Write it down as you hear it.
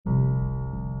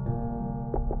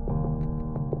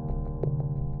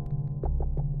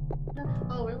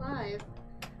Oh, we're live.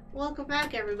 Welcome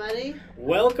back, everybody.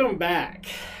 Welcome back.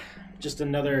 Just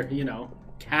another,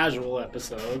 casual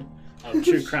episode of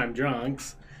True Crime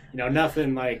Drunks.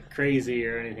 Nothing like crazy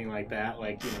or anything like that,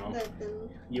 Nothing.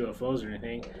 UFOs or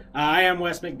anything. I am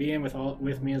Wes McBean,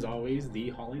 with me as always, the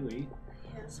Holly Lee.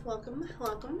 Yes, welcome.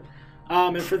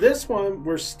 And for this one,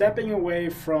 we're stepping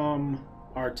away from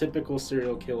our typical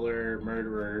serial killer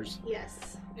murderers.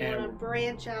 Yes. We want to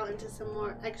branch out into some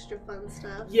more extra fun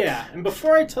stuff. Yeah, and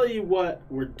before I tell you what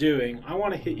we're doing, I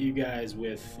want to hit you guys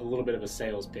with a little bit of a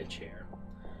sales pitch here.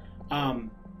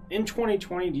 In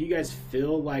 2020, do you guys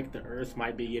feel like the Earth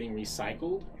might be getting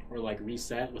recycled or like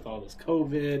reset with all this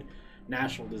COVID,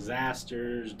 national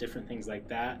disasters, different things like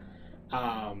that?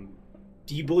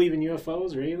 Do you believe in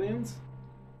UFOs or aliens?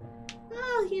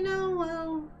 Oh,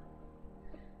 well,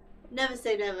 never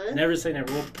say never. Never say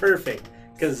never. Well, perfect,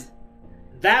 because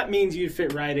that means you'd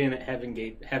fit right in at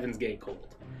Heaven's Gate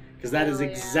Cult, because that is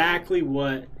exactly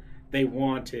what they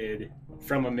wanted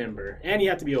from a member, and you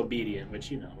have to be obedient,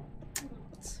 which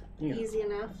easy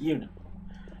enough.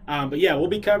 But yeah, we'll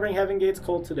be covering Heaven's Gate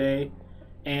Cult today,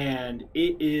 and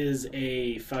it is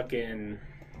a fucking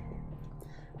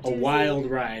wild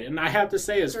ride. And I have to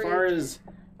say, as far as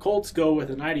cults go with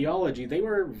an ideology, they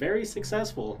were very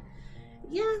successful.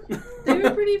 Yeah, they were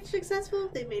pretty successful.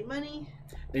 They made money.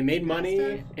 And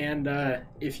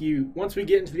once we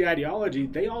get into the ideology,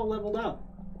 they all leveled up.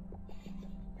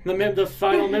 The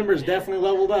final members definitely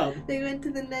leveled up. They went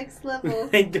to the next level.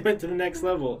 They went to the next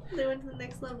level.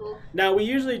 Now, we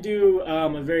usually do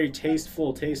a very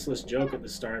tasteless joke at the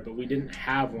start, but we didn't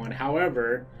have one.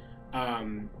 However,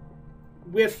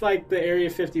 with the Area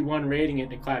 51 rating it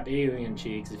to clap alien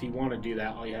cheeks, if you want to do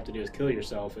that, all you have to do is kill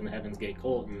yourself in the Heaven's Gate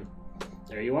Cult, and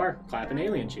there you are, clapping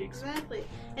alien cheeks. Exactly.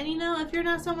 And if you're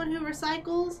not someone who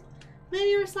recycles,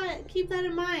 maybe keep that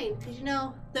in mind, because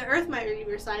the Earth might be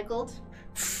recycled.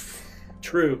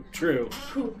 True.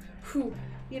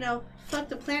 Fuck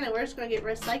the planet. We're just going to get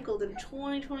recycled in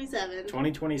 2027.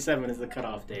 2027 is the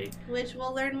cutoff date. Which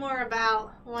we'll learn more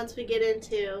about once we get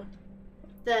into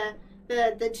the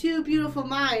two beautiful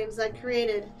minds that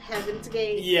created Heaven's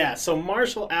Gate. Yeah, so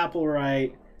Marshall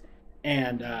Applewhite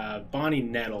and Bonnie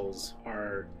Nettles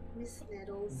are... Miss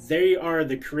Nettles. They are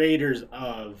the creators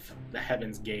of the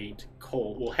Heaven's Gate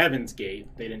cult. Well, Heaven's Gate.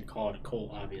 They didn't call it a cult,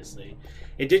 obviously.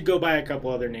 It did go by a couple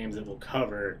other names that we'll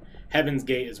cover. Heaven's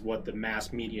Gate is what the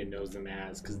mass media knows them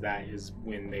as, because that is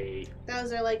when they... That was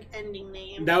their, ending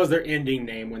name. That was their ending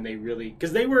name when they really...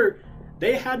 Because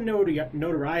they had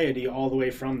notoriety all the way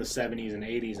from the 70s and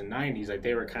 80s and 90s.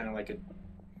 They were kind of like a...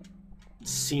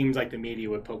 Seems like the media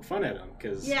would poke fun at them,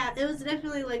 because... Yeah, it was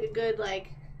definitely a good,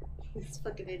 these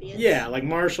fucking idiots. Yeah,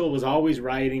 Marshall was always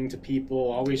writing to people,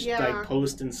 always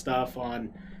posting stuff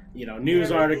on,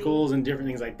 news articles and different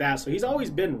things like that. So he's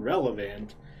always been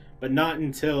relevant, but not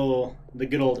until the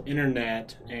good old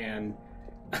internet and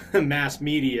mass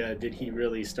media did he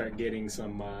really start getting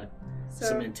some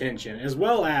attention, as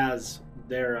well as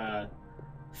their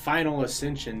final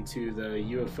ascension to the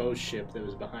UFO ship that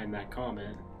was behind that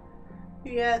comment.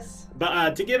 Yes.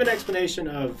 But to give an explanation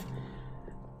of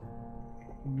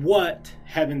what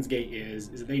Heaven's Gate is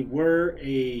they were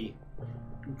a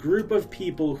group of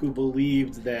people who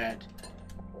believed that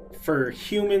for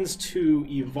humans to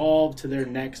evolve to their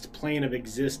next plane of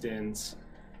existence,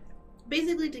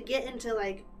 basically to get into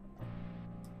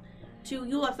to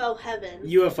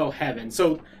UFO heaven.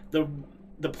 So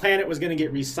the planet was going to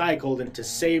get recycled, and to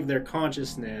save their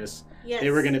consciousness,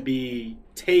 they were going to be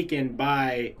taken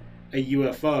by a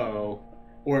UFO,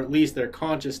 or at least their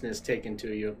consciousness taken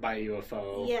by a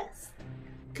UFO. Yes.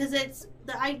 Because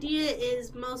the idea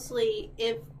is mostly,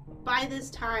 if by this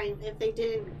time, if they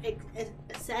didn't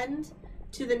ascend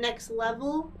to the next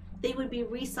level, they would be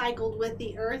recycled with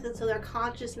the Earth, and so their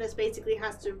consciousness basically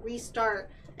has to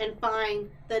restart and find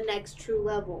the next true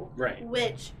level. Right.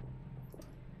 Which,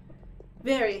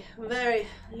 very, very,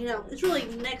 it's really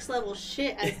next level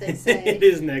shit, as they say. It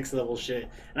is next level shit.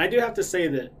 And I do have to say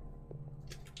that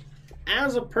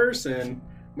as a person,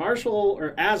 Marshall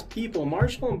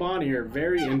and Bonnie are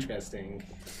very interesting.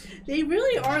 They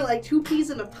really are two peas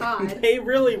in a pod. They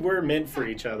really were meant for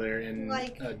each other in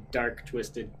a dark,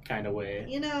 twisted kind of way.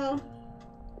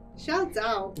 Shouts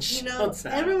out. Shouts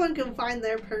out. Everyone can find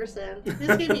their person.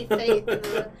 This gave me faith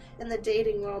in the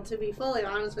dating world, to be fully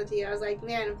honest with you. I was like,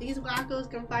 man, if these wackos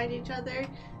can find each other,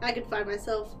 I could find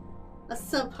myself a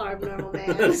subpar normal man.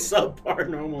 A subpar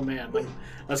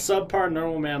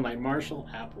normal man like Marshall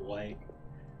Applewhite.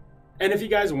 And if you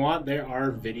guys want, there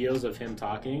are videos of him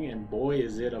talking, and boy,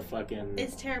 is it a fucking...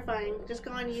 It's terrifying. Just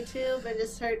go on YouTube and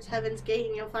just search Heaven's Gate,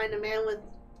 and you'll find a man with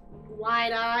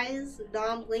wide eyes,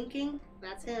 non-blinking.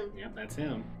 That's him. Yep, that's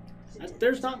him.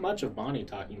 There's not much of Bonnie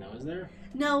talking, though, is there?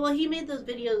 No, well, he made those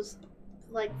videos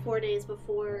like 4 days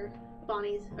before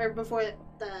Bonnie's, or before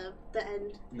the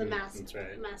end, the mass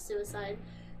suicide.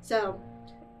 So,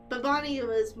 but Bonnie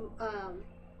was,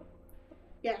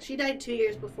 yeah, she died 2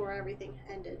 years before everything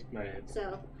ended. Right.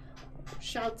 So,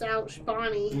 shouts out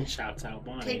Bonnie. Shouts out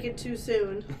Bonnie. Taken too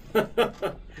soon.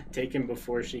 Taken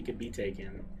before she could be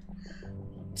taken.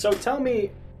 So tell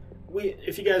me,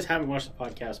 if you guys haven't watched the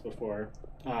podcast before,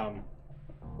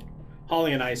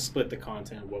 Holly and I split the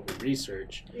content of what we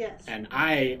research. Yes. And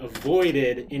I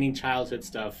avoided any childhood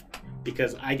stuff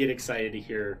because I get excited to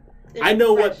hear. I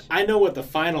know what the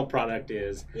final product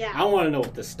is. Yeah. I want to know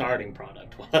what the starting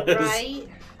product was.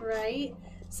 Right.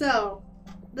 So,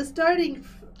 the starting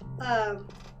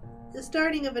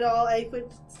of it all, I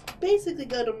would basically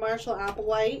go to Marshall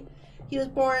Applewhite. He was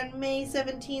born May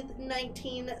 17th,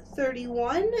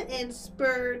 1931 in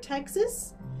Spur,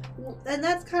 Texas. And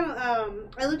that's kind of,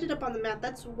 I looked it up on the map.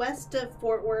 That's west of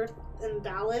Fort Worth and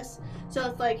Dallas. So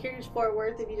it's like, here's Fort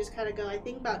Worth. If you just kind of go, I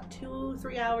think about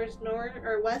 2-3 hours north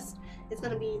or west, it's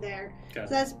going to be there. Okay.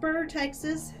 So that's Spur,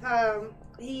 Texas.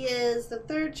 He is the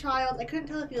third child. I couldn't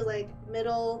tell if he was like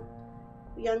middle,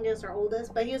 youngest, or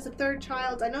oldest, but he was the third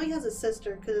child. I know he has a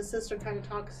sister because his sister kind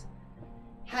of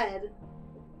had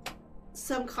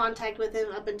some contact with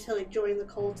him up until he joined the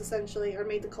cult, essentially, or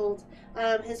made the cult.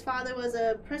 His father was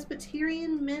a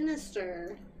Presbyterian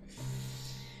minister.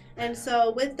 And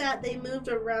so with that, they moved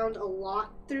around a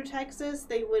lot through Texas.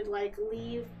 They would like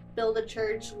leave, build a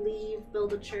church, leave,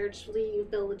 build a church, leave,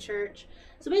 build a church.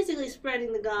 So basically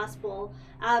spreading the gospel.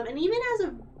 And even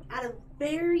at a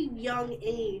very young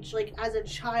age, like as a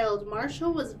child,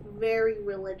 Marshall was very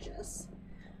religious.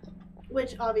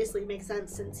 Which obviously makes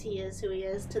sense since he is who he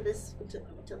is to this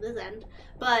end.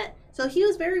 But, so he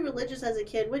was very religious as a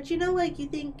kid, which, you know, like, you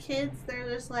think kids, they're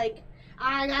just like,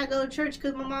 I gotta go to church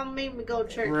because my mom made me go to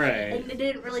church. Right. And they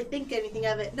didn't really think anything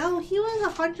of it. No, he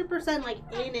was 100% like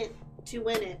in it to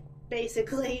win it,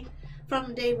 basically,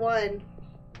 from day one.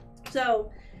 So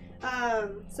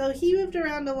he moved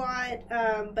around a lot,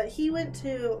 but he went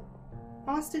to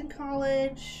Austin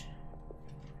College,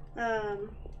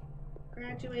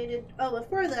 graduated. Oh,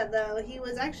 before that, though, he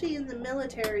was actually in the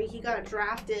military. He got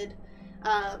drafted,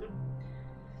 I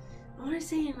want to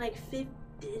say in like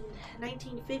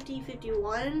 1950,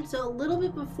 51, so a little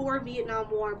bit before Vietnam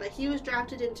War, but he was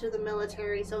drafted into the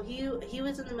military. So he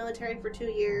was in the military for 2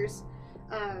 years.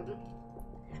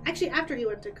 Actually, after he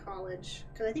went to college,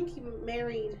 because I think he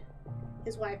married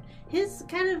his wife. His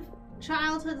kind of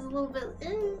childhood is a little bit,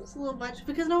 it's a little much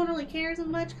because no one really cares as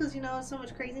much because, you know, so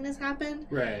much craziness happened.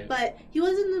 Right. But he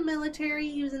was in the military,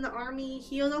 he was in the army,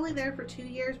 he was only there for 2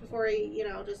 years before he, you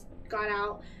know, just got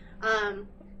out.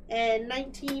 In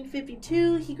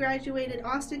 1952, he graduated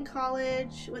Austin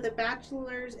College with a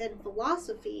bachelor's in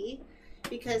philosophy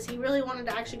because he really wanted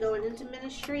to actually go into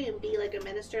ministry and be like a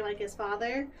minister like his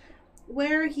father,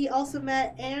 where he also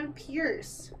met Ann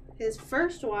Pierce, his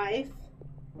first wife.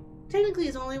 Technically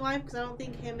his only wife, because I don't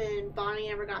think him and Bonnie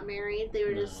ever got married. They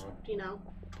were just, you know,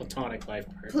 platonic life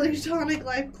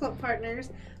partners.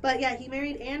 But yeah, he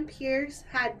married Ann Pierce,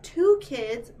 had 2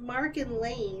 kids, Mark and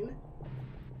Lane.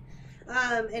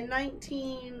 In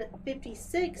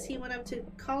 1956, he went up to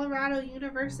Colorado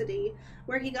University,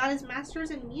 where he got his master's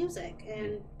in music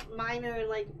and minor in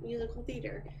like musical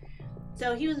theater.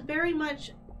 So he was very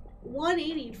much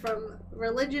 180 from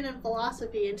religion and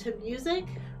philosophy into music.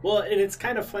 Well, and it's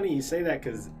kind of funny you say that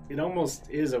because it almost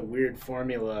is a weird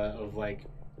formula of like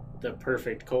the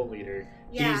perfect cult leader.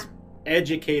 Yeah. He's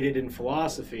educated in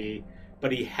philosophy,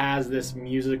 but he has this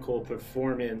musical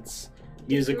performance,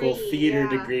 musical theater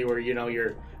degree where, you know,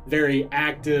 you're very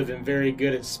active and very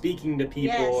good at speaking to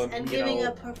people. Yes, and giving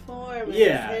a performance.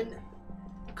 Yeah. And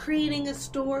creating a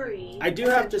story. I do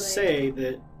have to say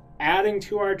that adding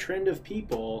to our trend of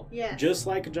people, just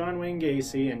like John Wayne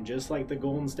Gacy and just like the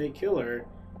Golden State Killer,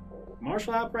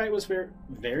 Marshall Applewhite was very,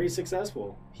 very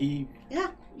successful. He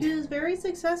was very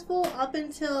successful up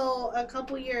until a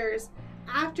couple years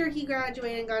after he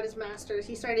graduated and got his master's.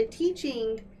 He started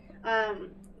teaching.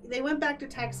 They went back to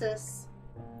Texas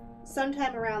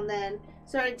sometime around then,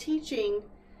 started teaching,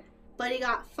 but he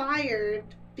got fired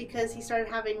because he started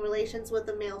having relations with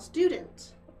a male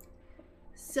student.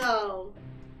 So,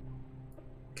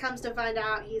 comes to find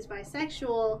out he's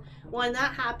bisexual. When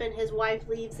that happened, his wife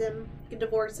leaves him,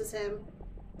 divorces him,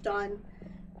 done.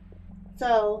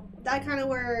 So that kind of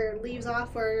where it leaves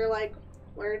off, where you're like,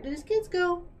 where did his kids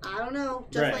go? I don't know.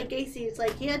 Just like Gacy, it's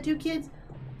like he had 2 kids.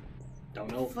 Don't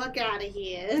know. Fuck out of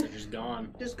here. They're just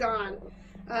gone. Just gone.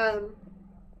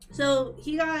 So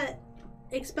he got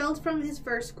expelled from his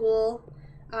first school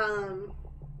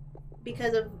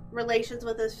because of relations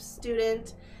with a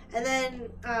student, and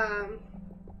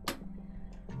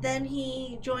then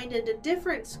he joined at a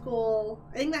different school.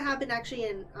 I think that happened actually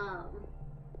in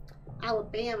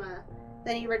Alabama.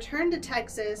 Then he returned to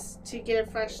Texas to get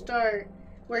a fresh start,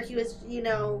 where he was,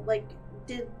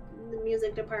 did the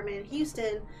music department in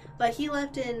Houston. But he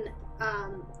left in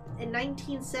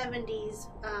 1970s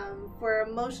for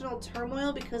emotional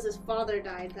turmoil because his father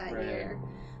died that year.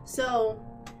 So,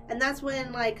 and that's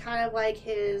when I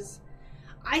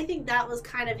think that was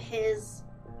kind of his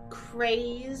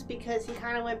craze, because he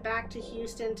kind of went back to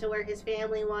Houston to where his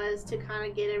family was to kind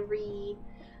of get a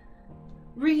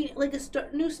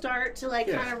new start to kind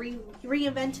of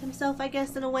reinvent himself, I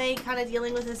guess, in a way, kind of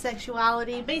dealing with his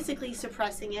sexuality, basically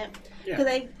suppressing it. Because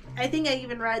I think I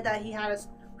even read that he had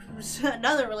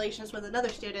another relationship with another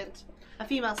student, a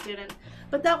female student,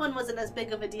 but that one wasn't as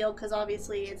big of a deal because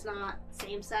obviously it's not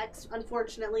same sex.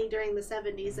 Unfortunately, during the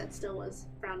 70s, that still was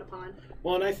frowned upon.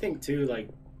 Well, and I think too,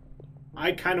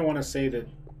 I kind of want to say that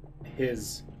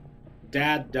his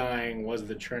dad dying was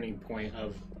the turning point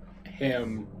of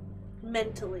him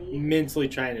mentally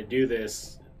trying to do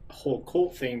this whole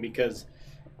cult thing, because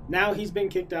now he's been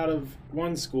kicked out of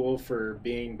one school for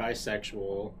being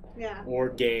bisexual or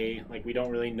gay. We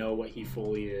don't really know what he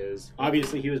fully is.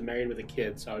 Obviously, he was married with a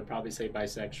kid, so I would probably say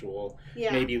bisexual.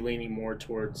 Maybe leaning more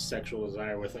towards sexual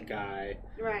desire with a guy.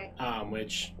 Right.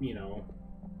 Which,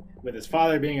 with his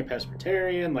father being a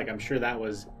Presbyterian, I'm sure that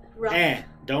was,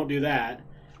 don't do that.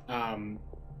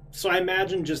 So I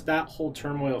imagine just that whole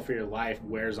turmoil for your life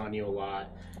wears on you a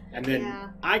lot. And then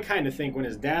I kind of think when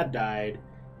his dad died,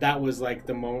 that was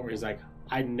the moment where he's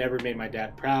I never made my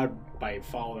dad proud by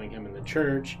following him in the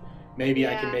church. Maybe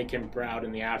I can make him proud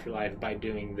in the afterlife by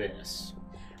doing this.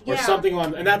 Or something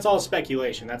on, and that's all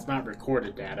speculation. That's not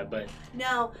recorded data, but...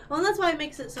 No. Well, that's why it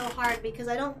makes it so hard, because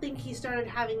I don't think he started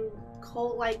having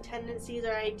cult-like tendencies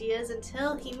or ideas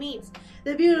until he meets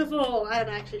the beautiful... I don't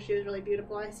know, actually, she was really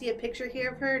beautiful. I see a picture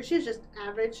here of her. She was just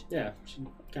average. Yeah, she's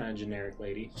kind of generic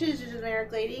lady. She's just a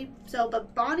generic lady. So,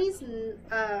 but Bonnie's...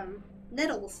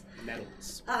 Nettles.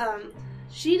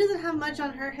 She doesn't have much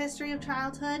on her history of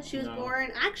childhood. She was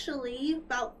born, actually,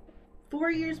 about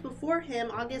 4 years before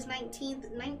him, August 19th,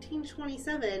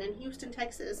 1927, in Houston,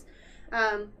 Texas.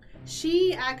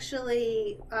 She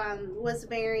actually was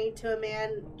married to a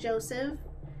man, Joseph.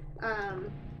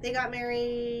 They got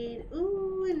married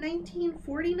in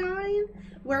 1949,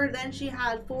 where then she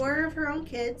had 4 of her own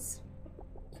kids.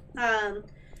 And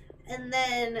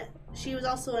then she was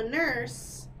also a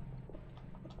nurse.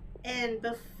 And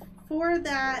before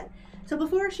that, so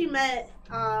before she met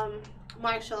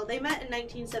Marshall, they met in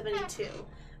 1972.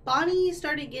 Bonnie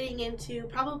started getting into,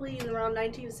 probably in around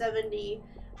 1970,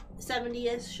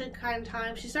 70-ish kind of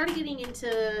time, she started getting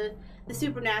into the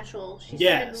supernatural. She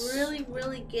started really,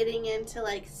 really getting into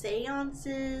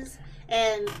seances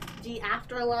and the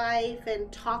afterlife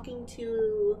and talking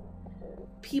to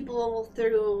people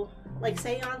through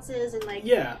seances and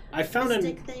I found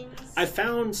mystic things. I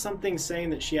found something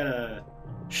saying that she had a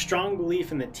strong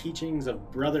belief in the teachings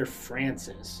of Brother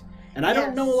Francis. And I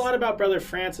don't know a lot about Brother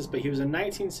Francis, but he was a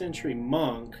 19th century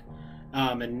monk,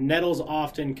 and Nettles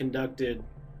often conducted,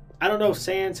 I don't know if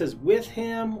seances with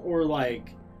him or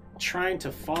trying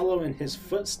to follow in his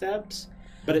footsteps,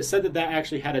 but it said that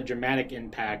actually had a dramatic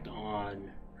impact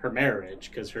on her marriage,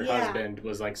 because her husband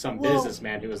was some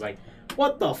businessman who was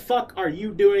what the fuck are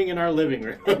you doing in our living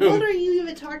room? What are you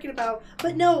even talking about?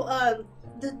 But no,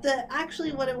 the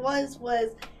actually what it was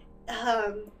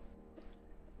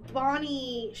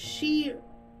Bonnie, she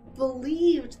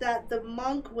believed that the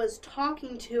monk was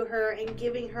talking to her and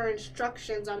giving her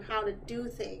instructions on how to do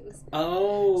things.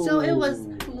 Oh. So it was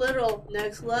literal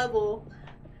next level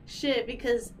shit,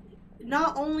 because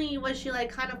not only was she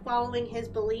kind of following his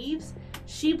beliefs,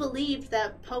 she believed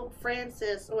that Pope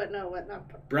Francis,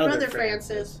 Brother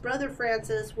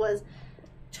Francis was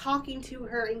talking to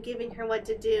her and giving her what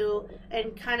to do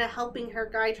and kind of helping her,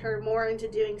 guide her more into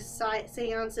doing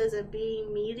seances and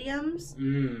being mediums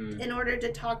in order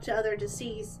to talk to other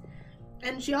deceased.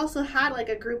 And she also had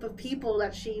a group of people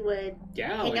that she would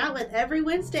hang out with every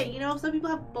Wednesday. Some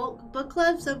people have book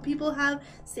clubs, some people have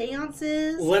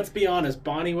seances. Let's be honest,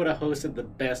 Bonnie would have hosted the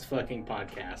best fucking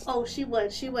podcast. Oh, she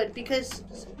would, because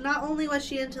not only was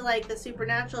she into the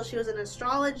supernatural, she was in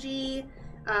astrology,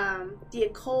 the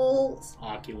occult,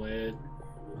 Occulid.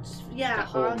 Yeah,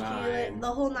 the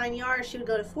whole 9 yards. She would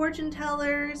go to fortune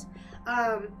tellers.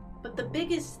 But the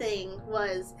biggest thing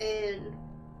was in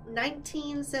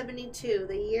 1972,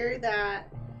 the year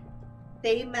that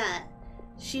they met,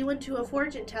 she went to a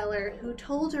fortune teller who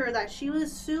told her that she would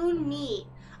soon meet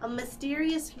a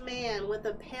mysterious man with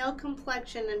a pale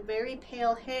complexion and very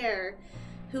pale hair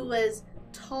who was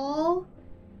tall,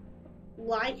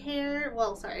 light hair,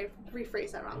 well, sorry, I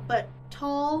rephrased that wrong, but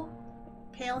tall,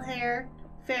 pale hair,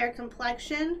 fair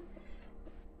complexion,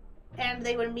 and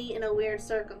they would meet in a weird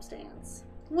circumstance.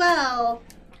 Well,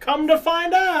 come to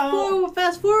find out,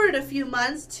 fast forward a few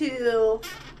months to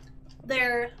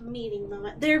their meeting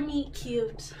moment, their meet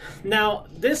cute. Now,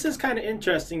 this is kind of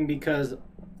interesting because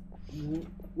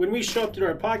when we show up to do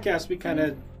our podcast, we kind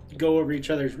of go over each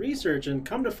other's research, and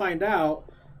come to find out,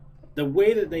 the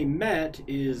way that they met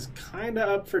is kind of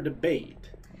up for debate.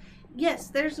 Yes,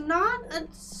 there's not a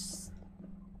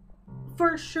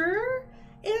for sure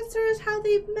answer is how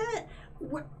they met.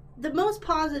 The most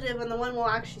positive, and the one we'll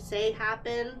actually say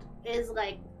happened, is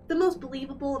like the most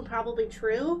believable and probably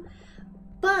true.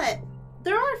 But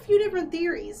there are a few different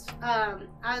theories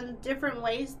on different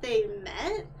ways they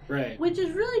met. Right. Which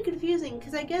is really confusing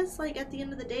because I guess like at the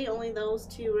end of the day, only those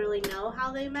two really know how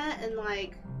they met, and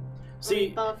like. See,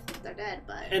 both they're dead,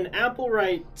 but. And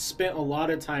Applewhite spent a lot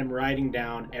of time writing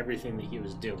down everything that he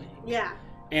was doing. Yeah.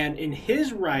 And in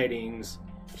his writings,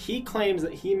 he claims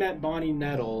that he met Bonnie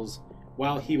Nettles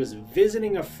while he was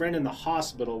visiting a friend in the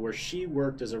hospital where she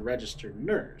worked as a registered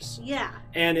nurse. Yeah.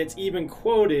 And it's even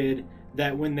quoted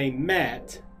that when they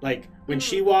met, like when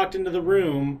she walked into the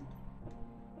room,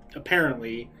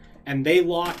 apparently, and they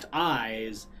locked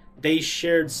eyes, they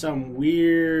shared some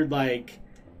weird, like,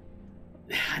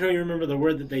 I don't even remember the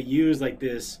word that they used, like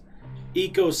this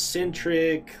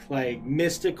ecocentric, like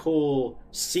mystical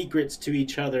secrets to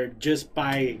each other just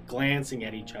by glancing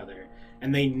at each other.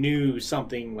 And they knew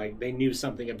something, like they knew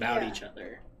something about each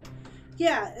other.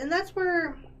 Yeah, and that's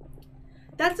a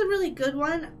really good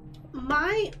one.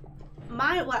 My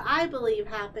what I believe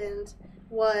happened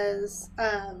was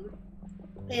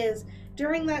is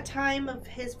during that time of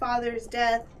his father's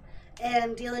death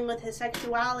and dealing with his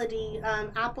sexuality,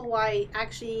 Applewhite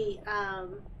actually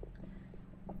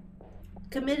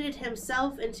committed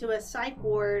himself into a psych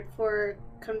ward for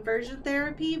conversion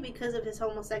therapy because of his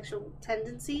homosexual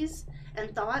tendencies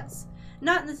and thoughts.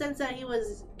 Not in the sense that he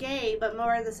was gay, but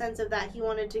more in the sense of that he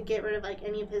wanted to get rid of like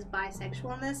any of his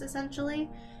bisexualness, essentially.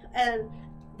 And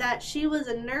that she was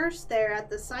a nurse there at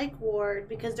the psych ward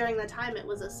because during that time it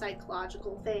was a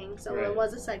psychological thing, so it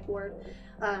was a psych ward.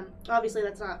 Obviously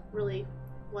that's not really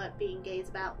what being gay is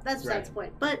about. That's besides the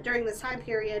point. But during this time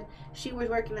period, she was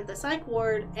working at the psych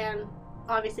ward, and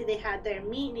obviously they had their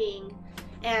meeting,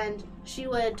 and she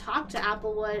would talk to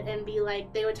Applewood and be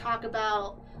like, they would talk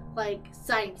about like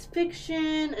science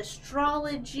fiction,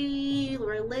 astrology,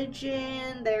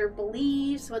 religion, their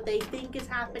beliefs, what they think is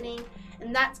happening,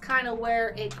 and that's kind of where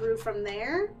it grew from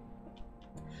there.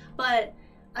 But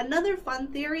another fun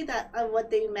theory that of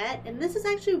what they met, and this is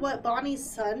actually what Bonnie's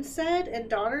son said and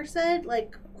daughter said,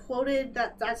 like quoted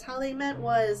that's how they met,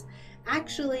 was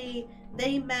actually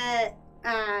they met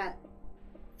at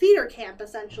theater camp,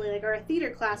 essentially, like, or a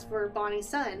theater class for Bonnie's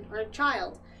son or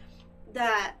child,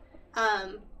 that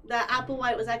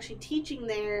Applewhite was actually teaching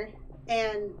there,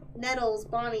 and Nettles,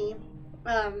 Bonnie,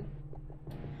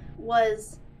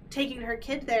 was taking her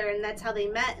kid there, and that's how they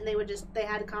met, and they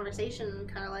had a conversation,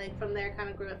 and kind of like from there kind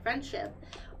of grew a friendship.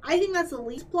 I think that's the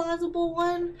least plausible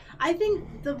one. I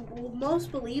think the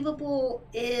most believable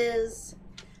is,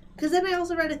 because then I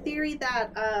also read a theory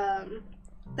that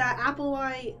that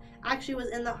Applewhite actually was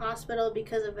in the hospital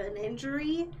because of an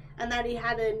injury, and that he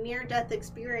had a near-death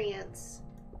experience,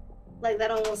 like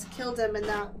that almost killed him, and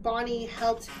that Bonnie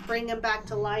helped bring him back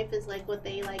to life, is like what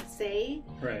they like say.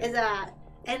 Right. Is that,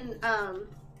 and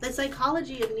the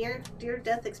psychology of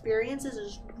near-death experiences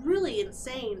is really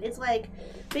insane. It's like,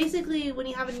 basically, when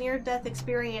you have a near-death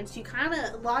experience,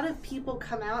 a lot of people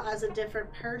come out as a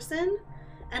different person,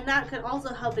 and that could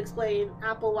also help explain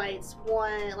Applewhite's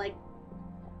one, like,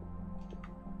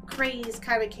 craze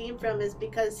kind of came from, is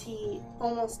because he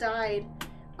almost died,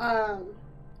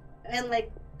 and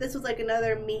like, this was like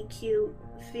another meet cute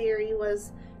theory,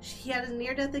 was he had a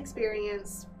near-death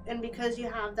experience, and because you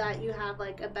have that, you have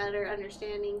like a better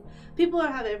understanding. People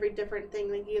have every different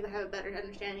thing. Like, you either have a better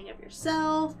understanding of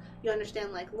yourself, you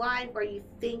understand like life, or you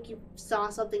think you saw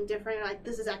something different, like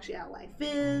this is actually how life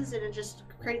is, and it just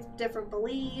creates different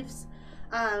beliefs.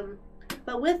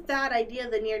 But with that idea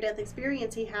of the near-death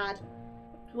experience he had,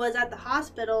 was at the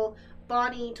hospital,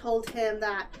 Bonnie told him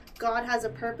that God has a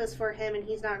purpose for him and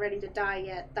he's not ready to die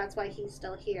yet. That's why he's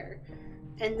still here.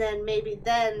 And then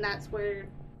that's where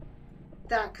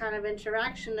that kind of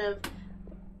interaction of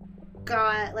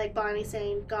God, like Bonnie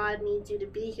saying God needs you to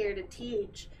be here to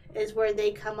teach, is where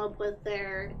they come up with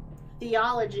their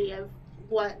theology of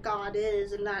what God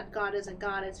is, and that God isn't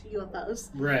God, it's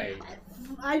UFOs. Right.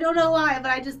 I don't know why,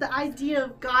 but the idea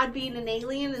of God being an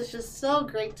alien is just so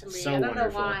great to me. So I don't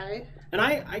wonderful. know why. And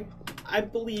I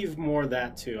believe more of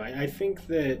that too. I think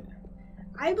that...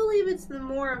 I believe it's the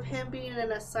more of him being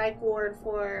in a psych ward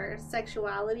for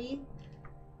sexuality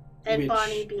and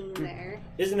Bonnie being there.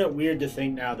 Isn't it weird to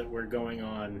think now that we're going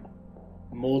on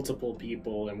multiple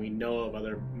people and we know of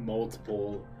other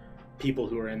multiple people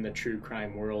who are in the true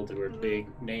crime world who are big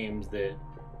names that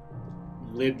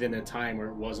lived in a time where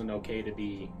it wasn't okay to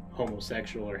be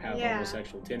homosexual or have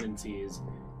homosexual tendencies,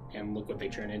 and look what they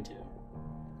turn into.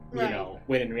 Right. You know,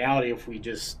 when in reality, if we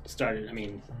just started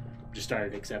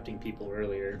accepting people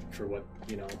earlier for what,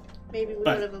 you know. Maybe we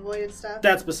would have avoided stuff.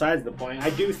 That's besides the point. I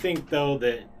do think, though,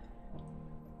 that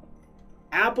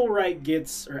Applewhite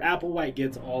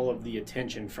gets all of the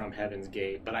attention from Heaven's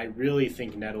Gate, but I really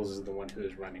think Nettles is the one who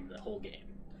is running the whole game.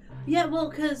 Yeah, well,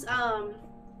 because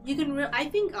I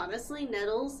think, honestly,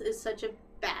 Nettles is such a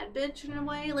bad bitch in a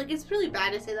way. Like, it's really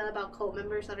bad to say that about cult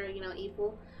members that are, you know,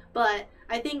 evil. But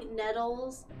I think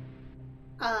Nettles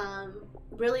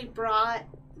really brought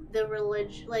the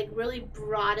religion, like, really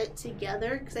brought it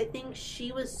together. Because I think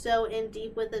she was so in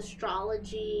deep with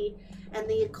astrology and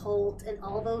the occult and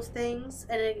all those things.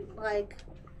 And,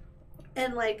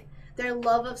 their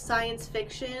love of science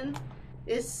fiction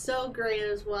is so great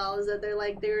as well. Is that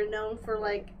they're known for,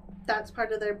 like, that's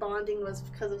part of their bonding was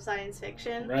because of science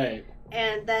fiction. Right.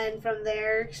 And then from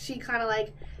there, she kind of,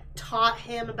 like, taught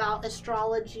him about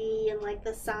astrology and, like,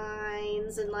 the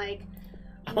signs and, like,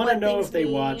 I want to know if they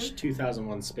watched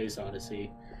 2001 Space Odyssey.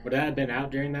 Would that have been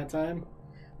out during that time?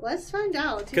 Let's find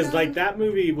out. Because, like, that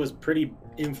movie was pretty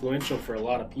influential for a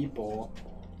lot of people.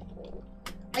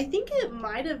 I think it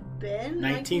might have been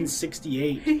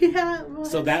 1968. Yeah, it was.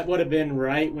 So that would have been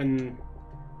right when...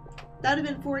 That would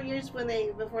have been 4 years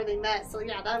before they met. So,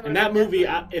 yeah, that would And that movie,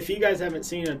 if you guys haven't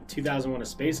seen a 2001 A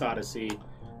Space Odyssey,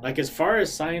 like, as far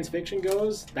as science fiction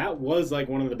goes, that was, like,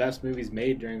 one of the best movies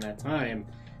made during that time.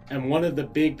 And one of the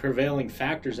big prevailing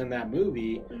factors in that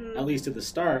movie, at least at the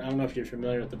start, I don't know if you're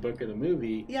familiar with the book or the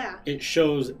movie, it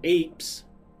shows apes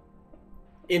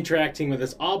interacting with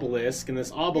this obelisk, and this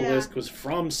obelisk was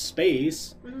from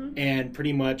space, and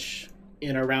pretty much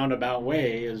in a roundabout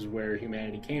way is where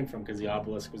humanity came from, because the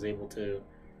obelisk was able to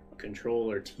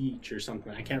control or teach or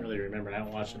something. I can't really remember. I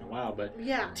haven't watched it in a while, but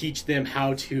teach them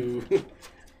how to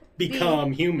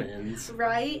become humans.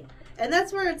 Right? And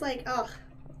that's where it's like, oh,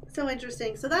 so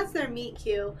interesting. So that's their meet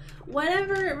cute.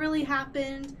 Whatever really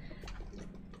happened,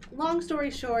 long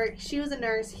story short, she was a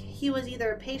nurse. He was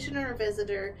either a patient or a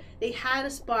visitor. They had a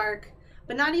spark,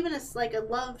 but not even a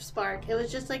love spark. It was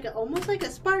just almost like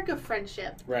a spark of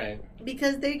friendship. Right.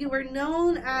 Because they were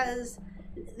known as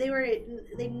they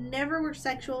never were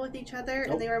sexual with each other,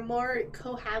 and they were more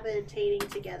cohabitating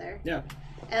together. Yeah.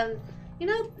 And you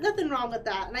know, nothing wrong with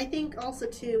that. And I think also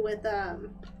too with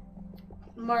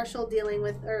Marshall dealing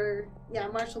with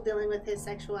his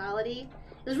sexuality.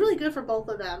 It was really good for both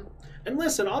of them. And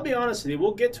listen, I'll be honest with you,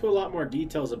 we'll get to a lot more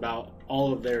details about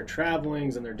all of their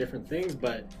travelings and their different things,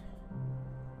 but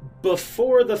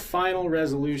before the final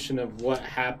resolution of what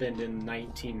happened in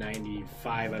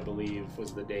 1995, I believe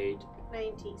was the date.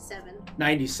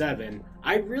 97.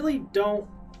 I really don't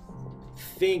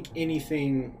think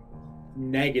anything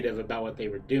negative about what they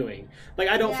were doing. Like,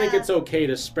 I don't think it's okay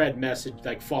to spread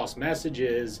false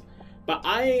messages, but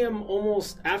I am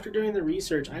almost, after doing the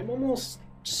research, I'm almost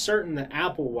certain that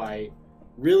Applewhite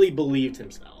really believed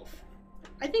himself.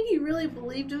 I think he really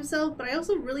believed himself, but I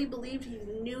also really believed he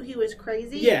knew he was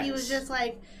crazy. Yes. He was just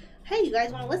like, hey, you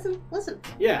guys want to listen.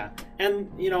 Yeah.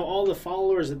 And, you know, all the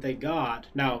followers that they got,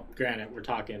 now, granted, we're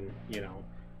talking, you know,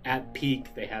 at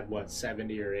peak, they had,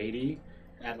 70 or 80?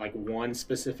 At, one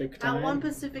specific time? At one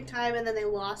specific time, and then they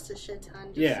lost a shit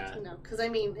ton. You know, because, I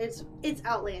mean, it's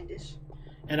outlandish.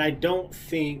 And I don't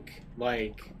think,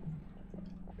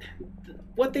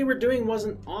 what they were doing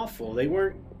wasn't awful. They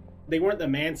weren't the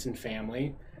Manson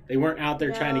family. They weren't out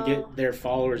there trying to get their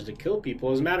followers to kill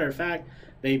people. As a matter of fact,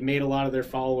 they made a lot of their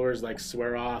followers,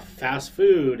 swear off fast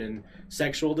food and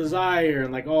sexual desire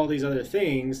and, all these other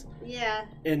things. Yeah.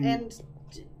 And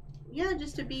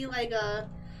just to be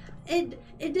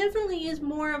It definitely is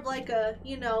more of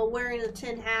wearing a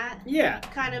tin hat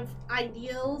kind of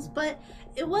ideals, but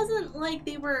it wasn't like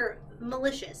they were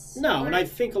malicious. No, and I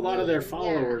think a lot of their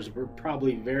followers were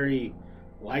probably very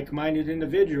like-minded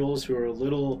individuals who are a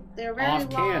little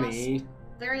off-canny.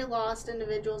 Very lost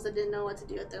individuals that didn't know what to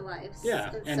do with their lives.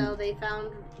 Yeah. And so they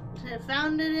found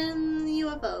it in the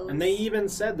UFOs. And they even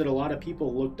said that a lot of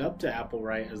people looked up to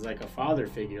Applewhite as a father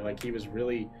figure. He was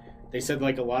really they said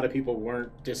like a lot of people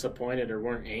weren't disappointed or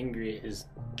weren't angry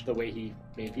at the way he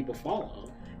made people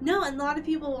follow. No, and a lot of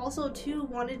people also too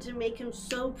wanted to make him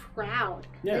so proud.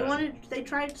 Yeah. They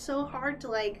tried so hard to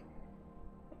like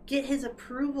get his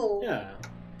approval. Yeah.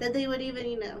 That they would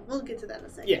even, we'll get to that in a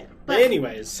second. Yeah. But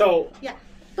anyways, so yeah.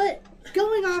 But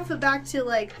going off of back to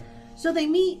like, so they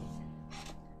meet,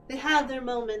 they have their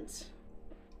moments.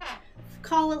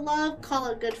 Call it love, call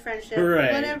it good friendship,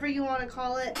 right. Whatever you want to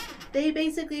call it. They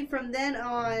basically from then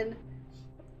on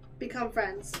become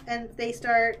friends, and they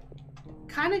start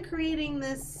kind of creating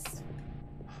this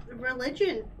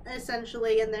religion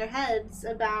essentially in their heads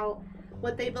about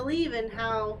what they believe and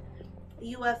how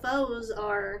UFOs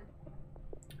are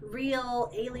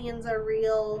real, aliens are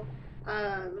real,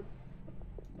 and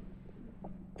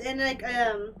like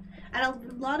and a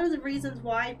lot of the reasons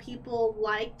why people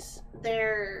liked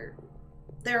their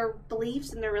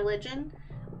beliefs in their religion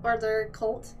or their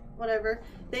cult, whatever.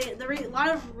 A lot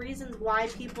of reasons why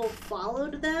people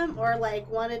followed them or like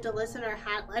wanted to listen or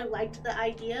liked the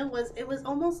idea was it was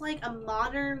almost like a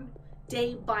modern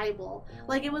day Bible.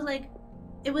 Like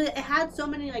it had so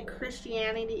many like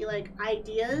Christianity like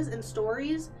ideas and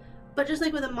stories, but just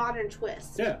like with a modern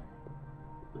twist. Yeah.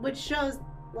 Which shows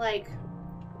like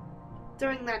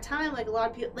during that time like a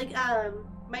lot of people like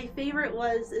my favorite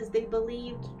is they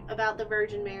believed about the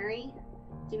Virgin Mary.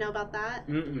 Do you know about that?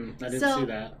 I didn't see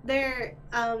that. They're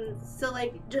so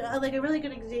like a really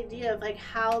good idea of like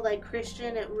how like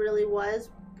Christian it really was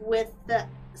with the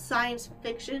science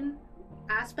fiction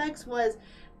aspects was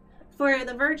for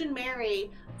the Virgin Mary.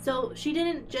 So she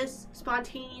didn't just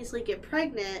spontaneously get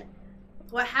pregnant.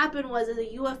 What happened was a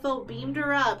UFO beamed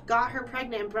her up, got her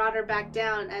pregnant, and brought her back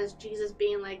down as Jesus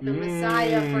being like the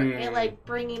Messiah for it, like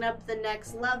bringing up the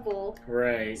next level.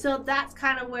 Right. So that's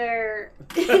kind of where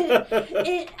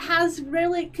it has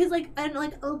really, cause like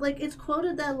it's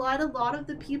quoted that a lot of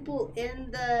the people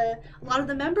a lot of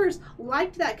the members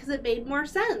liked that because it made more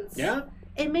sense. Yeah.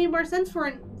 It made more sense for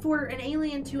an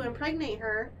alien to impregnate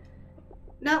her,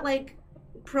 not like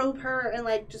probe her and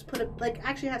like just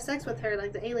actually have sex with her,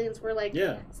 like the aliens were like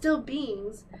still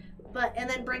beings, and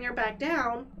then bring her back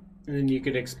down, and then you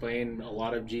could explain a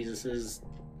lot of Jesus's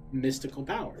mystical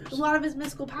powers,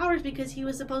 because he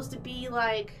was supposed to be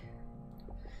like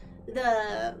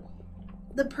the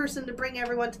person to bring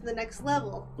everyone to the next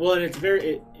level. Well, and it's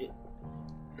very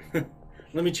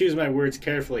let me choose my words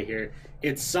carefully here.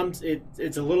 It's a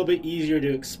little bit easier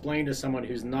to explain to someone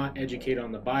who's not educated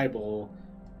on the Bible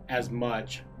as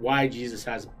much why Jesus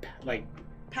has like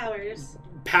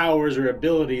powers or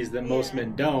abilities that most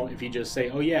men don't if you just say,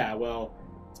 oh yeah, well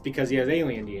it's because he has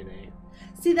alien DNA.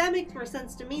 See, that makes more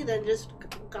sense to me than just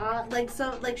God, like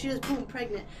she was boom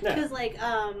pregnant, because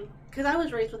because I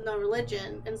was raised with no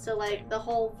religion, and so like the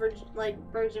whole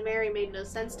Virgin Mary made no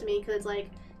sense to me, because it's like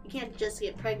you can't just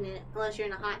get pregnant unless you're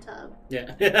in a hot tub.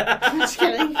 I'm just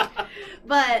kidding.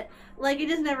 But like it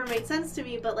just never made sense to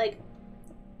me. But like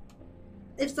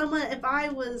if I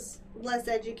was less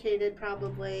educated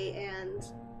probably and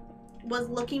was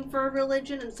looking for a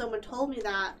religion and someone told me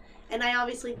that, and I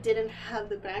obviously didn't have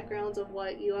the backgrounds of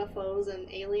what UFOs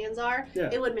and aliens are,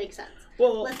 it would make sense.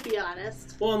 Well, let's be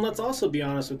honest. Well, and let's also be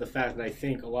honest with the fact that I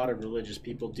think a lot of religious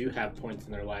people do have points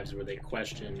in their lives where they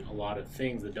question a lot of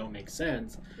things that don't make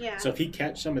sense. Yeah. So if you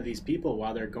catch some of these people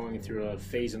while they're going through a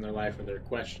phase in their life where they're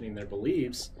questioning their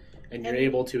beliefs, and you're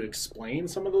able to explain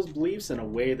some of those beliefs in a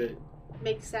way that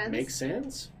makes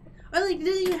sense. Or like, it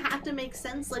doesn't even have to make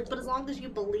sense, like, but as long as you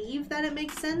believe that it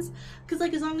makes sense, because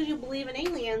like as long as you believe in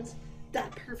aliens,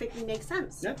 that perfectly makes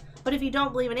sense. Yeah. But if you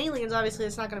don't believe in aliens, obviously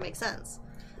it's not going to make sense.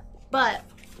 But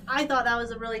I thought that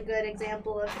was a really good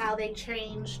example of how they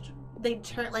changed. They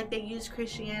used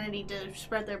Christianity to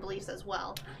spread their beliefs as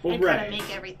well and kind of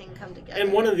make everything come together.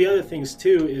 And one of the other things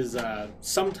too is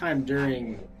sometime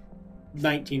during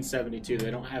 1972,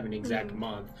 they don't have an exact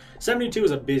month. 72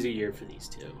 was a busy year for these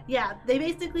two. Yeah, they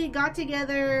basically got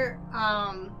together.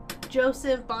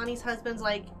 Joseph, Bonnie's husband's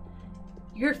like,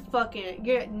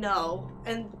 no,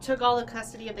 and took all the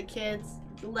custody of the kids,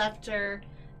 left her.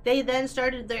 They then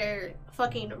started their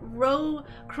fucking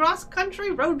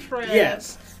cross-country road trip.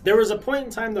 Yes. There was a point in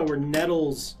time, though, where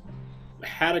Nettles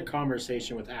had a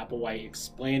conversation with Applewhite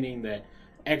explaining that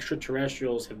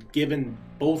extraterrestrials have given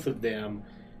both of them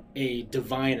a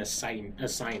divine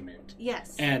assignment.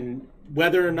 Yes. And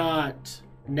whether or not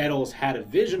Nettles had a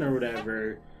vision or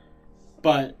whatever,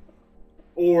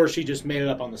 or she just made it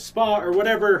up on the spot, or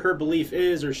whatever her belief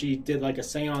is, or she did like a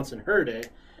seance and heard it.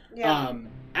 Yeah.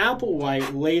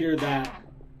 Applewhite later that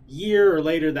year, or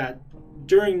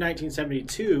during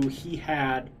 1972, he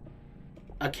had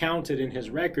accounted in his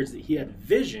records that he had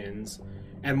visions,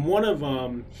 and one of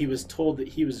them he was told that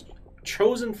he was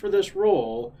chosen for this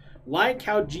role, like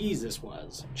how Jesus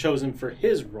was chosen for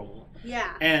his role.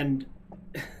 Yeah. And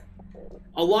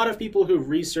a lot of people who've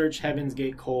researched Heaven's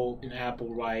Gate Cult and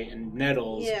Applewhite and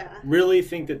Nettles really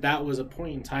think that that was a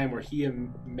point in time where he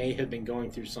may have been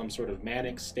going through some sort of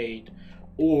manic state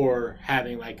or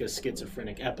having like a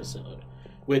schizophrenic episode,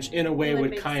 which in a way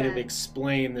would kind of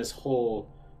explain this whole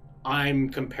I'm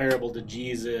comparable to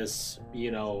Jesus, you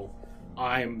know,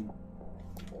 I'm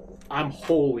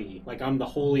holy, like I'm the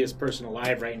holiest person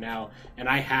alive right now, and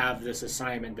I have this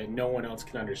assignment that no one else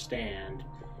can understand,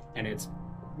 and it's,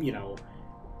 you know,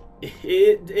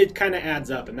 it kind of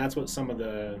adds up, and that's what some of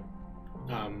the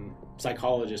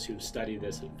psychologists who've studied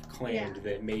this have claimed,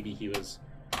 that maybe he was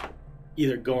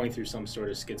either going through some sort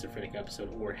of schizophrenic episode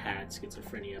or had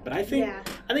schizophrenia. But I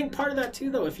think part of that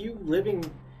too, though, if you're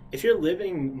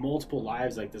living multiple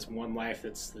lives, like this one life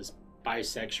that's this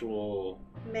bisexual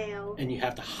male, and you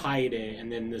have to hide it,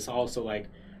 and then this also, like,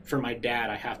 for my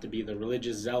dad I have to be the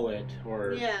religious zealot,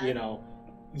 or you know,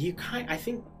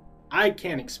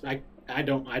 I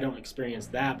don't experience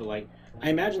that, but like I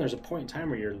imagine there's a point in time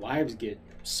where your lives get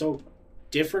so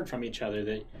different from each other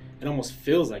that it almost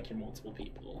feels like you're multiple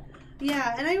people.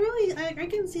 Yeah, and I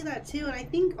can see that too, and I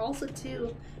think also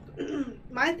too,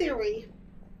 my theory,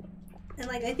 and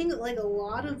like I think like a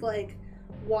lot of like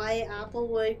why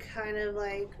Applewood kind of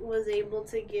like was able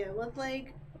to get with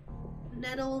like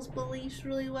Nettles' beliefs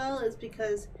really well is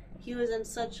because he was in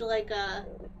such like a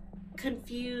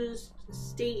confused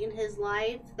state in his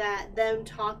life that them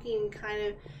talking kind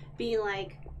of being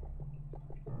like,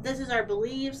 this is our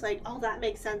beliefs, like, oh, that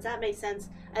makes sense,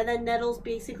 and then Nettles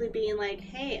basically being like,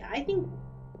 hey, I think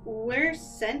we're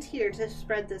sent here to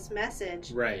spread this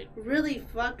message. Right. Really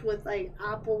fucked with like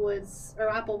Applewhite's. I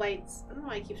don't know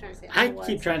why I keep trying to say Applewood. I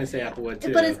keep trying to say Applewood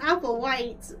too. But it's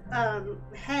Applewhite's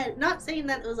head. Not saying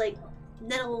that it was like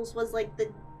Nettles was like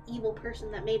the evil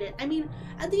person that made it. I mean,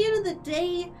 at the end of the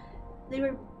day, they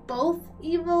were both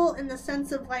evil in the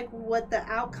sense of like what the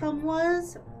outcome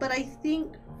was. But I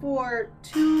think for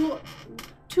two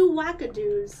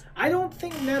wackadoos. I don't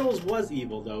think Nettles was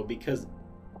evil though, because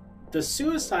the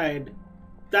suicide,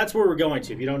 that's where we're going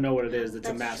to. If you don't know what it is, it's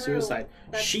a mass suicide.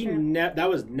 That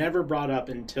was never brought up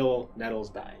until Nettles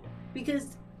died.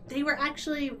 Because they were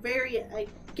actually very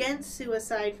against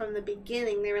suicide from the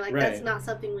beginning. They were like, that's not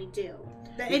something we do.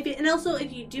 And also,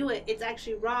 if you do it, it's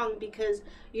actually wrong because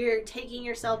you're taking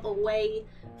yourself away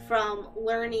from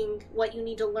learning what you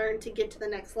need to learn to get to the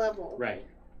next level. Right.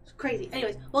 It's crazy.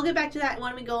 Anyways, we'll get back to that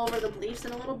when we go over the beliefs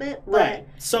in a little bit. Right.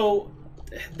 So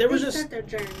there was just their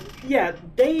journey. Yeah,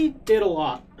 they did a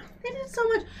lot. They did so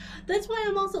much. That's why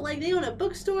I'm also like, they own a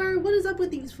bookstore. What is up with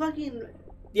these fucking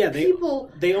people?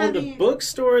 They owned a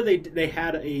bookstore. They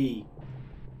had a,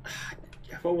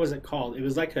 what was it called? It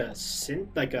was like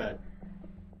a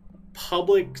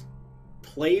public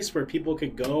place where people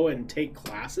could go and take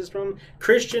classes from.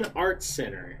 Christian Arts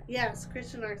Center. Yes,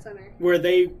 Christian Arts Center. Where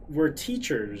they were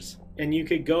teachers, and you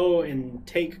could go and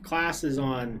take classes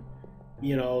on,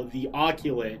 you know, the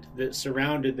occulate that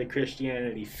surrounded the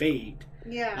Christianity faith.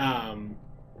 Yeah.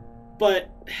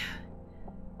 But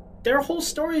their whole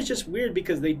story is just weird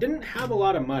because they didn't have a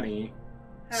lot of money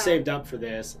saved up for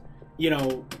this. You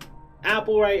know,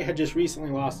 Applewhite had just recently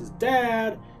lost his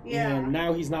dad, and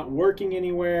now he's not working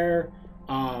anywhere.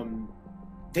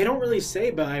 They don't really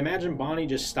say, but I imagine Bonnie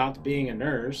just stopped being a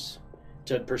nurse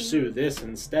to pursue this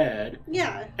instead.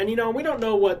 Yeah. And, you know, we don't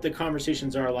know what the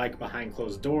conversations are like behind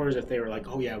closed doors, if they were like,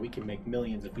 oh yeah, we can make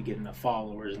millions if we get enough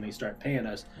followers and they start paying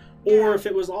us. Or if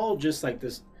it was all just like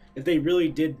this, if they really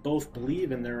did both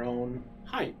believe in their own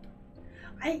hype.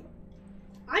 I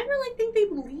really think they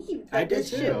believed that this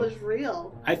shit was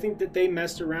real. I think that they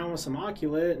messed around with some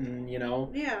occulate and, you know.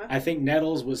 Yeah. I think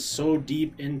Nettles was so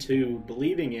deep into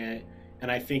believing it, and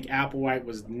I think Applewhite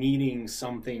was needing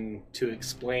something to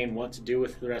explain what to do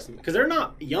with the rest of them. Because they're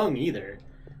not young either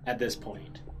at this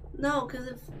point. No, because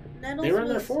if Nettles They were in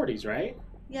their 40s, right?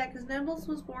 Yeah, because Nettles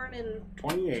was born in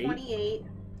 28.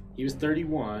 He was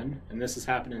 31, and this is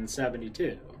happening in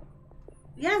 72.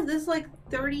 Yeah, this is like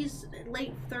 30s,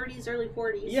 late 30s, early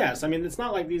 40s. Yes, I mean, it's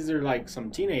not like these are like some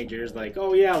teenagers, like,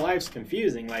 oh yeah, life's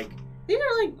confusing. Like, these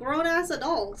are like grown-ass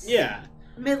adults. Yeah.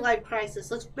 Midlife crisis.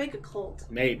 Let's make a cult.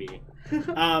 Maybe.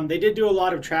 They did do a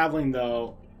lot of traveling,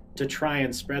 though, to try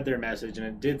and spread their message, and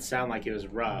it did sound like it was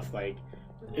rough. Like,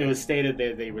 it was stated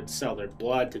that they would sell their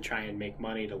blood to try and make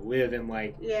money to live in,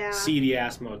 like,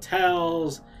 seedy-ass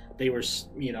motels. They were,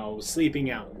 you know, sleeping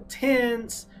out in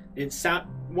tents.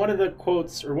 one of the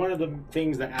quotes or one of the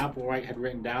things that Applewhite had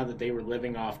written down that they were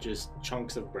living off just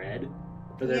chunks of bread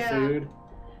for their food.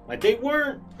 Like they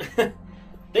weren't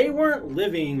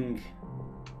living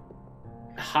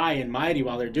high and mighty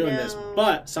while they're doing this,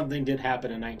 but something did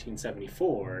happen in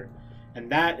 1974, and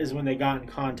that is when they got in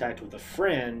contact with a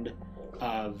friend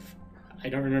of, I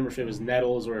don't remember if it was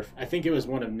Nettles or I think it was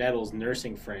one of Nettles'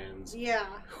 nursing friends. Yeah.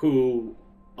 Who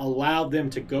allowed them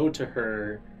to go to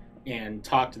her and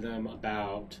talk to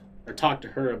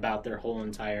her about their whole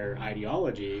entire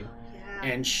ideology. Yeah.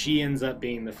 And she ends up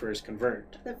being the first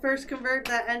convert. The first convert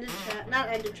that not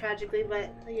ended tragically, but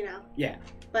Yeah.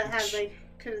 But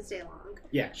couldn't stay long.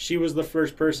 Yeah, she was the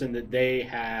first person that they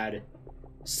had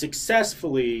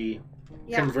successfully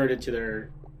converted to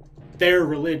their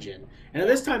religion. And at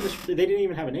this time, they didn't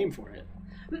even have a name for it.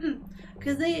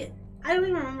 Because I don't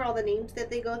even remember all the names that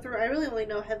they go through. I really only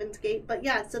know Heaven's Gate. But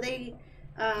yeah, so they,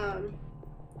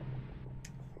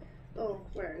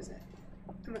 where is it?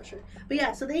 I'm not sure. But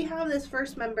yeah, so they have this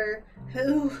first member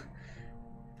who,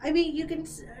 I mean,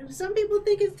 some people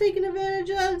think it's taken advantage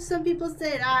of. Some people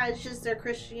say, it's just their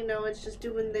Christian, it's just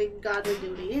doing the godly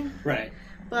duty. Right.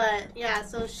 But yeah,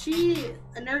 so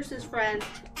a nurse's friend,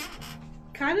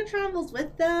 kind of travels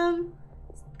with them,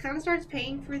 kind of starts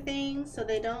paying for things so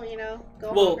they don't,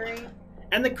 go hungry.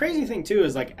 And the crazy thing too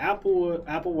is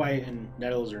Applewhite and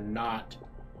Nettles are not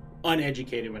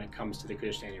uneducated when it comes to the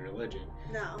Christianity religion.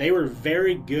 No. They were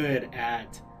very good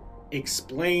at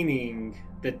explaining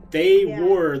that they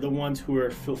were the ones who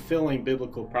were fulfilling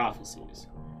biblical prophecies,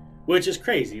 which is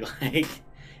crazy. Like,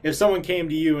 if someone came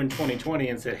to you in 2020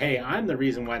 and said, "Hey, I'm the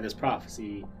reason why this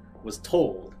prophecy was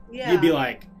told," you'd be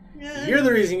like, "You're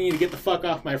the reason you need to get the fuck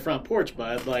off my front porch,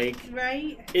 bud." Like,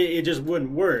 right? It just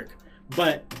wouldn't work.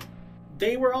 But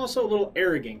they were also a little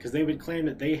arrogant because they would claim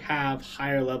that they have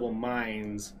higher level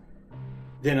minds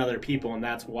than other people, and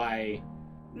that's why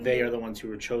they are the ones who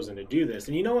were chosen to do this.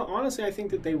 And you know what? Honestly, I think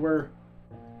that they were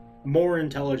more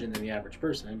intelligent than the average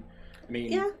person. I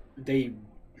mean, they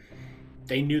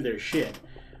knew their shit.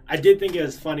 I did think it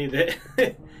was funny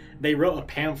that they wrote a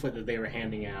pamphlet that they were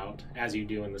handing out, as you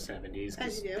do in the 70s,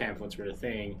 because pamphlets were a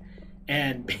thing.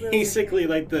 And basically,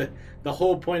 like, the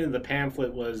whole point of the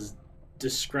pamphlet was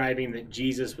describing that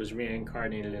Jesus was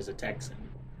reincarnated as a Texan,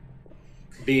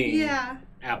 being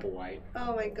Applewhite.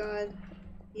 Oh my god.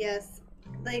 Yes.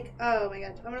 Like, oh my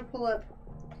god. I'm going to pull up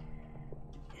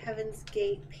Heaven's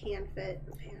Gate pamphlet.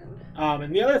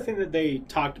 And the other thing that they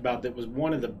talked about that was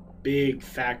one of the big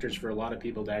factors for a lot of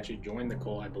people to actually join the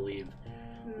cult, I believe,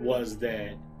 was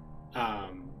that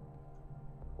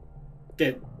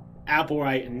that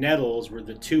Applewhite and Nettles were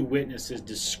the two witnesses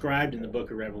described in the Book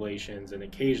of Revelations and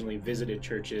occasionally visited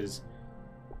churches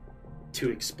to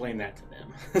explain that to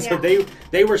them. So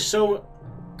they were so,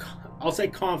 I'll say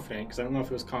confident, because I don't know if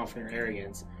it was confident or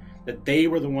arrogance, that they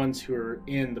were the ones who were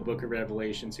in the Book of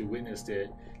Revelations who witnessed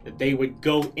it, that they would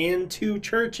go into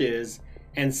churches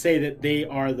and say that they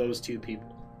are those two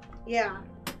people. Yeah.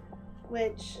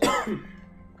 Which,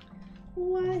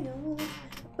 wild.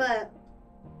 But,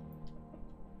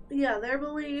 yeah, their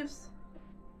beliefs.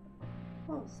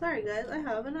 Oh, sorry guys, I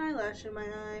have an eyelash in my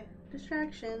eye.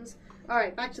 Distractions.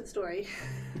 Alright, back to the story.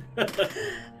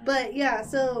 But, yeah,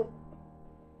 so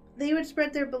they would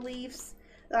spread their beliefs.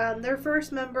 Their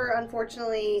first member,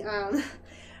 unfortunately,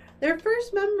 their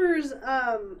first members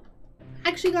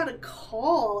actually got a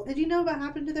call. Did you know what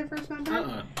happened to their first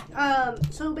member?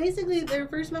 So basically, their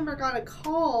first member got a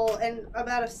call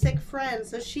about a sick friend.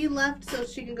 So she left so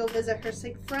she can go visit her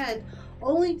sick friend,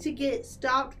 only to get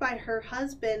stopped by her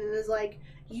husband and is like,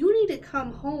 "You need to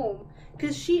come home,"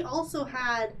 because she also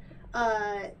had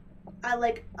a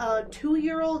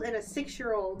 2-year-old and a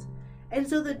 6-year-old. And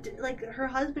so her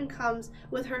husband comes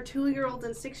with her 2-year-old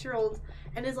and 6-year-old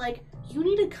and is like, "You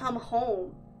need to come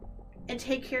home and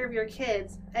take care of your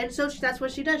kids." And so that's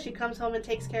what she does. She comes home and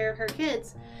takes care of her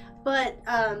kids. But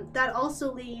that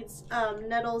also leads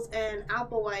Nettles and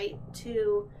Applewhite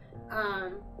to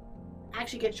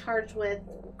actually get charged with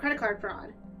credit card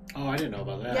fraud. Oh, I didn't know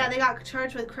about that. Yeah, they got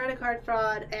charged with credit card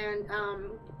fraud and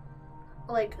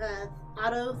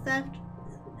auto theft.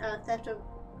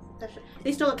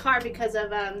 They stole a car because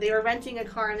of they were renting a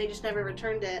car and they just never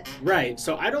returned it. Right.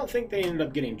 So I don't think they ended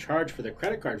up getting charged for the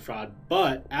credit card fraud,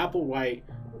 but Applewhite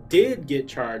did get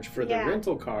charged for the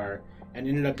rental car and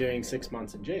ended up doing 6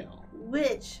 months in jail,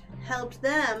 which helped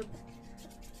them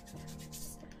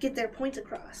get their points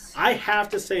across. I have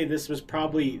to say this was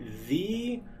probably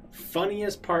the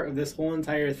funniest part of this whole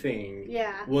entire thing.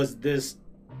 Yeah. Was this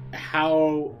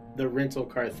how the rental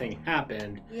car thing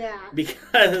happened? Yeah.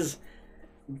 Because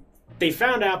they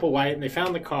found Applewhite and they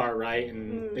found the car, right?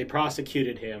 And they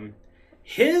prosecuted him.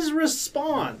 His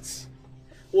response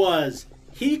was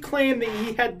he claimed that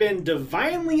he had been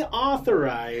divinely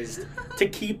authorized to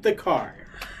keep the car.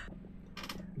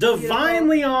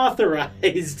 Divinely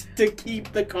authorized to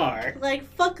keep the car. Like,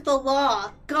 fuck the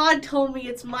law. God told me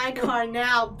it's my car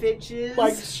now, bitches.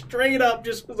 Like, straight up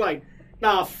just was like,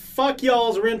 nah, fuck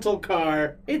y'all's rental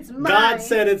car. It's mine. God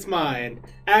said it's mine.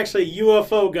 Actually,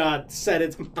 UFO God said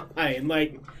it's mine.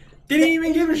 Like, didn't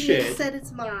even give a shit. Said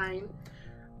it's mine.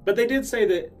 But they did say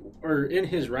that, or in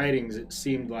his writings, it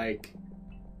seemed like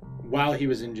while he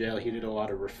was in jail, he did a lot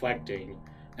of reflecting.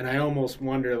 And I almost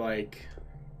wonder, like,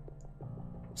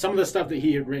 some of the stuff that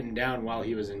he had written down while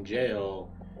he was in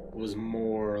jail was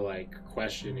more like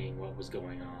questioning what was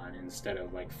going on instead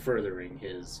of like furthering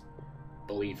his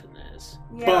belief in this.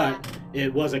 Yeah. But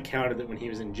it was accounted that when he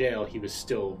was in jail, he was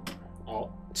still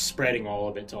spreading all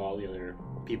of it to all the other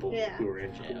people who were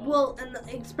in jail. Well, and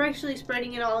especially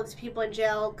spreading it all to people in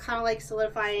jail, kind of like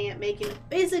solidifying it,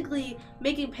 basically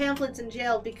making pamphlets in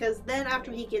jail, because then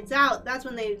after he gets out, that's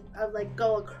when they like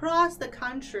go across the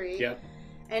country. Yep.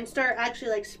 And start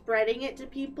actually like spreading it to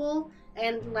people,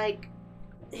 and like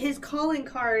his calling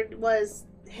card was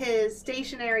his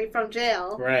stationery from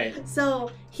jail. Right.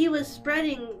 So he was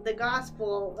spreading the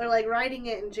gospel, or like writing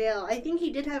it in jail. I think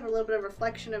he did have a little bit of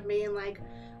reflection of me and like,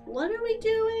 what are we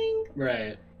doing?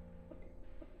 Right.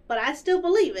 But I still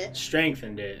believe it.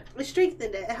 Strengthened it. It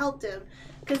strengthened it. It helped him.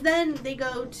 Because then they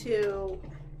go to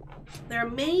their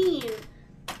main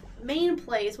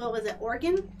place. What was it?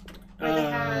 Oregon? Where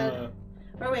they had...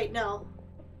 Or wait, no.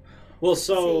 Well,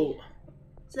 so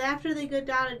after they go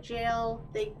down to jail,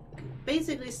 they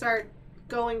basically start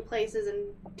going places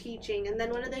and teaching. And then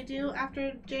what do they do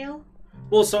after jail?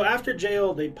 Well, so after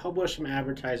jail, they published some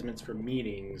advertisements for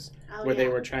meetings where they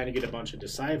were trying to get a bunch of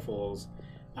disciples.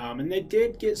 And they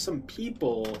did get some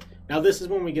people. Now, this is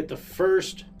when we get the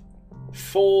first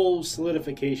full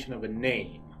solidification of a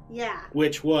name. Yeah.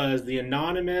 Which was the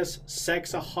Anonymous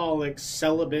Sexaholic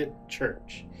Celibate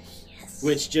Church.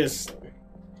 Which just...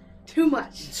 Too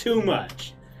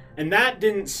much. And that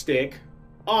didn't stick,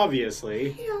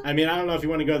 obviously. Yeah. I mean, I don't know if you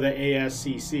want to go to the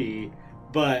ASCC,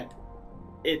 but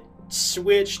it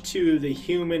switched to the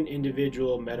Human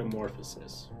Individual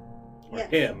Metamorphosis. Or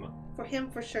HIM. For him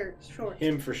for short.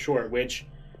 HIM for short, which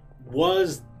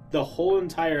was the whole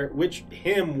entire... Which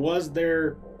HIM was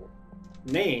their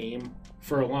name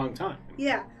for a long time.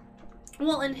 Yeah.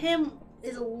 Well, and HIM...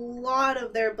 is a lot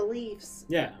of their beliefs.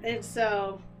 Yeah. And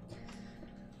so...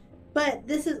 But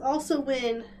this is also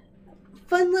when...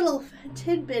 Fun little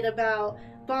tidbit about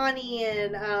Bonnie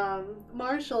and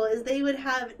Marshall is they would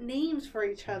have names for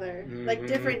each other. Mm-hmm. Like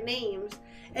different names.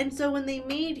 And so when they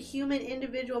made Human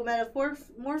Individual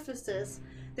Metamorphosis,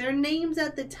 their names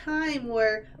at the time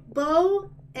were Bo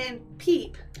and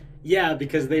Peep. Yeah,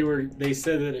 because they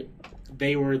said that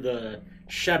they were the...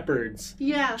 shepherds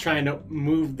trying to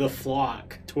move the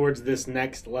flock towards this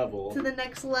next level. To the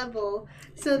next level.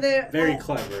 So they're... Very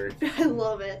clever. I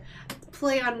love it.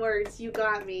 Play on words. You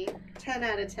got me. 10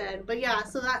 out of 10. But yeah,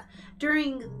 so that...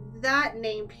 During that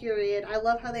name period, I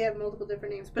love how they have multiple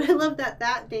different names, but I love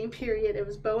that name period, it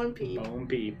was Bo and Peep.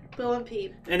 Bo and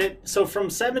Peep. And so from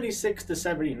 76 to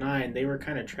 79, they were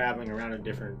kind of traveling around in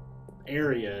different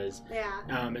areas.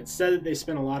 Yeah. It said that they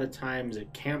spent a lot of times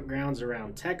at campgrounds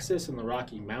around Texas and the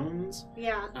Rocky Mountains.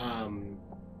 Yeah.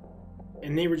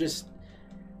 And they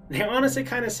honestly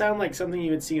kind of sound like something you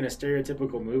would see in a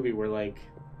stereotypical movie where like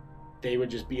they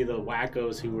would just be the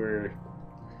wackos who were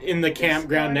in the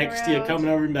campground next to you coming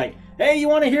over and be like, hey, you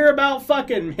want to hear about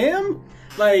fucking him?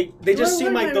 Like, they just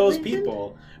seem like those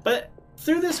people. But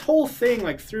through this whole thing,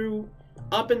 like through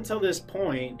up until this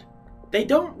point, they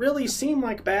don't really seem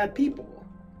like bad people.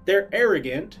 They're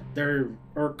arrogant,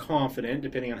 or confident,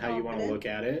 depending on how you want to look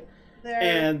at it.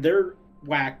 And they're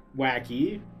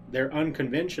wacky, they're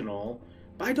unconventional,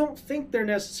 but I don't think they're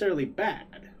necessarily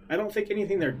bad. I don't think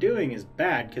anything they're doing is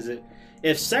bad, because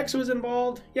if sex was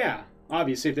involved, yeah,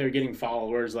 obviously if they were getting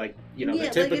followers, like, the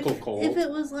typical cult. If it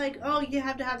was like, oh, you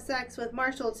have to have sex with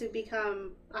Marshall to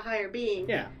become a higher being.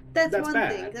 Yeah. That's one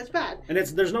bad. Thing. That's bad. And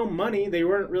there's no money. They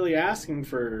weren't really asking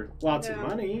for lots of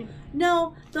money.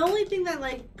 No, the only thing that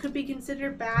could be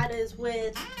considered bad is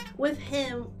with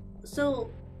him. So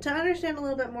to understand a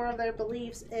little bit more of their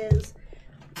beliefs is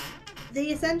they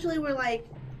essentially were like,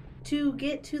 to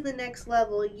get to the next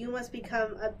level, you must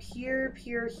become a pure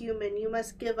human. You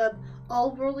must give up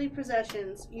all worldly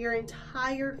possessions, your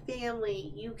entire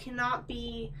family. You cannot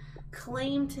be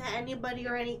claim to anybody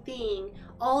or anything.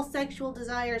 All sexual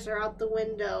desires are out the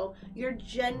window. Your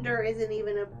gender isn't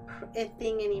even a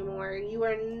thing anymore. You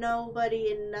are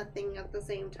nobody and nothing at the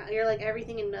same time. You're like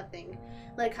everything and nothing.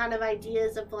 Like kind of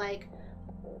ideas of like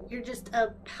you're just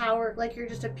a power, like you're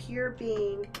just a pure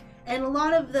being. And a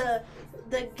lot of the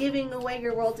giving away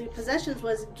your worldly possessions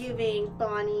was giving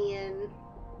Bonnie and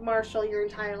Marshall your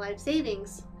entire life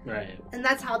savings. Right. And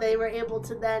that's how they were able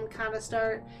to then kind of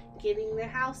start getting their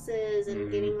houses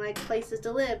and getting like places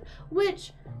to live,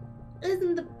 which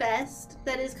isn't the best.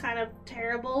 That is kind of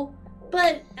terrible.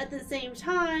 But at the same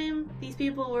time, these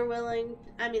people were willing.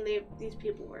 I mean, these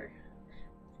people were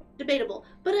debatable,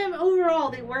 but overall,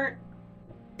 they weren't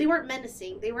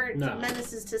menacing. They weren't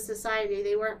menaces to society.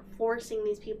 They weren't forcing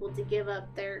these people to give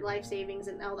up their life savings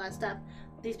and all that stuff.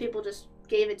 These people just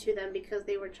gave it to them because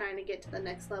they were trying to get to the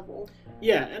next level.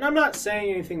 Yeah, and I'm not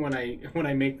saying anything when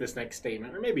I make this next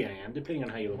statement, or maybe I am, depending on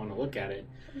how you want to look at it.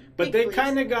 But they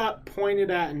kind of got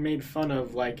pointed at and made fun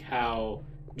of, like how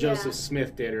Joseph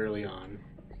Smith did early on.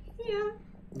 Yeah.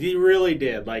 He really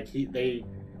did. Like they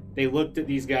looked at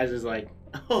these guys as like,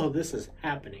 oh, this is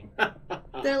happening.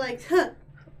 They're like, huh.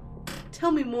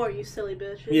 Tell me more, you silly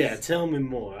bitches. Yeah, tell me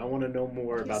more. I want to know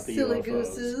more about the silly UFOs.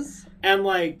 Gooses. And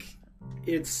like,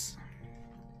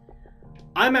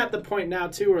 I'm at the point now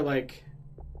too where like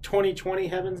 2020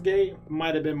 Heaven's Gate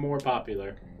might have been more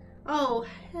popular. Oh,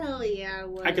 hell yeah.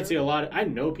 I could see I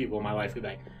know people in my life who be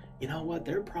like, you know what,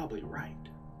 they're probably right.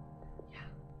 Yeah.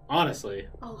 Honestly.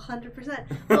 Oh, 100%.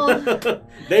 Well,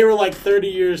 they were like 30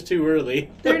 years too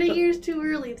early. 30 years too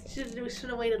early. Should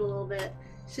have waited a little bit.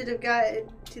 Should have gotten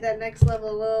to that next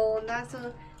level. Well,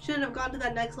 shouldn't have gone to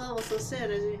that next level so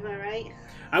soon, am I right?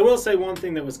 I will say one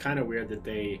thing that was kind of weird that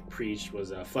they preached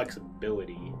was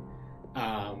flexibility,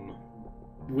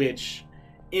 which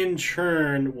in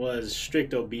turn was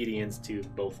strict obedience to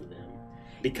both of them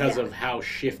because of how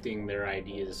shifting their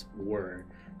ideas were.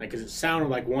 Like, because it sounded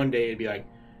like one day it'd be like,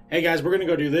 hey guys, we're going to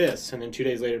go do this. And then 2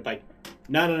 days later, it'd be like,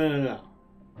 no.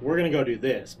 We're going to go do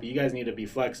this. But you guys need to be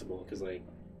flexible because, like,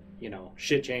 you know,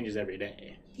 shit changes every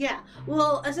day. Yeah.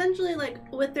 Well, essentially,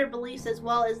 like, with their beliefs as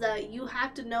well, is that you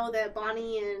have to know that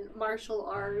Bonnie and Marshall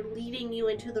are leading you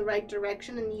into the right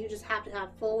direction, and you just have to have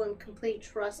full and complete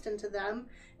trust into them,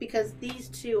 because these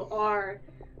two are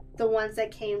the ones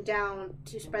that came down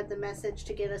to spread the message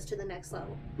to get us to the next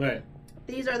level. Right.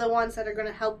 These are the ones that are going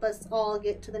to help us all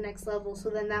get to the next level, so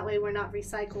then that way we're not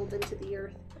recycled into the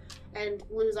earth and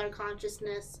lose our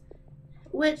consciousness,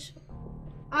 which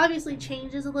obviously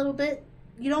changes a little bit.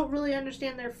 You don't really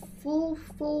understand their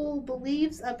full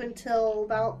beliefs up until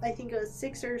about, I think it was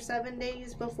 6 or 7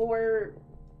 days before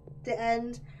the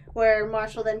end, where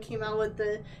Marshall then came out with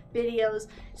the videos.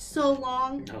 So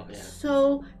long,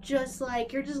 so just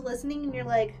like, you're just listening and you're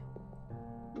like,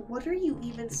 what are you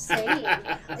even saying?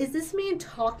 Is this man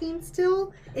talking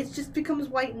still? It just becomes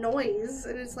white noise,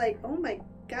 and it's like, oh my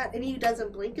god. And he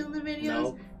doesn't blink in the videos.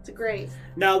 Nope. It's great.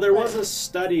 Now, there was a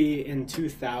study in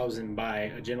 2000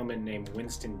 by a gentleman named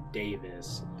Winston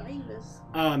Davis.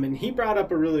 And he brought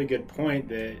up a really good point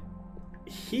that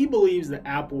he believes that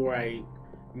Applewhite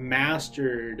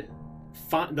mastered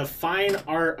the fine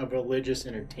art of religious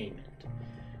entertainment.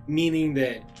 Meaning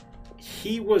that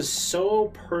he was so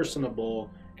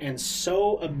personable and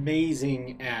so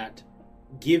amazing at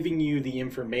giving you the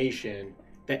information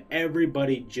that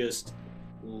everybody just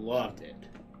loved it.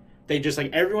 They just,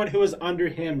 like, everyone who was under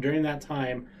him during that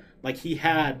time, like, he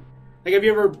had, like, have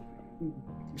you ever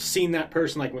seen that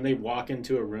person, like, when they walk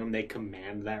into a room, they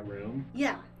command that room?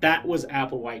 Yeah. That was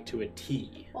Applewhite to a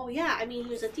T. Oh, yeah. I mean, he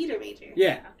was a theater major.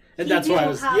 Yeah. And that's why I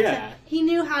was, he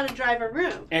knew how to drive a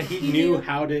room. And he knew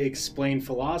how to explain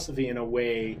philosophy in a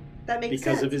way that makes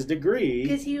because sense. Of his degree.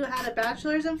 Because he had a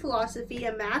bachelor's in philosophy,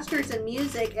 a master's in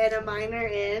music, and a minor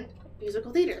in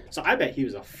musical theater. So I bet he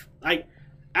was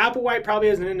Applewhite probably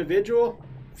as an individual,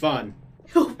 fun.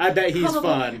 I bet he's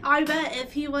fun. I bet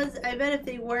if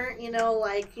they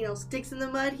weren't, sticks in the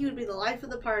mud, he would be the life of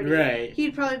the party. Right.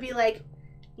 He'd probably be like,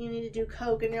 you need to do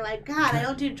coke, and you're like, God, I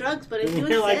don't do drugs, but if you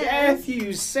insist. You're like, if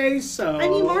you say so. I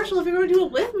mean, Marshall, if you're going to do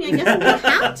it with me, I guess I'm going to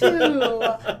have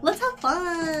to. Let's have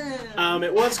fun.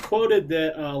 It was quoted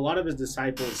that a lot of his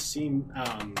disciples seemed,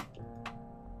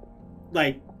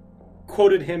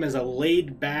 quoted him as a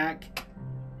laid-back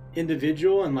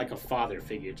individual and like a father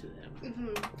figure to them.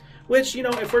 Mm-hmm. Which,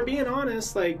 if we're being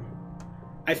honest, like,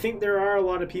 I think there are a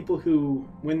lot of people who,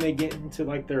 when they get into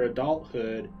like their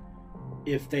adulthood,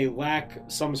 if they lack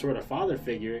some sort of father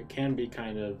figure, it can be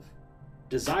kind of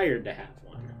desired to have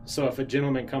one. So if a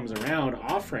gentleman comes around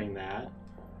offering that,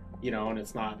 and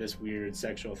it's not this weird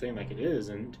sexual thing like it is,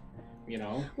 and you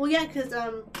know? Well, yeah, because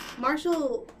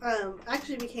Marshall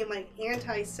actually became like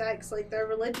anti-sex. Like their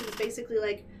religion is basically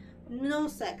like no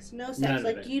sex. None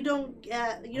Like of it. you don't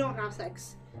have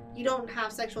sex. You don't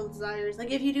have sexual desires.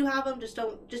 Like if you do have them,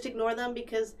 just ignore them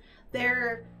because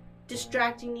they're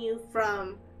distracting you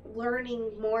from learning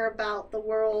more about the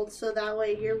world. So that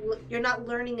way you're not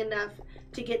learning enough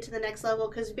to get to the next level.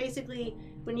 Because basically,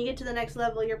 when you get to the next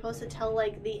level, you're supposed to tell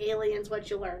like the aliens what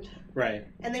you learned. Right.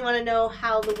 And they want to know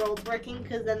how the world's working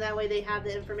because then that way they have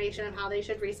the information on how they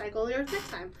should recycle the earth next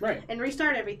time. Right. And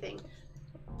restart everything.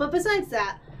 But besides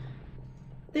that,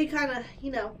 they kind of,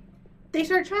 they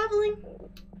start traveling.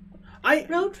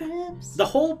 Road trips. The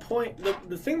whole point,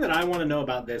 the thing that I want to know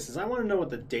about this is I want to know what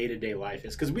the day-to-day life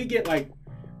is. Because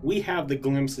we have the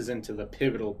glimpses into the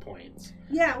pivotal points.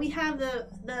 Yeah, we have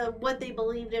the what they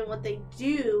believed in, what they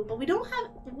do, but we don't have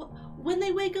when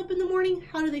they wake up in the morning,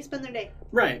 how do they spend their day?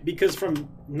 Right, because from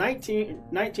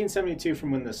 1972,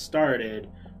 from when this started,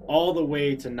 all the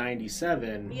way to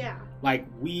 97, yeah,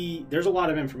 there's a lot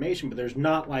of information, but there's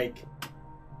not like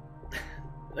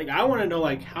I want to know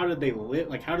how did they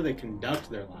live, how do they conduct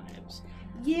their lives?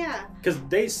 Yeah, because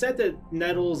they said that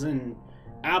Nettles and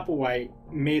Applewhite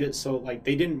made it so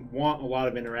they didn't want a lot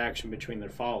of interaction between their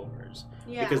followers.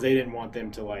 Yeah. Because they didn't want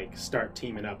them to start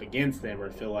teaming up against them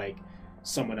or feel like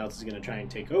someone else is going to try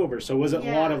and take over. So was it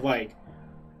a lot of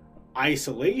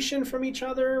isolation from each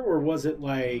other, or was it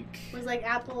was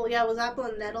Apple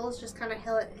and Nettles just kind of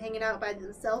hanging out by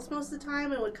themselves most of the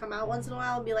time and would come out once in a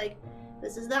while and be like,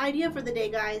 this is the idea for the day,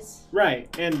 guys. Right.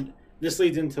 And this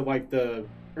leads into the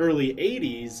early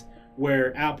 80s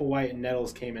where Applewhite and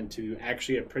Nettles came into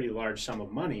actually a pretty large sum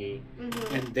of money,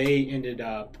 and they ended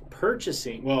up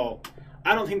purchasing,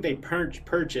 I don't think they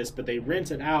purchased, but they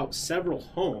rented out several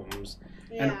homes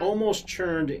and almost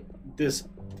turned this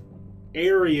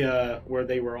area where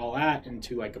they were all at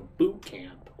into a boot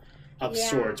camp of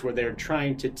sorts, where they're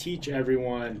trying to teach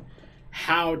everyone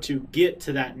how to get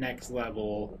to that next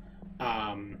level.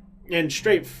 And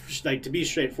to be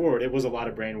straightforward, it was a lot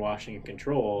of brainwashing and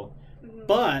control.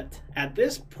 But at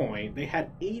this point, they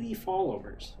had 80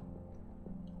 followers.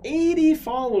 80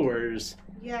 followers.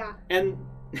 Yeah. And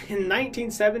in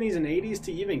 1970s and 80s,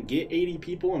 to even get 80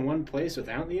 people in one place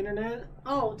without the internet?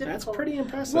 Oh, difficult. That's pretty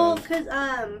impressive. Well, because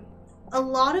a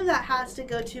lot of that has to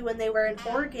go to when they were in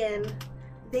Oregon.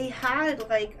 They had,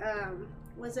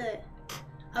 was it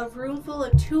a room full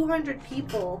of 200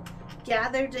 people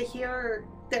gathered to hear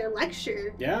their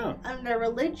lecture on their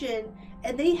religion.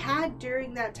 And they had,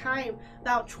 during that time,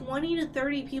 about 20 to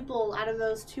 30 people out of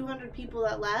those 200 people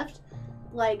that left,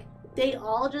 they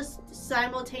all just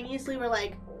simultaneously were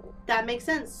that makes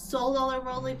sense. Sold all their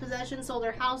worldly possessions, sold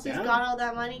their houses, got all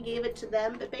that money, gave it to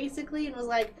them, but basically, and was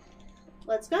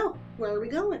let's go. Where are we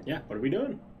going? Yeah, what are we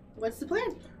doing? What's the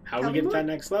plan? How do we get to that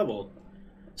next level?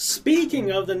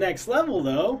 Speaking of the next level,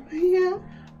 though. Yeah.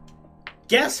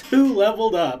 Guess who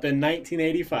leveled up in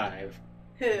 1985?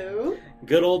 Who?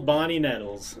 Good old Bonnie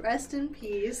Nettles. Rest in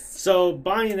peace. So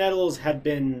Bonnie Nettles had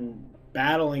been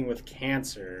battling with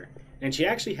cancer, and she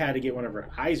actually had to get one of her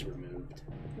eyes removed.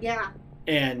 Yeah.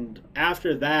 And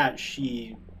after that,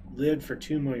 she lived for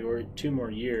two more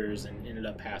years and ended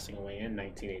up passing away in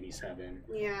 1987.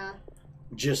 Yeah.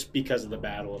 Just because of the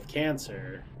battle of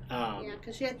cancer. Yeah,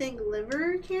 because she had, I think,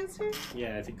 liver cancer?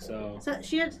 Yeah, I think so. So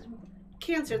she had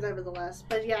cancer, nevertheless.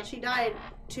 But yeah, she died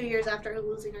 2 years after her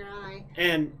losing her eye.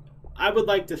 And I would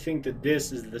like to think that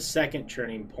this is the second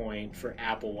turning point for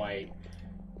Applewhite.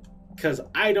 Because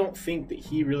I don't think that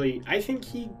he really... I think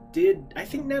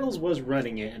Nettles was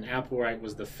running it, and Applewhite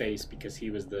was the face because he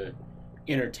was the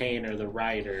entertainer, the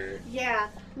writer. Yeah.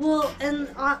 Well, and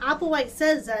Applewhite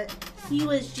says that he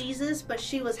was Jesus, but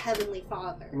she was Heavenly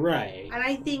Father. Right. And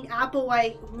I think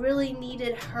Applewhite really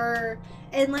needed her.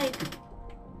 And,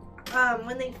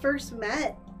 when they first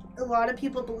met, a lot of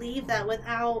people believe that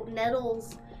without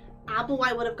Nettles,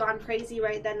 Applewhite would have gone crazy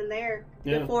right then and there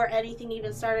before anything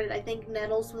even started. I think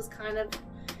Nettles was kind of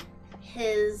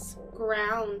his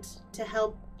ground to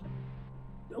help,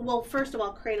 well, first of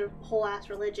all, create a whole ass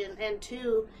religion, and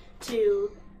two,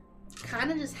 to kind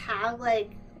of just have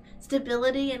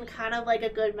stability and kind of a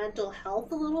good mental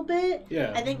health a little bit.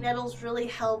 Yeah. I think Nettles really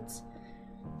helped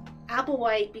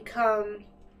Applewhite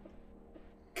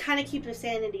kind of keep his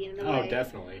sanity in a way. Oh,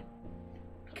 definitely.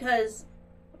 Because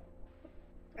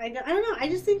I don't know. I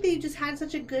just think they just had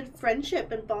such a good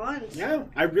friendship and bond. Yeah,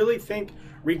 I really think,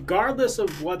 regardless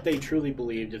of what they truly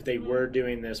believed, if they were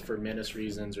doing this for menace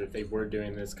reasons or if they were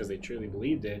doing this because they truly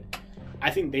believed it, I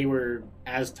think they were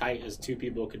as tight as two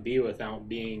people could be without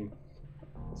being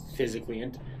physically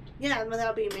intimate. Yeah,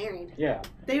 without being married. Yeah.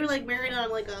 They were like married on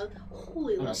like a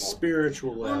holy level. On a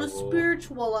spiritual level. On a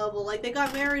spiritual level. Like they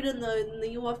got married in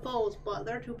the UFOs, but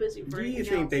they're too busy for anything else.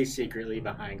 Do you think they secretly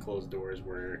behind closed doors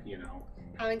were,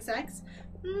 having sex?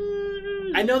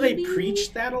 I know they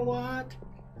preached that a lot,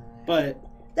 but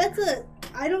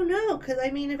I don't know, because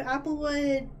I mean, if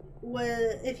Applewood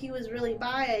if he was really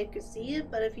bi, I could see it,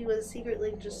 but if he was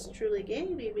secretly just truly gay,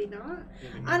 maybe not.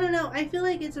 I don't know. I feel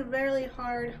like it's a very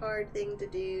hard thing to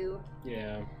do.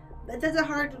 Yeah. But that's a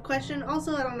hard question.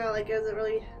 Also, I don't know, like, does it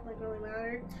really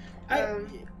matter?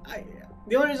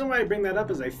 The only reason why I bring that up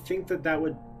is I think that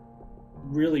would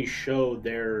really show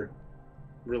their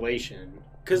relation.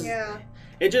 Because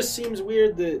it just seems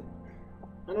weird that,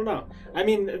 I don't know. I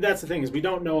mean, that's the thing, is we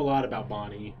don't know a lot about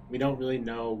Bonnie. We don't really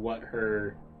know what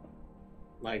her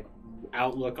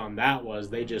outlook on that was.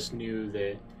 They just knew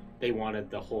that they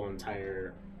wanted the whole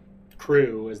entire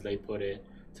crew, as they put it,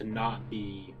 to not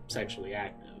be sexually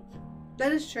active.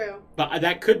 That is true. But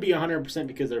that could be 100%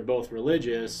 because they're both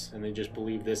religious and they just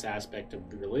believe this aspect of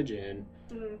the religion.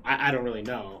 Mm-hmm. I don't really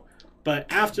know. But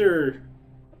after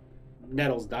Bonnie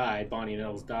Nettles died,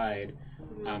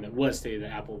 mm-hmm. It was stated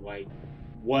that Applewhite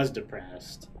was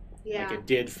depressed. Yeah. Like, it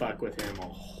did fuck with him a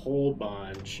whole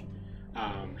bunch.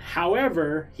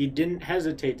 However, he didn't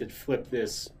hesitate to flip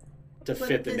this to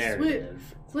fit the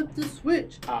narrative. Flip the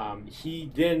switch.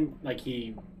 He then,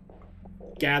 he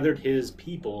gathered his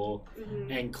people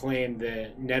mm-hmm. and claimed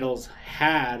that Nettles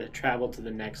had traveled to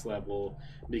the next level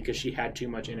because she had too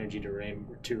much energy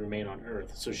to remain on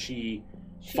Earth. So she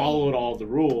followed all the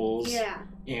rules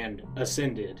and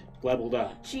ascended, leveled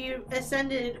up. She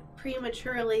ascended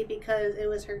prematurely because it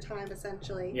was her time,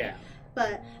 essentially. Yeah.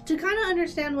 But to kind of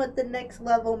understand what the next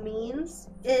level means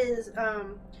is,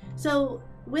 so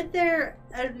with their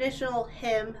initial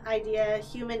HIM idea,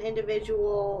 human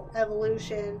individual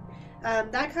evolution,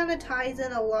 that kind of ties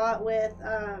in a lot with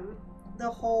the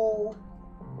whole,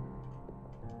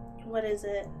 what is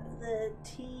it?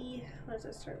 What does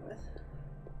it start with?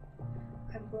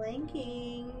 I'm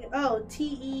blanking. Oh,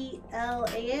 TELAH?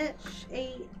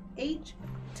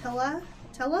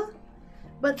 Tela?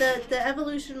 But the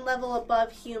evolution level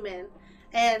above human.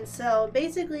 And so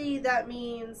basically that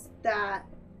means that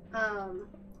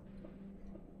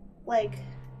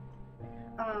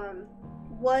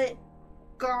what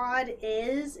God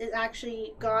is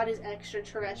actually, God is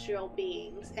extraterrestrial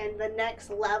beings, and the next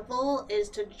level is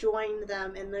to join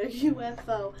them in the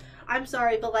UFO. I'm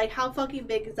sorry, but how fucking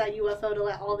big is that UFO to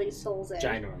let all these souls in?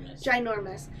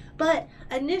 Ginormous. But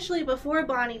initially, before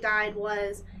Bonnie died,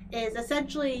 is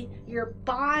essentially your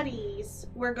bodies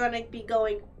were going to be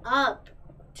going up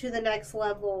to the next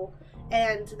level,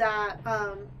 and that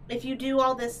if you do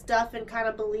all this stuff and kind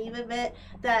of believe in it,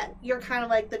 that you're kind of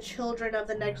like the children of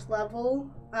the next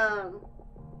level.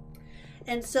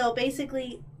 And so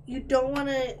basically, you don't want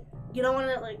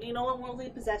worldly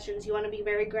possessions. You want to be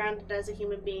very grounded as a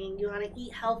human being. You want to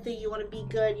eat healthy. You want to be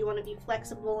good. You want to be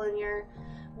flexible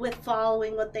with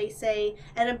following what they say.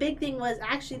 And a big thing was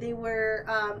actually they were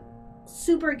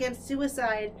super against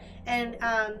suicide, and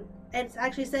it's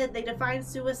actually said they define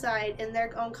suicide in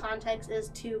their own context is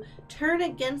to turn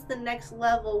against the next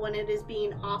level when it is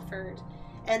being offered.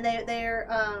 And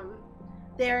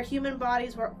their human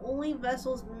bodies were only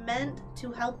vessels meant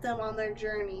to help them on their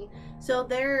journey. So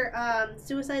their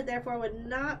suicide therefore would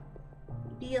not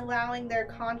be allowing their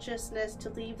consciousness to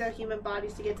leave their human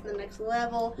bodies to get to the next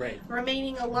level, right.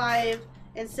 Remaining alive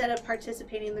instead of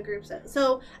participating in the group set.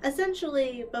 So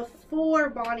essentially, before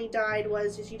Bonnie died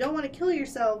was just you don't want to kill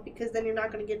yourself because then you're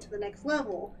not going to get to the next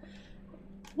level.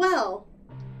 Well,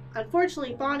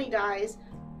 unfortunately, Bonnie dies.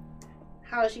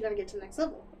 How is she going to get to the next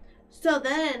level? So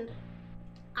then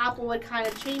Applewood kind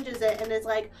of changes it and is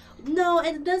like, no,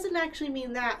 it doesn't actually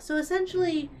mean that. So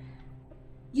essentially,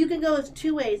 you can go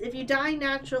two ways. If you die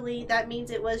naturally, that means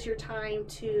it was your time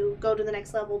to go to the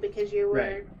next level because you were...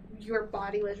 Right. Your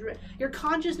body was your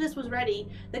consciousness was ready.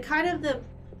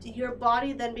 Your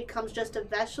body then becomes just a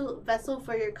vessel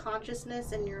for your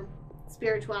consciousness and your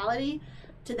spirituality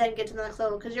to then get to the next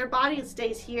level, because your body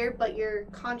stays here but your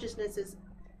consciousness is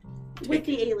with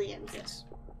the aliens. Yes.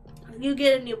 You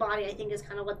get a new body, I think, is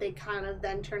kind of what they kind of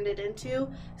then turned it into.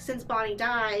 Since Bonnie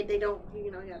died, they don't,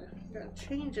 you gotta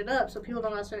change it up so people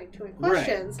don't ask too many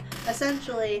questions. Right.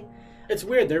 Essentially, it's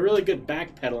weird. They're really good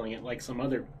backpedaling it, like some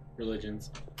other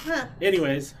religions. Huh.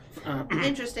 Anyways.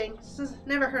 Interesting.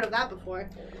 Never heard of that before.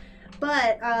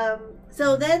 But,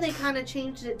 so then they kind of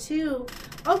changed it to,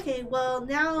 okay, well,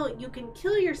 now you can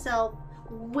kill yourself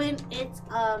when it's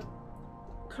a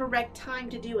correct time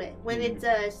to do it. When it's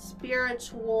a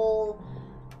spiritual,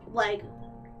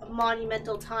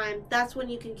 monumental time, that's when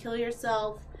you can kill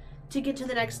yourself to get to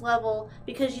the next level.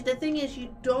 Because the thing is,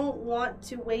 you don't want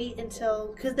to wait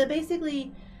until, because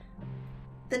basically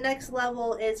the next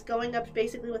level is going up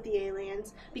basically with the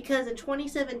aliens, because in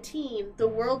 2017 the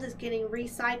world is getting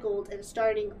recycled and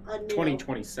starting a new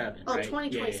 2027. Oh, right?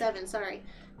 2027, sorry.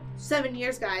 7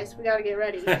 years, guys. We gotta get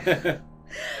ready.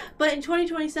 But in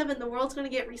 2027, the world's gonna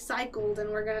get recycled, and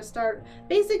we're gonna start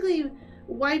basically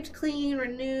wiped clean,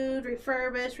 renewed,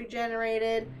 refurbished,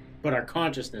 regenerated. But our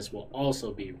consciousness will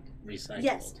also be recycled.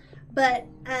 Yes,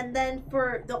 and then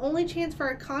for the only chance for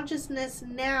our consciousness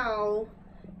now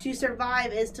to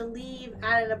survive is to leave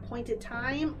at an appointed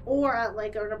time, or at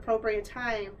like an appropriate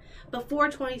time before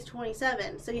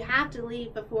 2027. So you have to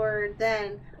leave before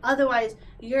then. Otherwise,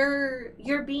 your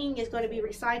being is going to be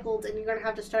recycled, and you're going to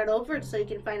have to start over so you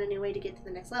can find a new way to get to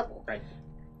the next level. Right.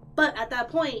 But at that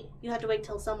point, you have to wait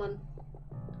till someone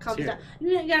comes down.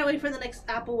 You gotta wait for the next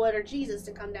Applewood or Jesus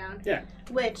to come down. Yeah.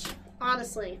 Which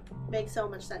honestly makes so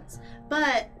much sense.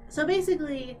 But so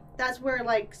basically, that's where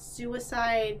like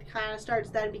suicide kind of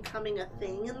starts then becoming a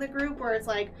thing in the group, where it's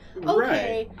like,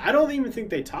 okay. Right. I don't even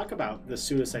think they talk about the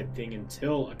suicide thing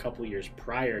until a couple years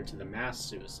prior to the mass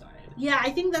suicide. Yeah, I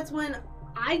think that's when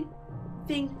I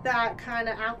think that kind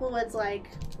of Applewood's like.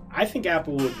 I think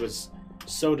Applewood was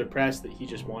so depressed that he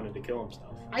just wanted to kill himself.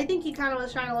 I think he kind of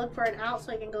was trying to look for an out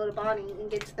so he can go to Bonnie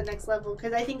and get to the next level,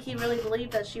 because I think he really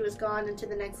believed that she was gone into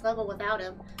the next level without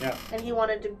him. Yeah. And he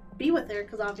wanted to be with her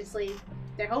because obviously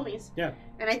they're homies. Yeah.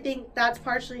 And I think that's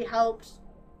partially helped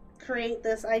create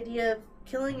this idea of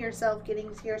killing yourself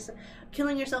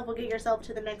will get yourself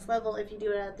to the next level if you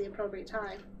do it at the appropriate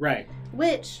time. Right.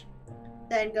 Which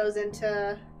then goes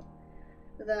into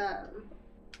the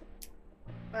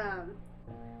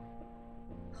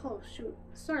oh shoot,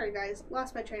 sorry guys,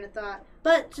 lost my train of thought.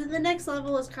 But to the next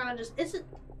level is kind of just, it's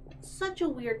such a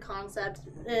weird concept.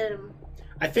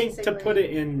 I think basically, to put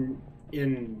it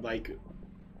in like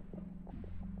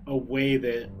a way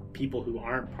that people who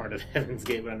aren't part of Heaven's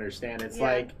Gate would understand, it's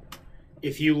like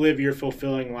if you live your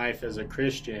fulfilling life as a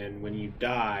Christian, when you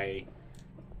die,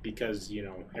 because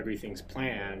everything's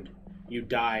planned, you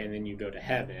die and then you go to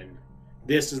heaven.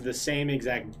 This is the same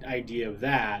exact idea of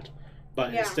that,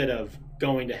 but instead of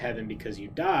going to heaven because you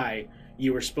die,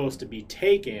 you were supposed to be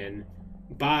taken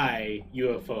by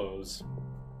UFOs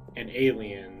and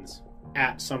aliens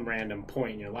at some random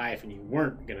point in your life, and you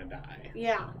weren't gonna die.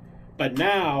 Yeah. But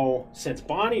now, since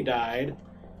Bonnie died,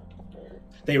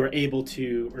 he was able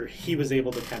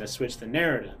to kind of switch the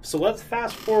narrative. So let's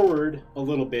fast forward a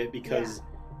little bit, because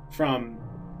from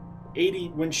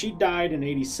when she died in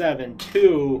 87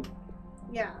 to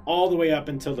all the way up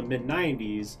until the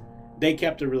mid-90s, they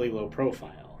kept a really low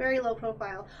profile. Very low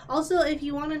profile. Also, if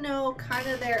you want to know kind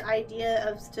of their idea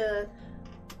as to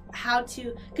how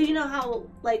to, because you know how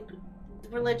like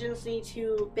religions need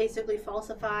to basically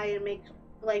falsify and make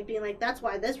like being like, that's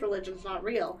why this religion's not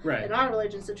real. Right. And our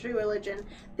religion's the true religion.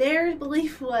 Their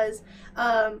belief was,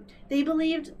 they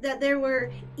believed that there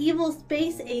were evil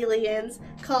space aliens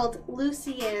called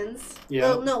Lucians. Yeah.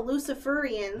 Well, no,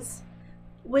 Luciferians,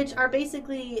 which are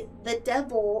basically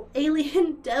the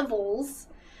alien devils.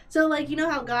 So, like, you know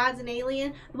how God's an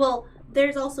alien? Well,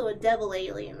 there's also a devil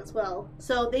alien as well.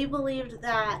 So they believed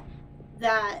that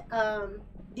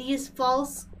these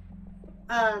false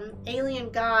alien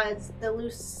gods, the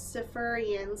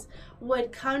Luciferians,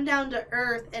 would come down to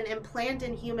Earth and implant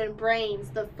in human brains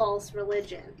the false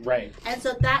religion. Right. And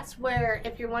so that's where,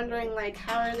 if you're wondering, like,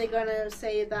 how are they going to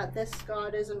say that this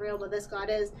God isn't real, but this God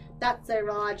is, that's their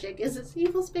logic. Is it's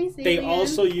evil space aliens? They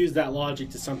also use that logic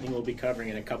to something we'll be covering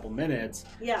in a couple minutes.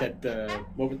 Yeah. That the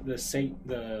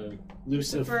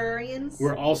Luciferians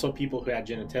were also people who had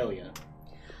genitalia.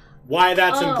 Why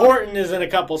that's important is in a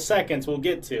couple seconds we'll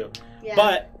get to. Yeah.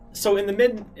 But so in the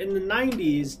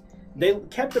 90s, they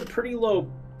kept a pretty low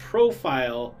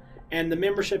profile, and the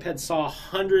membership had saw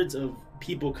hundreds of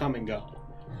people come and go.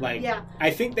 Like,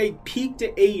 I think they peaked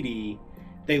at 80.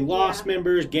 They lost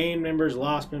members, gained members,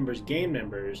 lost members, gained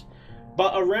members.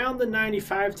 But around the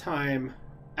 95 time,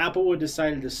 Applewood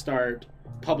decided to start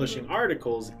publishing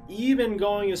articles, even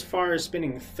going as far as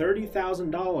spending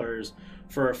 $30,000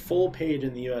 for a full page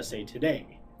in the USA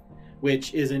Today,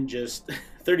 which isn't just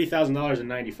 $30,000 in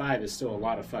 95 is still a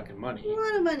lot of fucking money. A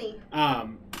lot of money.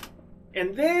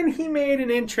 And then he made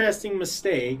an interesting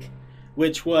mistake,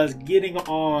 which was getting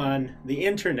on the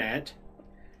internet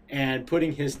and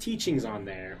putting his teachings on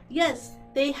there. Yes,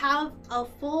 they have a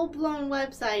full-blown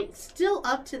website still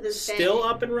up to this day. Still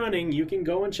up and running. You can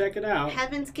go and check it out.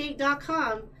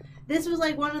 Heavensgate.com. This was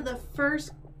like one of the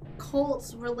first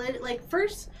cults related, like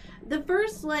the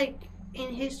first like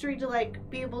in history to like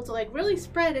be able to like really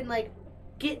spread and like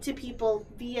get to people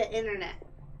via internet,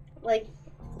 like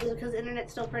because the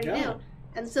internet's still pretty new,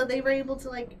 and so they were able to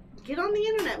like get on the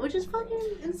internet, which is fucking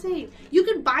insane. You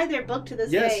can buy their book to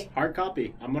this day. Yes, hard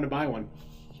copy. I'm gonna buy one.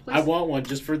 I want one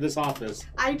just for this office.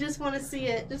 I just want to see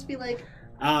it. Just be like,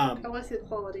 I want to see the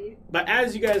quality. But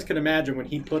as you guys can imagine, when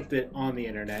he put it on the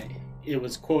internet, it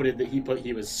was quoted that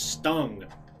he was stung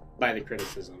by the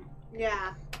criticism.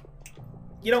 Yeah.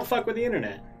 You don't fuck with the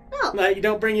internet. No. Like, you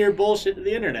don't bring your bullshit to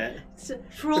the internet. So,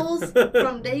 trolls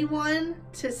from day one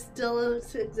to still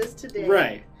exist today.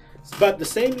 Right. But the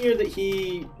same year that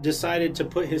he decided to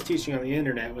put his teaching on the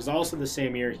internet was also the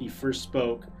same year he first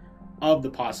spoke of the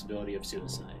possibility of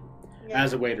suicide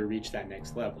as a way to reach that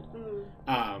next level.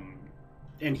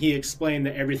 And he explained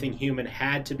that everything human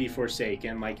had to be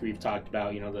forsaken, like we've talked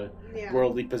about, you know, the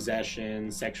worldly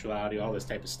possessions, sexuality, all this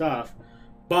type of stuff.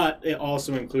 But it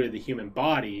also included the human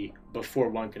body before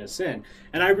one can ascend.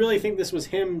 And I really think this was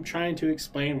him trying to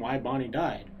explain why Bonnie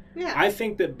died. Yeah. I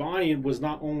think that Bonnie was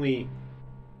not only...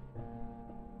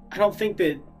 I don't think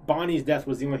that Bonnie's death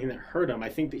was the only thing that hurt him. I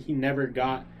think that he never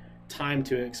got time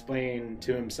to explain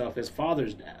to himself his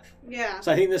father's death. Yeah.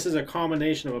 So I think this is a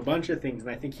combination of a bunch of things, and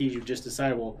I think he just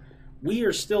decided, well, we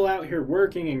are still out here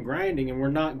working and grinding, and we're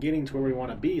not getting to where we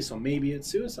want to be, so maybe it's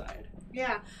suicide.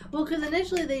 Yeah. Well, because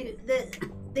initially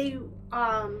they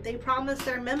promised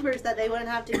their members that they wouldn't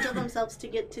have to kill themselves to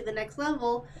get to the next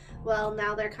level. Well,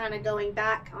 now they're kind of going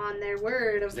back on their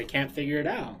word of they can't figure it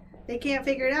out. They can't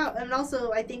figure it out, and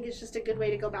also I think it's just a good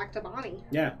way to go back to Bonnie.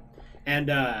 Yeah,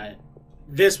 and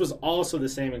this was also the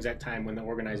same exact time when the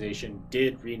organization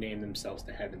did rename themselves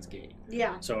to Heaven's Gate.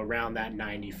 Yeah. So around that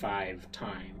 95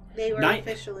 time. They were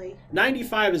officially.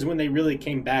 95 is when they really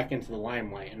came back into the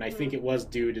limelight, and I think it was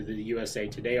due to the USA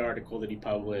Today article that he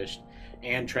published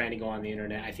and trying to go on the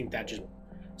internet. I think that just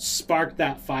sparked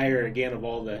that fire again of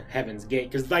all the Heaven's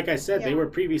Gate. Because like I said, they were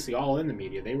previously all in the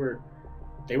media. They were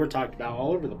talked about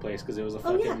all over the place because it was a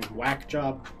fucking whack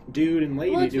job dude and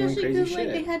lady doing crazy shit. Like,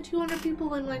 they had 200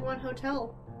 people in like one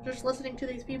hotel just listening to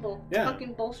these people. It's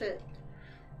fucking bullshit.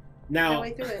 Now,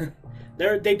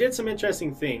 they did some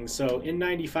interesting things. So in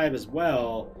 95 as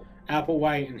well,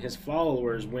 Applewhite and his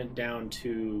followers went down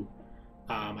to,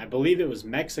 I believe it was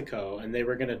Mexico, and they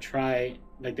were going to try,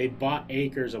 like they bought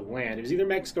acres of land. It was either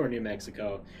Mexico or New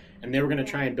Mexico, and they were going to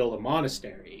try and build a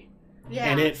monastery. Yeah.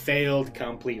 And it failed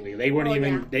completely. They weren't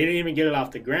they didn't even get it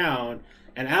off the ground.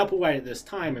 And Applewhite at this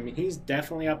time, I mean, he's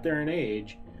definitely up there in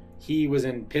age. He was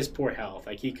in piss poor health.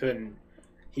 Like he couldn't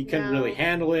really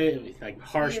handle it. Like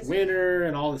harsh winter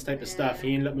and all this type of stuff.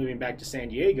 He ended up moving back to San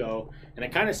Diego, and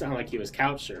it kind of sounded like he was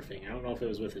couch surfing. I don't know if it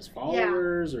was with his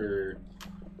followers or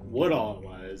what all it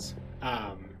was.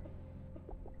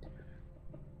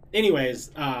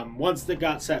 Anyways, once it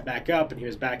got set back up and he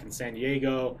was back in San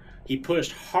Diego, he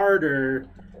pushed harder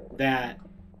that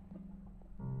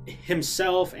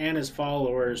himself and his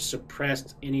followers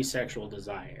suppressed any sexual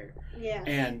desire. Yeah.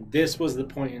 And this was the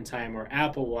point in time where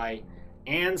Applewhite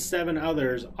and 7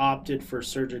 others opted for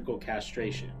surgical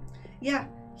castration. Yeah,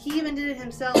 he even did it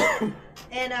himself.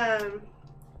 And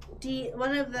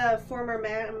one of the former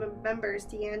members,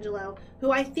 D'Angelo,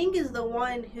 who I think is the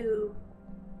one who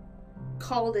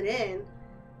called it in,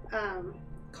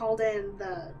 called in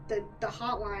the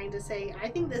hotline to say, I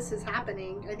think this is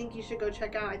happening. I think you should go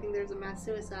check out. I think there's a mass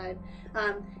suicide.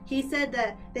 He said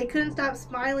that they couldn't stop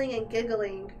smiling and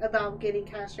giggling about getting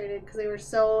castrated because they were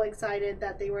so excited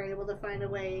that they were able to find a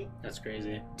way. That's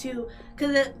crazy.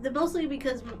 Mostly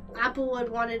because Applewood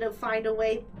wanted to find a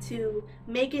way to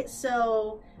make it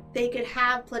so they could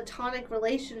have platonic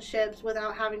relationships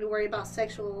without having to worry about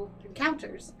sexual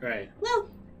encounters. Right. Well,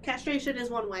 castration is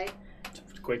one way.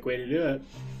 It's a quick way to do it.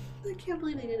 I can't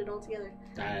believe they did it all together.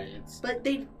 But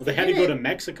they had to go to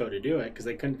Mexico to do it because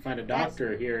they couldn't find a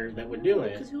doctor here that would do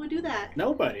it. Because who would do that?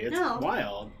 Nobody. It's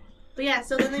wild. But yeah,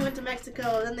 so then they went to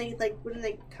Mexico. Then when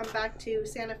they come back to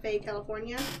Santa Fe,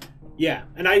 California. Yeah,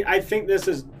 and I think this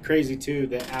is crazy too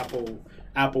that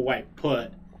Applewhite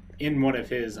put in one of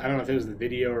his, I don't know if it was the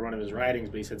video or one of his writings,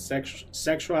 but he said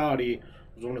sexuality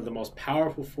was one of the most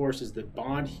powerful forces that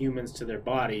bond humans to their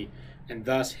body and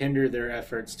thus hinder their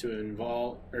efforts to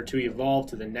evolve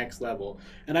to the next level.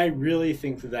 And I really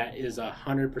think that is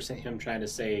 100% him trying to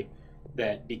say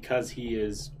that because he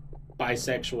is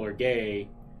bisexual or gay,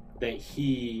 that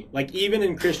he, like even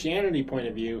in Christianity point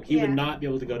of view, he would not be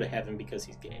able to go to heaven because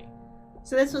he's gay.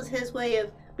 So this was his way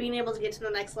of being able to get to the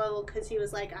next level because he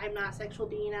was like, I'm not a sexual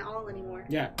being at all anymore.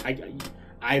 Yeah,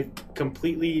 I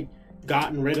completely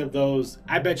gotten rid of those,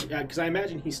 I bet you, because I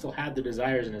imagine he still had the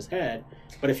desires in his head,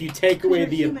 but if you take away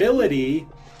the ability,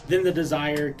 then the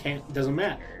desire doesn't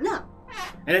matter. No.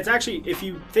 And it's actually, if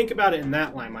you think about it in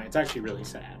that limelight, it's actually really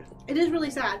sad. It is really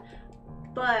sad,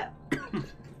 but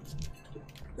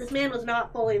this man was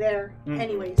not fully there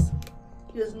anyways.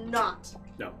 He was not.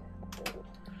 No.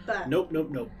 But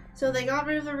Nope. So they got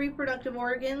rid of the reproductive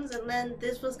organs, and then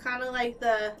this was kind of like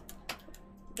the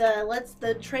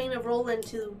train of roll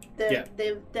into the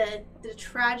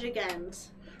tragic end.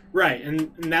 Right,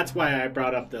 and that's why I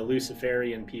brought up the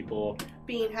Luciferian people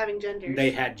having genders. They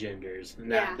had genders,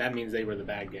 and that means they were the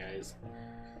bad guys.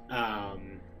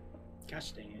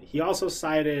 Gosh dang it. He also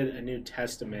cited a New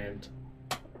Testament,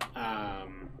 a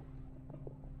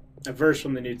verse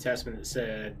from the New Testament that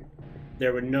said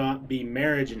there would not be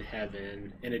marriage in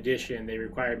heaven. In addition, they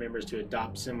required members to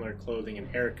adopt similar clothing and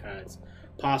haircuts,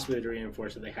 possibly to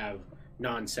reinforce that they have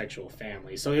non-sexual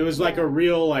families. So it was like a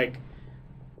real, like,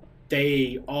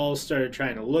 they all started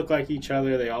trying to look like each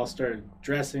other. They all started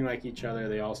dressing like each other.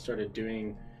 They all started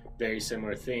doing very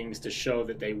similar things to show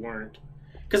that they weren't.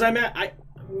 Because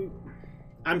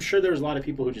I'm sure there was a lot of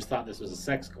people who just thought this was a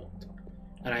sex cult,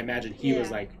 and I imagine he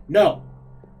was like, "No,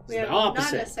 it's the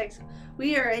opposite. Not a sex.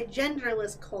 We are a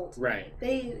genderless cult." Right.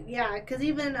 Because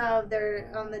even on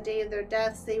the day of their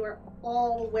deaths, they were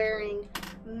all wearing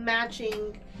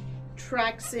matching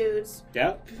tracksuits.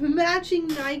 Yep. Matching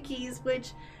Nikes,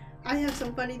 which. I have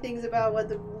some funny things about what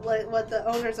the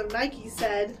owners of Nike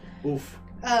said. Oof.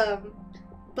 And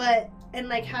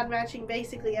had matching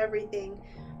basically everything.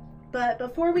 But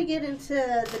before we get into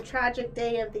the tragic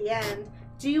day of the end,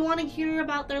 do you want to hear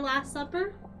about their Last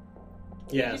Supper?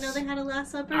 Yes. Did you know they had a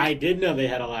Last Supper? I did know they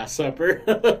had a Last Supper.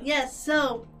 Yes.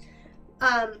 So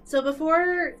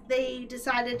before they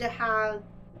decided to have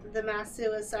the mass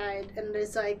suicide, and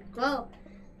it's like, well,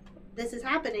 this is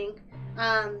happening.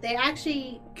 They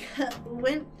actually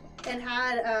went and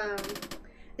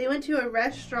they went to a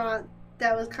restaurant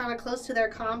that was kind of close to their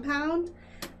compound.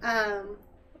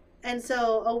 And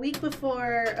so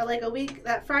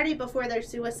that Friday before their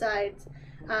suicides,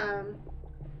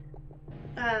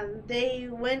 they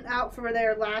went out for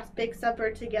their last big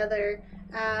supper together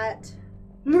at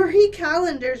Marie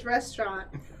Callender's restaurant.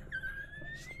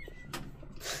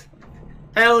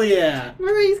 Hell yeah!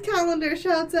 Marie's Callender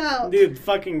shouts out. Dude,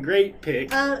 fucking great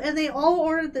pick. And they all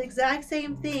ordered the exact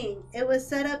same thing. It was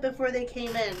set up before they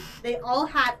came in. They all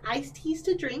had iced teas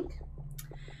to drink,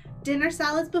 dinner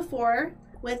salads before,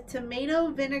 with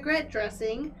tomato vinaigrette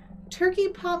dressing, turkey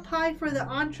pot pie for the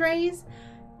entrees,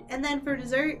 and then for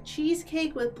dessert,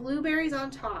 cheesecake with blueberries on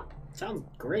top. Sounds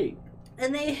great.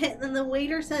 And then the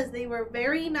waiter says they were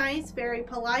very nice, very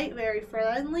polite, very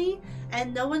friendly,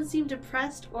 and no one seemed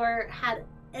depressed or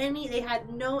they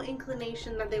had no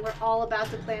inclination that they were all about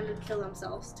to plan to kill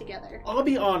themselves together. I'll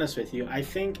be honest with you. I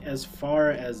think as far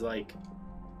as, like,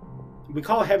 we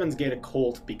call Heaven's Gate a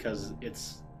cult because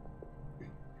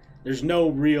there's no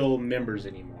real members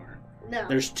anymore. No.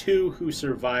 There's 2 who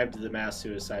survived the mass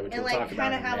suicide, which we'll talk about in a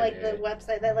minute. And, kind of had, the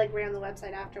website, that, ran the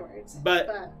website afterwards.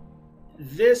 But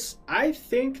I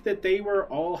think that they were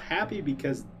all happy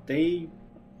because they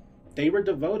were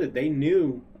devoted. They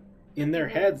knew in their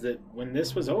heads that when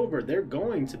this was over, they're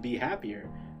going to be happier.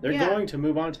 They're going to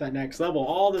move on to that next level.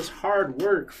 All this hard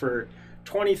work for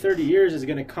 20, 30 years is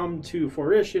going to come to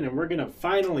fruition, and we're going to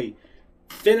finally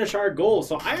finish our goal.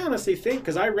 So I honestly think,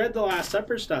 because I read the Last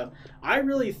Supper stuff, I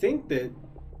really think that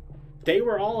they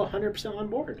were all 100% on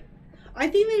board. I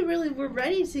think they really were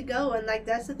ready to go, and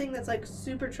that's the thing that's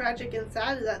super tragic and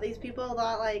sad, is that these people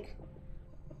thought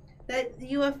that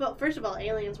UFO. First of all,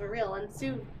 aliens were real, and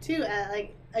two,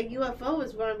 a UFO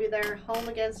is going to be their home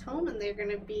against home, and they're going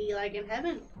to be in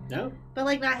heaven. No, but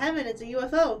not heaven. It's a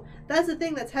UFO. That's the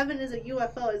thing. That's heaven is a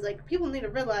UFO. Is people need to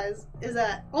realize is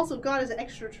that also God is an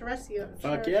extraterrestrial.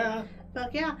 Fuck yeah.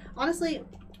 Fuck yeah. Honestly,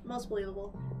 most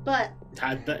believable. But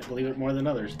I believe it more than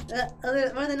others.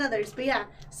 More than others. But yeah.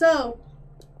 So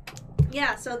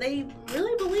they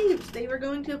really believed they were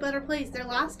going to a better place. Their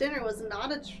last dinner was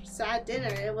not a sad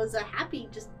dinner. It was a happy,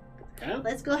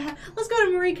 let's go to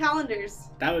Marie Callender's.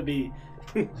 That would be.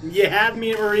 You had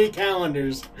me at Marie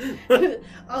Callender's.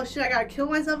 Oh shit! I gotta kill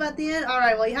myself at the end. All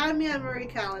right. Well, you had me at Marie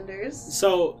Callender's.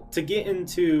 So to get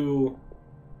into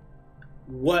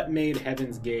what made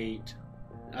Heaven's Gate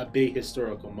a big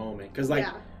historical moment, because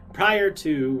prior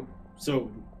to,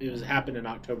 so it happened in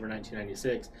October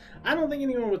 1996. I don't think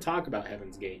anyone would talk about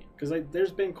Heaven's Gate because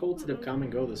there's been cults that have come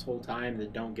and go this whole time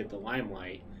that don't get the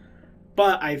limelight.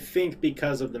 But I think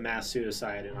because of the mass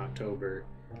suicide in October,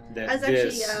 that That's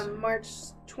this... actually March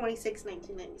 26,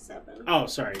 1997. Oh,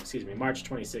 sorry, excuse me, March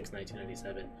 26,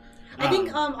 1997. I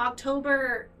think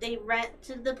October they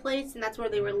rented the place and that's where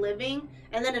they were living,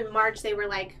 and then in March they were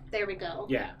like, there we go.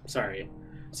 Yeah, sorry.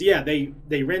 So yeah,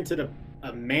 they rented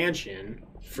a mansion,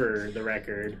 for the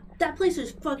record. That place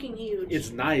is fucking huge.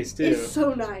 It's nice too. It's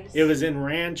so nice. It was in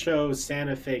Rancho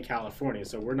Santa Fe, California,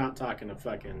 so we're not talking a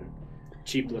fucking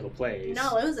cheap little place.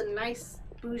 No, it was a nice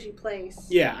bougie place.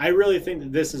 Yeah, I really think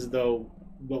that this is though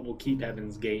what will keep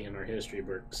Heaven's Gate in our history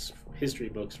books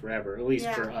forever, at least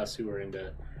for us who are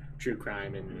into true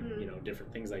crime and you know,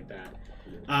 different things like that.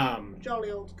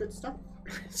 Jolly old good stuff.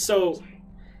 So,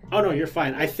 oh no, you're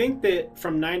fine. I think that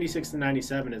from 96 to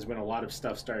 97 is when a lot of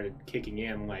stuff started kicking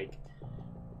in. Like,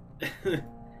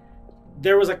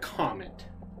 there was a comet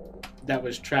that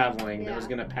was traveling that was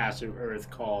going to pass through Earth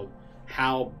called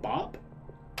Hal Bopp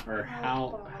or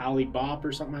Halley Bopp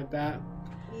or something like that.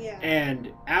 Yeah.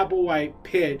 And Applewhite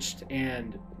pitched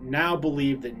and now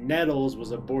believed that Nettles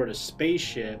was aboard a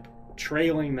spaceship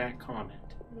trailing that comet.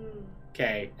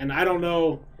 Okay, and I don't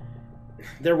know,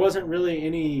 there wasn't really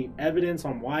any evidence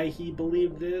on why he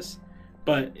believed this,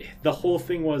 but the whole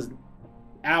thing was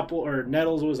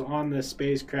Nettles was on this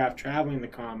spacecraft traveling the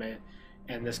comet,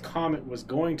 and this comet was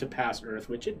going to pass Earth,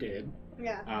 which it did.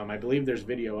 Yeah. I believe there's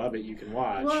video of it you can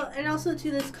watch. Well, and also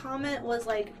too, this comet was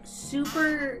like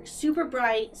super, super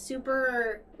bright,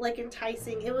 super like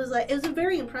enticing. It was a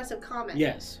very impressive comet.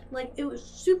 Yes. Like it was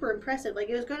super impressive. Like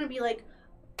it was going to be like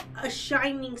a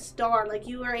shining star. Like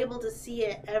you were able to see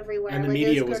it everywhere. And the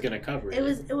media was going to cover it.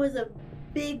 It was a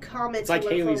big comet. It's like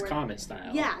Halley's Comet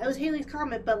style. Yeah, it was Halley's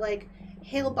Comet, but like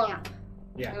Hale Bopp.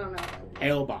 Yeah. I don't know.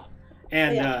 Hale Bopp.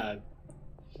 And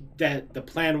that the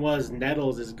plan was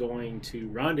Nettles is going to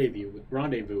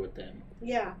rendezvous with them.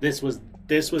 Yeah. This was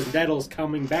Nettles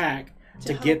coming back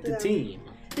to get the team.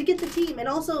 To get the team, and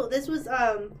also this was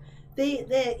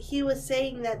he was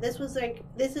saying that this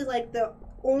is like the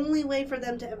only way for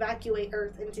them to evacuate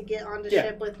Earth and to get on the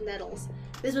ship with Nettles.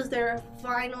 This was their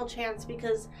final chance,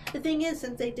 because the thing is,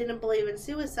 since they didn't believe in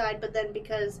suicide, but then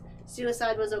because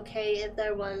suicide was okay if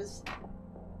there was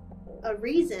a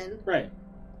reason. Right.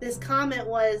 This comet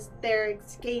was their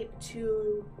escape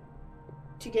to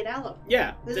get out.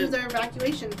 Yeah. This is their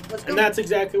evacuation. Let's go. And that's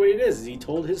exactly what it is. He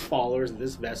told his followers that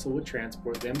this vessel would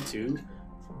transport them to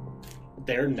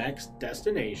their next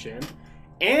destination,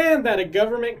 and that a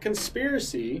government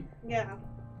conspiracy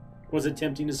was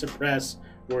attempting to suppress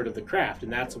word of the craft.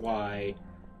 And that's why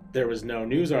there was no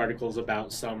news articles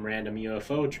about some random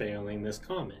UFO trailing this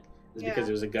comet. It's because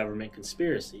it was a government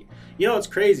conspiracy. You know what's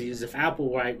crazy is if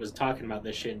Applewhite was talking about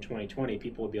this shit in 2020,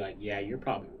 people would be like, yeah, you're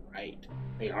probably right.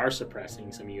 They are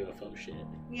suppressing some UFO shit.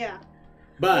 Yeah.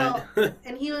 But... Well,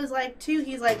 and he was like, too,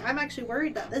 he's like, I'm actually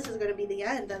worried that this is going to be the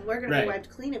end, and we're going to be wiped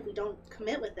clean if we don't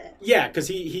commit with it. Yeah, because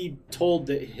he told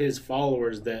his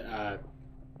followers that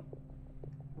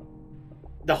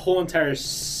the whole entire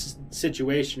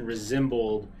situation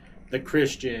resembled the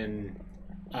Christian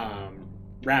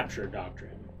rapture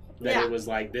doctrine. That it was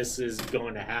like, this is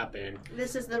going to happen.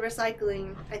 This is the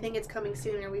recycling. I think it's coming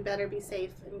sooner. We better be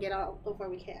safe and get out before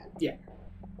we can. Yeah.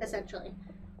 Essentially.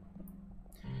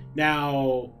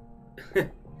 Now,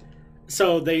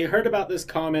 so they heard about this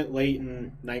comet late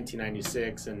in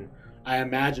 1996, and I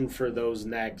imagine for those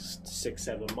next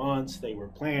 6-7 months, they were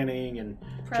planning and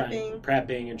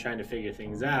prepping and trying to figure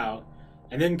things out.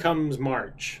 And then comes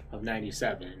March of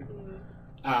 97.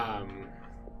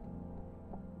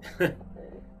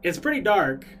 It's pretty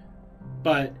dark,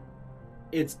 but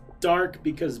it's dark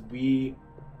because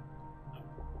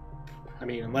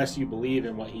unless you believe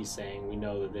in what he's saying, we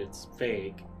know that it's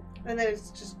fake. And then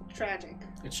it's just tragic.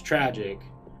 It's tragic.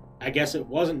 I guess it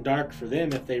wasn't dark for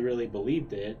them if they really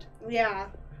believed it. Yeah.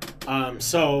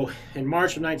 So, in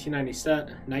March of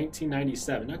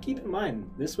 1997, now keep in mind,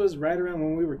 this was right around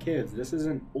when we were kids. This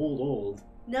isn't old.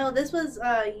 No, this was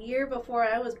a year before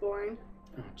I was born.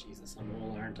 Oh, Jesus, I'm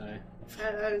old, aren't I?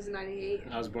 I was 98.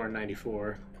 I was born in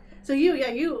 94. So you were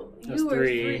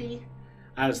 3.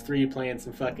 I was 3 playing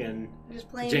some fucking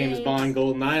James games. Bond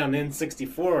GoldenEye on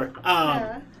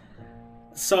N64.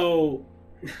 So,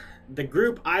 the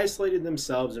group isolated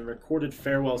themselves and recorded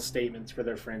farewell statements for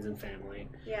their friends and family.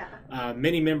 Yeah.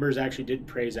 Many members actually did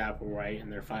praise Applewhite in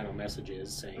their final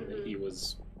messages, saying that he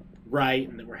was right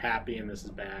and that we're happy and this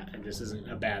is bad and this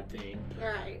isn't a bad thing.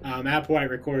 Right. Applewhite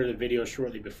recorded a video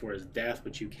shortly before his death,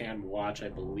 which you can watch, I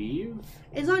believe.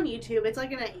 It's on YouTube. It's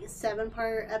like a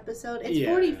 7-part episode. It's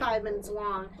 45 minutes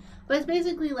long, but it's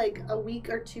basically like a week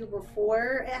or 2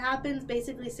 before it happens,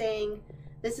 basically saying,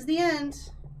 "This is the end.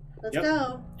 Let's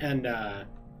go." And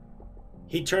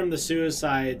He termed the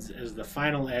suicides as the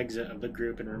final exit of the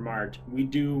group and remarked, "We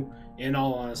do, in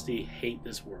all honesty, hate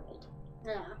this world."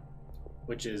 Yeah.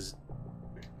 Which is...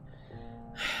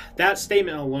 That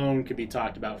statement alone could be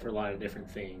talked about for a lot of different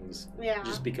things. Yeah.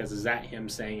 Just because, is that him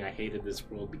saying, "I hated this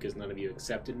world because none of you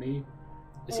accepted me"?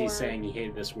 Is he saying he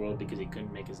hated this world because he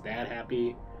couldn't make his dad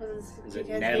happy? Is it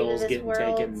Nettles getting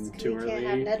taken too early? Can't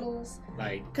have Nettles.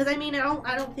 Like, because I mean,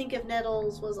 I don't think if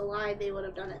Nettles was alive, they would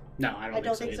have done it. No, I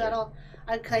don't think so at all.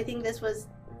 I think this was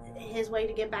his way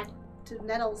to get back to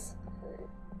Nettles.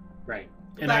 Right.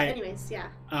 And but anyways, yeah.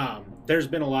 There's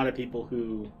been a lot of people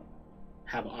who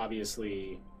have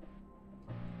obviously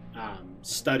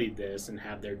studied this and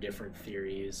have their different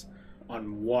theories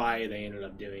on why they ended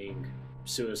up doing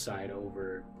suicide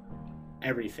over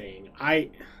everything.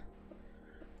 I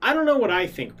don't know what I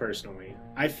think personally.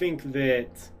 I think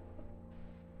that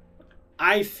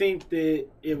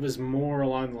it was more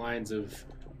along the lines of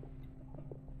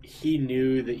he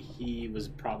knew that he was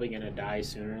probably going to die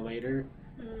sooner or later,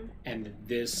 and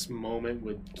this moment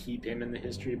would keep him in the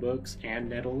history books and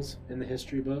Nettles in the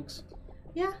history books.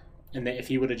 Yeah. And that if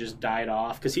he would have just died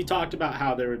off, because he talked about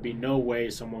how there would be no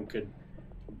way someone could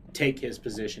take his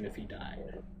position if he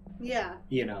died. Yeah.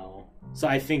 You know, so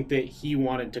I think that he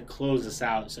wanted to close this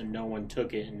out so no one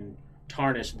took it and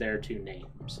tarnished their two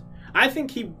names. I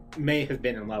think he may have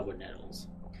been in love with Nettles.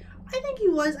 I think he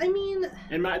was. I mean,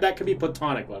 and that could be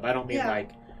platonic love. I don't mean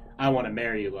like I want to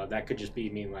marry you love. That could just be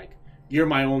mean like you're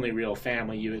my only real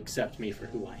family. You accept me for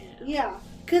who I am. Yeah.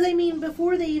 Because, I mean,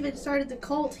 before they even started the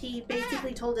cult, he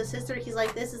basically told his sister, he's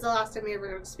like, "This is the last time you're ever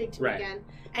going to speak to me again."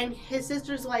 And his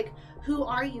sister's like, "Who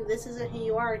are you? This isn't who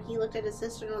you are." And he looked at his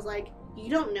sister and was like, "You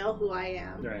don't know who I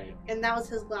am." Right. And that was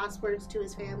his last words to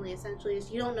his family, essentially,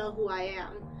 is, "You don't know who I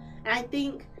am." And I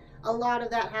think a lot of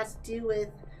that has to do with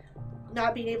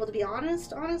not being able to be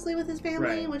honestly with his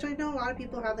family, which I know a lot of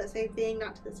people have that same thing,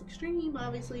 not to this extreme,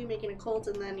 obviously, making a cult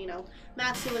and then,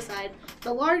 mass suicide.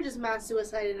 The largest mass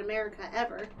suicide in America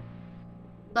ever.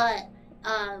 But,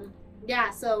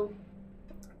 so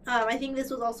I think this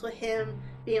was also him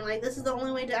being like, this is the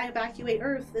only way to evacuate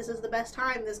Earth. This is the best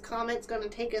time. This comet's going to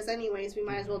take us anyways. We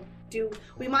might as well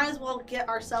get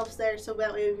ourselves there so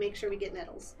that way we make sure we get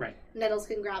Nettles. Right. Nettles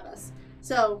can grab us.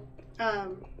 So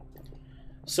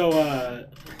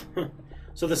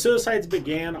the suicides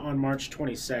began on March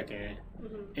 22nd,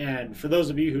 and for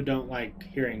those of you who don't like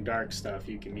hearing dark stuff,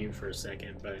 you can mute for a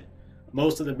second, but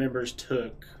most of the members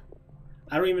took,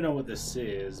 I don't even know what this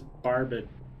is,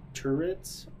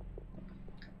 barbiturates?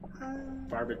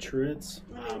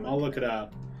 I'll look it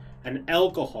up. An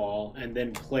alcohol, and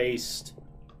then placed,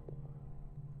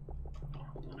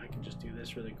 I can just do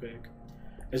this really quick,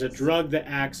 is a drug that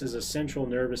acts as a central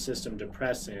nervous system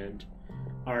depressant,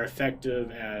 are effective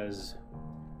as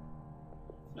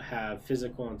have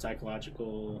physical and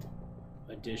psychological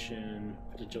addiction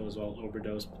potential as well as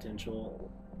overdose potential.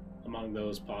 Among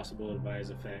those possible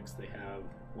advised effects, they have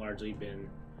largely been...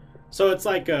 So it's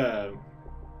like a...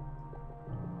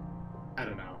 I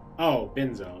don't know. Oh,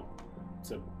 benzo. It's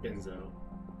a benzo.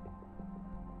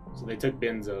 So they took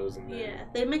benzos and then... Yeah,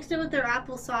 they mixed it with their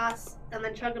applesauce and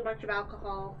then chugged a bunch of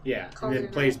alcohol. Yeah, and then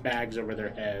placed bags over their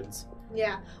heads.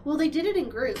 Yeah. Well, they did it in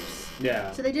groups.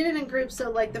 Yeah. So they did it in groups.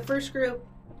 So, like, the first group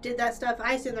did that stuff.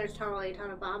 I assume there's probably a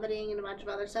ton of vomiting and a bunch of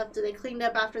other stuff. So they cleaned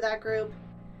up after that group.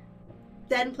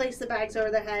 Then placed the bags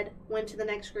over their head. Went to the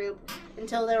next group.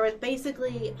 Until there was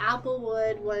basically...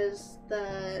 Applewood was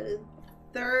the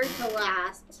third to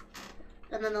last.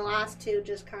 And then the last two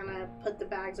just kind of put the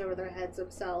bags over their heads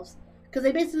themselves. Because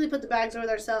they basically put the bags over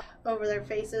their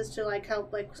faces to, like,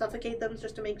 help, like, suffocate them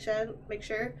just to make sure.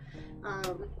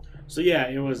 So yeah,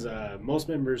 it was, most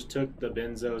members took the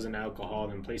benzos and alcohol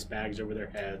and placed bags over their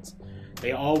heads.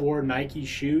 They all wore Nike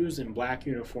shoes and black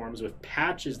uniforms with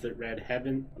patches that read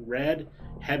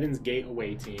Heaven's Gate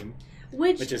Away Team.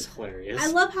 Which is hilarious. I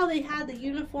love how they had the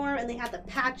uniform and they had the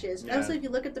patches. Yeah. Also, if you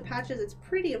look at the patches, it's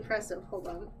pretty impressive. Hold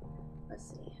on. Let's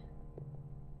see.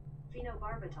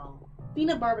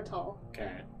 Phenobarbital.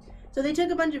 Okay. So they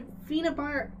took a bunch of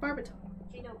phenobarbital.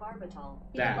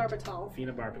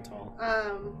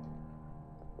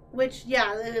 Which,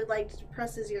 yeah, it, like,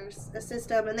 depresses your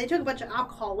system. And they took a bunch of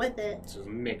alcohol with it. So it was a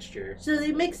mixture. So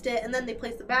they mixed it, and then they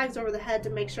placed the bags over the head to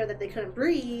make sure that they couldn't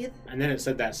breathe. And then it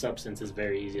said that substance is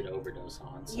very easy to overdose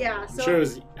on. So yeah.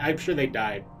 I'm sure they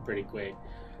died pretty quick.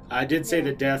 I did say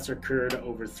the deaths occurred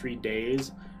over 3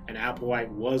 days, and Applewhite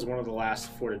was one of the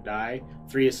last 4 to die.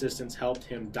 3 assistants helped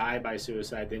him die by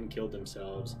suicide, then killed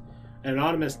themselves. An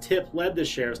anonymous tip led the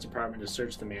sheriff's department to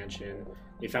search the mansion.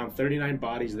 They found 39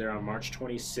 bodies there on March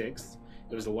 26th,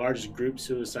 It was the largest group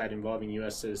suicide involving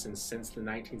U.S. citizens since the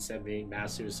 1978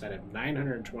 mass suicide of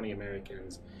 920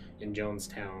 Americans in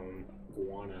Jonestown,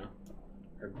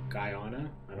 Guyana.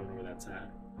 I don't know where that's at.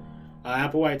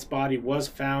 Applewhite's body was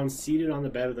found seated on the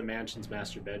bed of the mansion's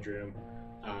master bedroom.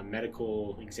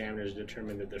 Medical examiners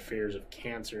determined that the fears of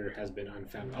cancer has been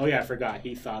unfounded. Oh yeah, I forgot.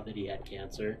 He thought that he had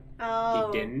cancer.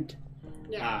 Oh. He didn't.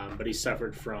 Yeah. But he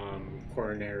suffered from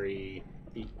coronary.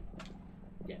 He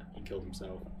killed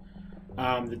himself.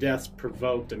 The deaths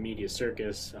provoked a media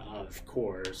circus, of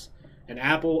course.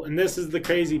 And this is the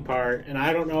crazy part, and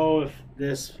I don't know if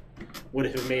this would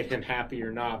have made him happy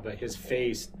or not, but his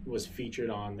face was featured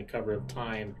on the cover of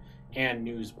Time and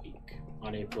Newsweek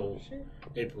on April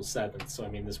 7th. So I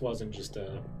mean, this wasn't just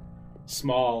a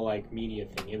small media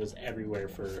thing. It was everywhere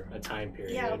for a time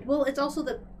period. Yeah, well, it's also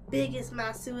the biggest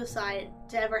mass suicide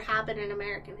to ever happen in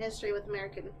American history with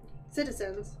American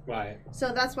citizens. Right.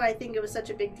 So that's why I think it was such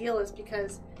a big deal, is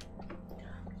because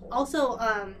also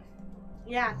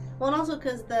yeah, well, and also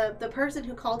because the person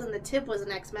who called in the tip was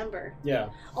an ex-member. Yeah.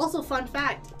 Also, fun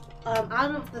fact,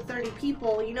 out of the 30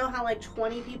 people, you know how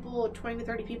 20 to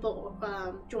 30 people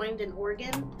joined in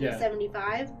Oregon in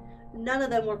 75? None of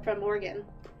them were from Oregon.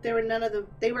 There were none of them.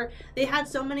 They had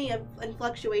so many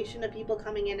fluctuation of people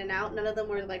coming in and out. None of them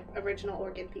were original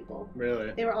Oregon people.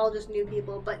 Really? They were all just new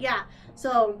people. But yeah,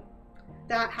 so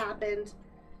that happened,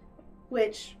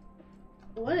 which,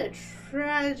 what a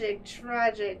tragic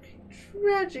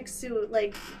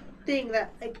thing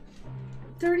that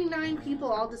 39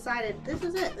 people all decided this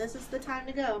is it. This is the time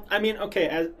to go. I mean,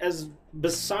 okay, as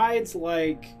besides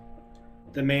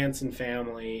the Manson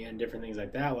family and different things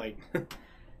like that,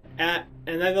 and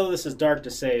I know this is dark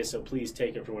to say, so please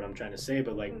take it for what I'm trying to say,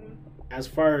 but as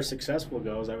far as successful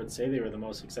goes, I would say they were the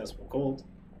most successful cult.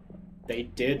 They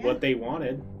did what they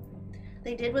wanted.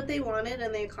 They did what they wanted,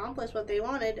 and they accomplished what they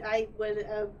wanted. I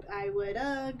would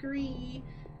agree,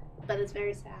 but it's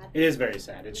very sad. It is very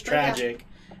sad. It's tragic,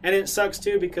 and it sucks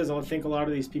too, because I think a lot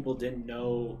of these people didn't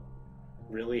know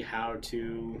really how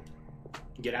to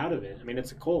get out of it. I mean,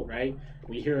 it's a cult, right?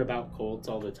 We hear about cults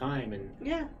all the time, and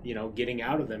getting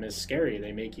out of them is scary.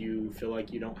 They make you feel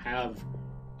like you don't have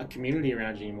a community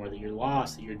around you anymore, that you're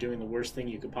lost, that you're doing the worst thing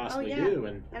you could possibly do.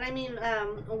 And I mean,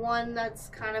 one that's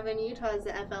kind of in Utah is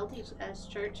the FLDS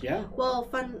church. Yeah. Well,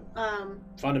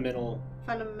 fundamental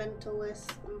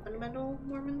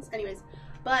Mormons. Anyways,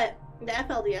 but the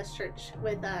FLDS church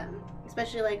with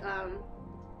especially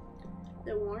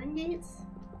the Warren Gates.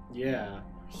 Yeah.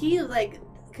 He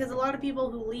because a lot of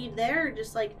people who leave there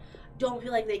just don't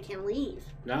feel like they can leave.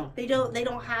 No. They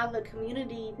don't have a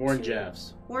community. Warren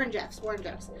Jeffs. That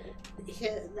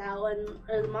one,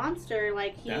 the monster,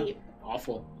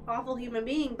 awful human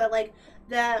being, but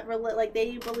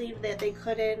they believed that they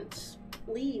couldn't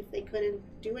leave. They couldn't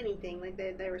do anything.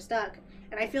 They were stuck.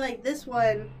 And I feel like this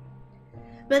one,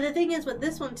 but the thing is with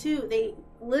this one too, they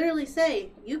literally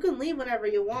say you can leave whenever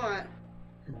you want.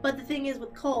 But the thing is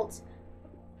with cults,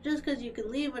 just because you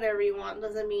can leave whenever you want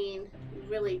doesn't mean you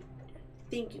really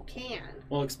think you can.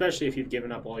 Well, especially if you've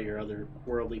given up all your other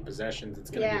worldly possessions, it's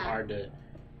going to be hard to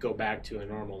go back to a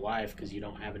normal life because you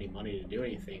don't have any money to do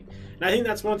anything. And I think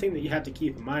that's one thing that you have to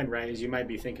keep in mind, right? Is you might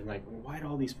be thinking well, why do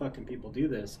all these fucking people do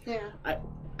this? Yeah.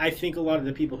 I think a lot of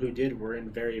the people who did were in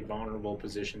very vulnerable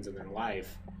positions in their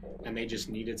life, and they just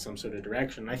needed some sort of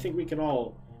direction. I think we can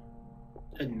all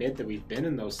admit that we've been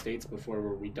in those states before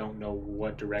where we don't know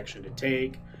what direction to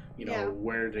take,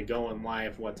 where to go in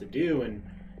life, what to do. And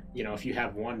if you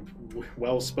have one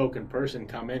well-spoken person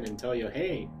come in and tell you,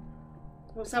 hey,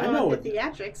 someone with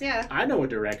theatrics, I know a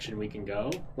direction we can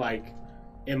go,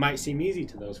 it might seem easy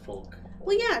to those folk.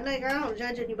 Well, yeah, I don't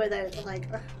judge anybody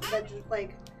that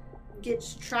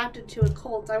gets trapped into a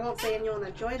cult. I won't say anyone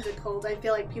that joins a cult. I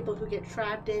feel like people who get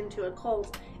trapped into a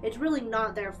cult, it's really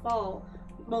not their fault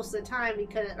most of the time,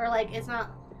 because it's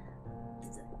not,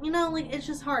 it's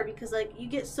just hard because you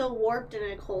get so warped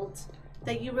in a cult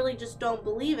that you really just don't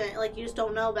believe it. You just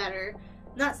don't know better.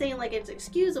 Not saying it's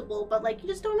excusable, but you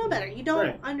just don't know better. You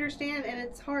don't understand, and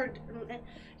it's hard.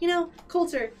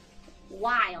 Cults are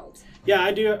wild. Yeah,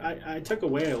 I do. I took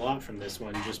away a lot from this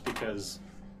one just because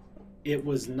it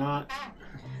was not.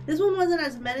 This one wasn't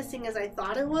as menacing as I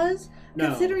thought it was. No.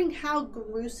 Considering how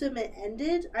gruesome it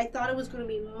ended, I thought it was going to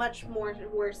be much more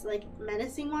worse,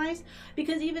 menacing-wise.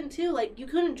 Because even, too, you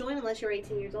couldn't join unless you were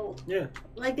 18 years old. Yeah.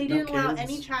 They didn't allow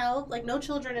any child, no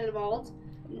children involved,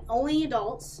 only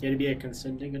adults. You had to be a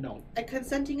consenting adult. A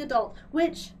consenting adult,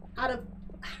 which, out of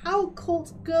how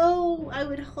cults go, I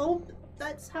would hope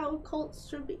that's how cults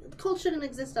should be. Cults shouldn't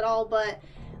exist at all, but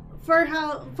for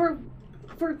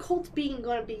cults being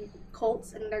going to be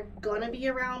cults, and they're gonna be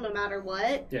around no matter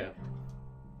what. Yeah.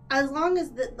 As long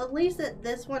as the least that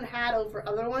this one had over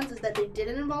other ones is that they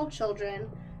didn't involve children.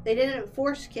 They didn't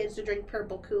force kids to drink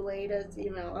purple Kool-Aid as,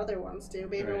 other ones do.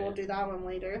 Maybe we'll do that one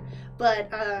later. But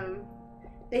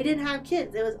they didn't have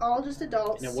kids. It was all just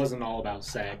adults. And it wasn't all about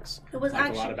sex. It was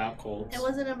like a lot about cults. It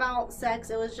wasn't about sex.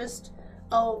 It was just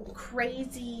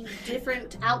crazy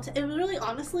different it was really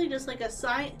honestly just like a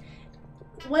science.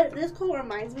 What this cult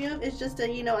reminds me of is just a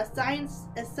science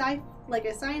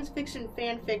fiction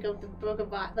fanfic of the book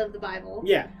of the Bible.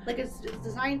 Yeah, like it's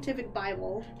a scientific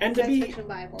Bible. And to be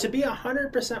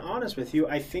 100% honest with you,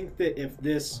 I think that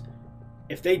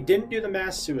if they didn't do the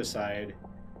mass suicide,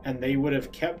 and they would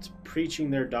have kept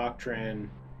preaching their doctrine,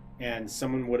 and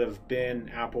someone would have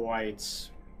been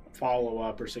Applewhite's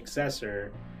follow-up or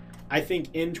successor, I think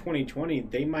in 2020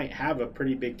 they might have a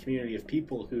pretty big community of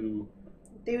people who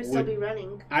they would still be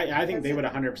running. I think they would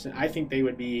 100%. I think they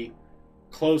would be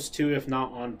close to, if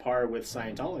not on par with,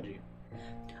 Scientology.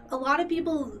 A lot of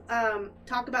people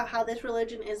talk about how this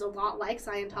religion is a lot like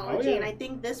Scientology, and I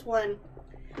think this one,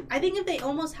 if they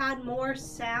almost had more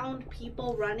sound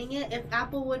people running it, if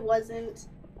Applewood wasn't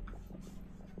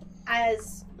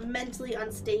as mentally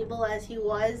unstable as he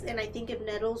was, and I think if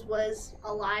Nettles was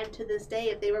alive to this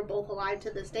day, if they were both alive to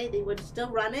this day, they would still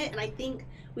run it, and I think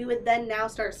we would then now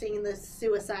start seeing this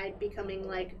suicide becoming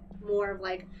like more of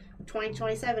like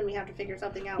 2027, we have to figure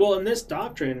something out. Well, in this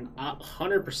doctrine,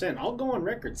 100%, I'll go on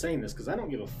record saying this because I don't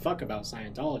give a fuck about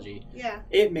Scientology. Yeah.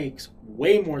 It makes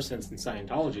way more sense than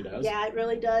Scientology does. Yeah, it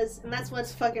really does. And that's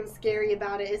what's fucking scary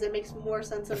about it, is it makes more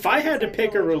sense. If I had to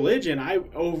pick a religion,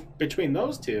 between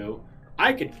those two,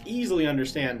 I could easily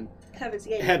understand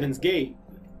Heaven's Gate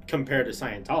compared to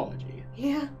Scientology.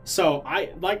 Yeah. So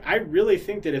I really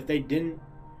think that if they didn't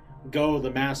go the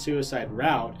mass suicide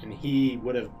route, and he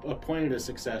would have appointed a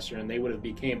successor, and they would have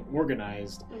became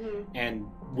organized and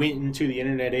went into the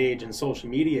internet age and social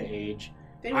media age,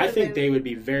 I think they would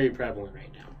be very prevalent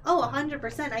right now. Oh,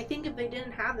 100%. I think if they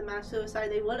didn't have the mass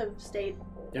suicide, they would have stayed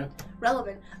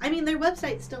relevant. I mean, their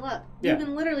website's still up. You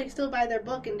can literally still buy their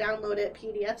book and download it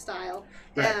PDF style.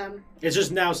 Right. It's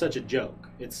just now such a joke.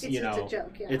 It's a joke,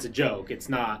 yeah. It's a joke. It's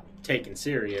not taken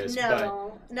serious.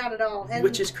 No, not at all.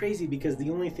 Which is crazy, because the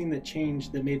only thing that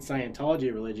changed, that made Scientology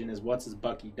a religion, is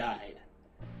Bucky died.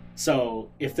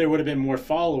 So if there would have been more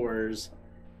followers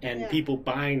and people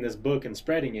buying this book and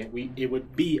spreading it, it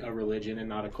would be a religion and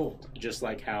not a cult. Just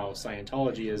like how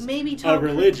Scientology is a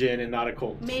religion and not a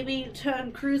cult. Maybe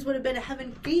Tom Cruise would have been a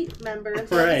Heaven's Gate member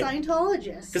instead of a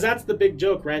Scientologist. Because that's the big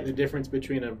joke, right? The difference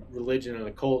between a religion and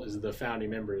a cult is the founding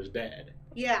member is dead.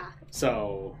 Yeah.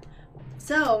 So,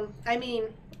 I mean...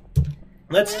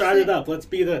 Let's start it up. Let's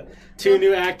be the two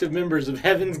new active members of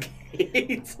Heaven's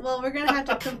Gate. Well, we're going to have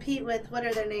to compete with, what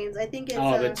are their names? I think it's...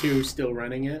 the two still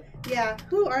running it? Yeah.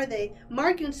 Who are they?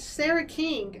 Mark and Sarah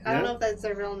King. I don't know if that's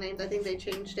their real names. I think they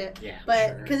changed it. Yeah,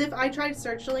 but because if I tried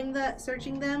searching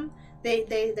them,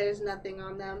 there's nothing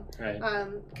on them. Right.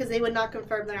 Because they would not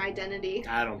confirm their identity.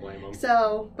 I don't blame them.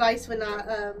 So Vice would not,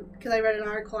 because I read an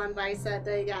article on Vice that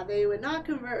they would not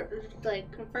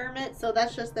confirm it. So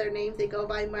that's just their names. They go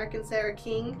by Mark and Sarah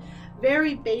King.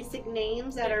 Very basic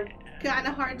names that are kind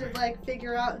of hard to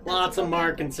figure out. Lots of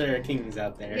Mark and Sarah Kings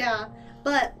out there. Yeah,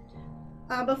 but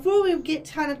before we get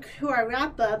kind of to our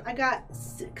wrap up, I got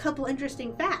a couple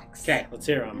interesting facts. Okay, let's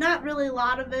hear them. Not really a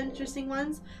lot of interesting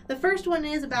ones. The first one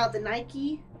is about the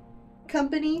Nike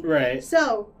company. Right.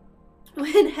 So,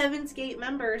 when Heaven's Gate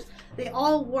members, they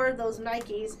all wore those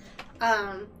Nikes.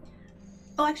 Actually,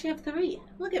 I have 3.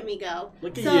 Look at me go.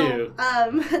 Look at you.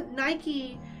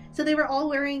 Nike. So they were all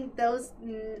wearing those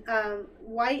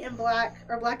white and black,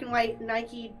 or black and white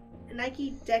Nike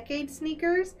Decade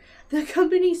sneakers. The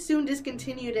company soon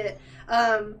discontinued it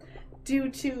due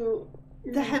to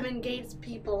the Heaven Gates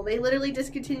people. They literally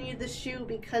discontinued the shoe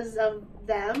because of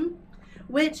them,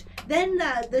 which then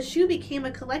the shoe became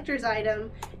a collector's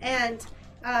item, and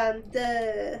an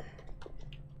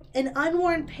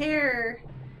unworn pair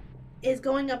is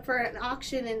going up for an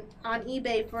auction on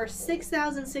eBay for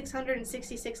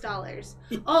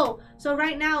 $6,666. So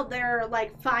right now they're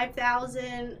like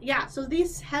 $5,000. Yeah, so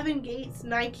these Heaven Gates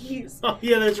Nikes. Oh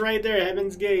yeah, that's right there,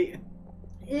 Heaven's Gate.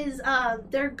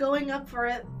 They're going up for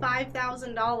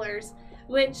 $5,000,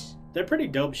 which they're pretty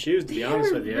dope shoes, to be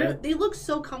honest with you. They look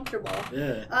so comfortable.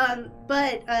 Yeah.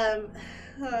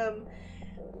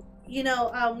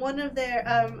 One of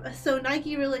their, so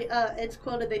Nike really, it's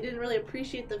quoted, they didn't really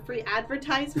appreciate the free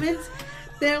advertisements.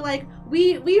 They're like,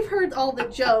 we've heard all the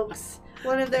jokes.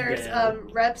 One of their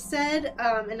reps said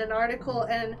in an article,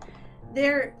 and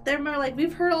they're more like,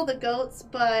 we've heard all the goats,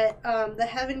 but the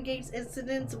Heaven Gates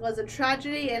incident was a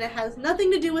tragedy and it has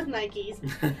nothing to do with Nikes.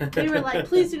 They were like,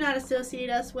 please do not associate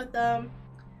us with them.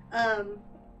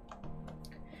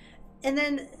 And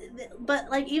then, but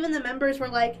like even the members were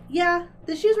like, yeah,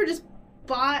 the shoes were just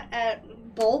bought at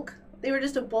bulk. They were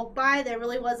just a bulk buy. There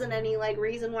really wasn't any like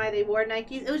reason why they wore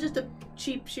Nikes. It was just a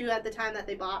cheap shoe at the time that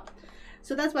they bought.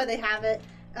 So that's why they have it.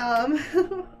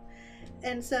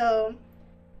 And so,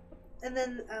 and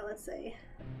then let's see.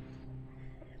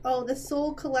 Oh, the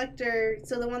Soul Collector.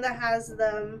 So the one that has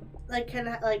them, like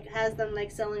has them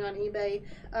like selling on eBay.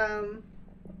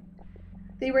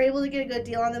 They were able to get a good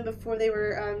deal on them before they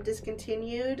were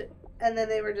discontinued, and then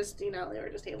they were just,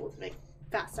 able to make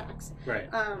fat stacks. Right.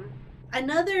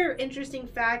 Another interesting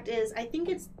fact is, I think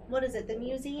it's, what is it, the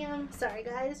museum? Sorry,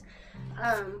 guys.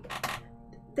 And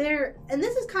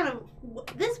this is kind of,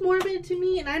 this morbid to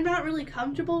me, and I'm not really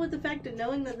comfortable with the fact of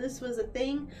knowing that this was a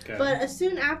thing. Okay. But as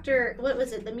soon after, what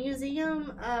was it, the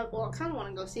museum? Well, I kind of want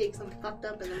to go see it because I'm fucked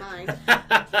up in the mind.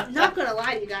 Not going to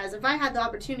lie to you guys, if I had the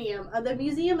opportunity, the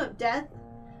Museum of Death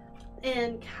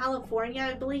in California,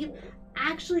 I believe,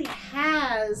 actually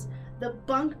has the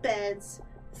bunk beds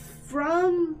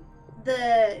from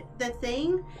the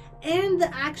thing and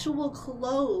the actual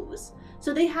clothes.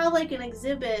 So they have like an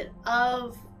exhibit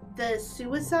of the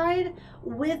suicide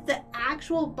with the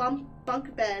actual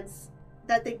bunk beds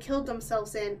that they killed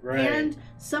themselves in, right, and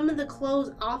some of the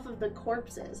clothes off of the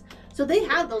corpses. So they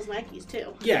have those Nikes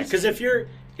too. Yeah, because if you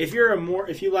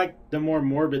like the more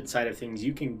morbid side of things,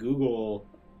 you can Google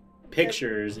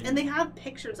pictures, and they have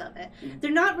pictures of it.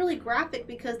 They're not really graphic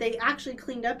because they actually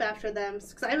cleaned up after them.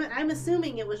 Because I'm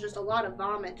assuming it was just a lot of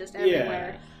vomit just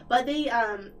everywhere. Yeah. But they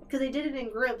because they did it in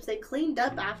groups, they cleaned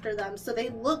up after them, so they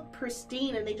look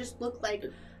pristine and they just look like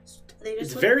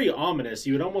it's very ominous.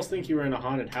 You would almost think you were in a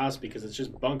haunted house because it's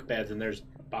just bunk beds and there's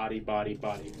body.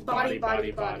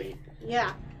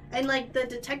 Yeah, and like the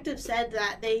detective said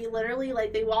that they literally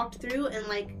like they walked through and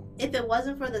like, if it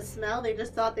wasn't for the smell, they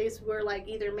just thought these were like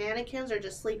either mannequins or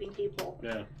just sleeping people.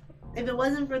 Yeah. If it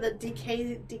wasn't for the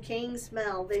decaying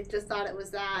smell, they just thought it was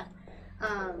that.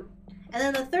 And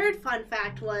then the third fun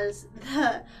fact was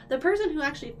the person who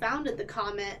actually founded the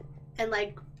comet and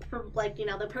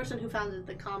the person who founded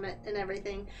the comet and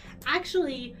everything,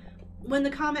 actually, when the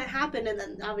comet happened and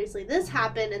then obviously this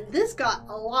happened and this got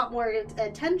a lot more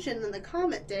attention than the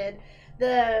comet did,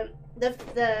 the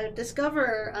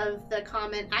discoverer of the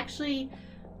comet actually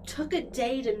took a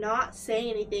day to not say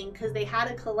anything because they had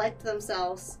to collect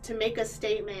themselves to make a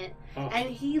statement. Oh. And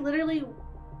he literally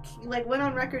went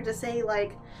on record to say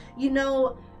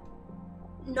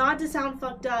not to sound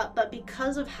fucked up, but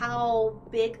because of how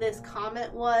big this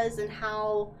comet was and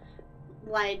how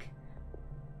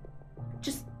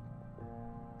just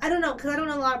I don't know, because I don't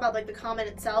know a lot about the comet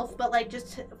itself, but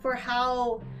just for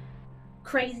how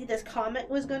crazy this comet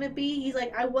was going to be, he's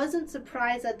like, I wasn't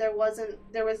surprised that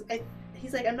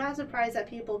he's like, I'm not surprised that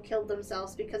people killed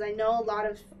themselves because I know a lot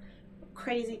of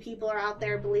crazy people are out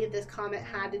there believe this comet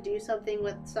had to do something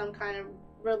with some kind of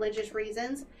religious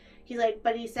reasons. He's like,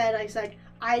 but he said,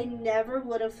 I never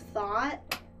would have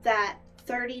thought that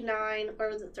 39 or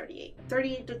was it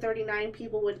 38 to 39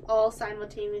 people would all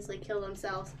simultaneously kill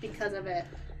themselves because of it.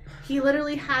 He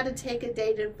literally had to take a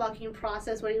day to fucking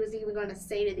process what he was even going to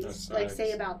say to these,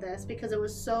 say about this, because it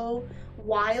was so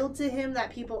wild to him that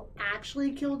people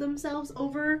actually killed themselves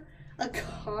over a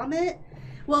comet.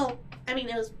 Well, I mean,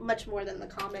 it was much more than the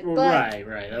comet, but right.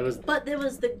 But it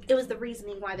was the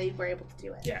reasoning why they were able to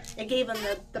do it. Yeah, it gave them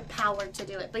the power to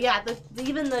do it. But yeah,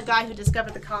 even the guy who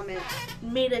discovered the comet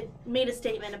made a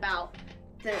statement about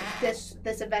this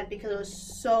event because it was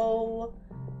so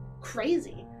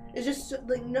crazy. It's just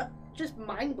just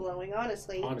mind blowing,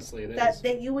 honestly. Honestly, it is.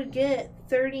 That you would get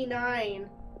 39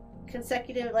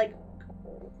 consecutive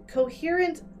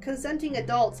coherent consenting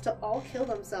adults to all kill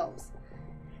themselves.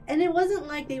 And it wasn't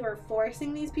like they were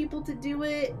forcing these people to do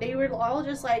it. They were all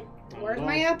just like, where's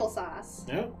my applesauce?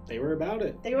 No, they were about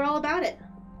it. They were all about it.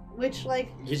 Which,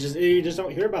 you just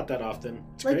don't hear about that often.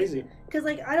 It's crazy. Because,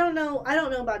 I don't know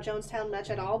about Jonestown much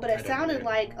at all, but it sounded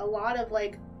like a lot of,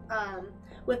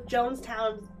 with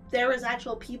Jonestown, there was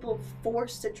actual people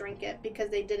forced to drink it because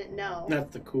they didn't know.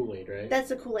 That's the Kool-Aid, right? That's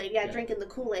the Kool-Aid, yeah, drinking the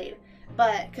Kool-Aid.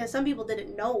 But, because some people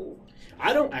didn't know.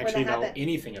 I don't actually know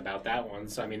anything about that one,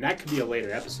 so, that could be a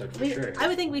later episode for sure. I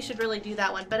would think we should really do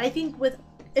that one, but I think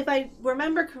if I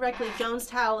remember correctly,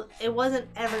 Jonestown, it wasn't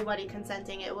everybody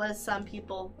consenting. It was some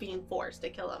people being forced to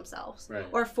kill themselves. Right.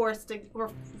 Or forced to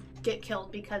get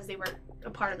killed because they were a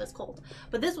part of this cult.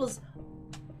 But this was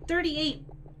 38,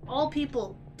 all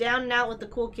people, down and out with the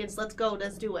cool kids, let's go,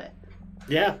 let's do it.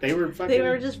 Yeah, they were fucking... They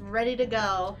were just ready to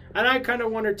go. And I kind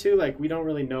of wonder, too, like, we don't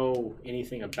really know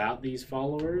anything about these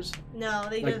followers. No,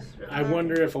 they like, just... I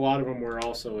wonder if a lot of them were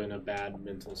also in a bad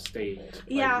mental state. Like,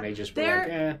 yeah. And they just were like,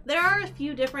 eh. There are a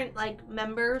few different, like,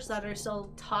 members that are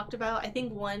still talked about. I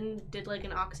think one did, like,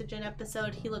 an Oxygen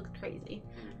episode. He looked crazy.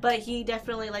 But he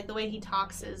definitely, like, the way he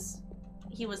talks is...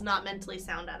 He was not mentally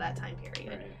sound at that time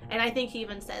period. Right. And I think he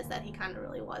even says that he kind of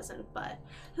really wasn't. But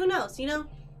who knows, you know?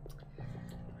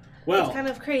 Well, it's kind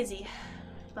of crazy.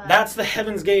 But that's the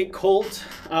Heaven's Gate cult,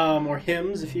 or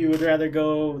hymns, if you would rather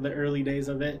go the early days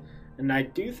of it. And I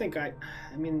do think I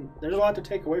mean, there's a lot to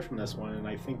take away from this one, and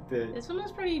I think that this one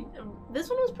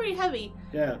was pretty heavy.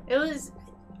 Yeah. It was,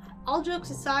 all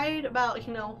jokes aside about,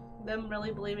 you know, them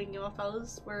really believing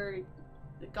UFOs where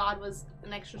God was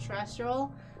an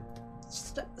extraterrestrial.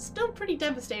 Still pretty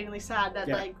devastatingly sad that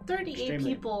like 38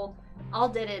 extremely. People all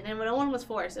did it, and no one was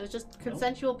forced. It was just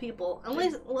consensual people.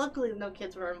 Unless, luckily, no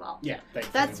kids were involved. Yeah,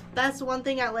 that's one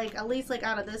thing. At least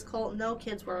out of this cult, no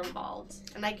kids were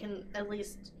involved, and I can at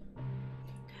least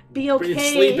be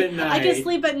okay. Sleep at night. I can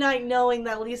sleep at night knowing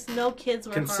that at least no kids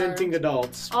were consenting harmed.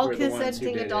 Adults. All were the ones who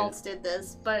consenting did adults did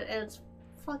this, but it's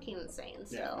fucking insane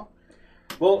still. Yeah.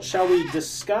 Well, shall we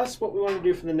discuss what we want to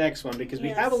do for the next one? Because we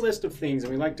Yes. have a list of things,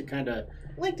 and we like to kind of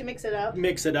mix it up.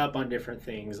 Mix it up on different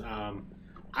things.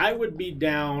 I would be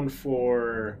down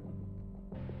for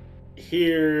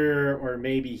here, or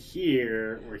maybe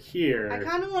here, or here. I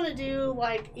kind of want to do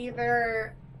like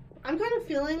either. I'm kind of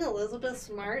feeling Elizabeth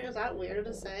Smart. Is that weird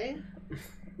to say?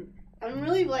 I'm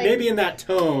really like maybe in that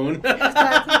tone.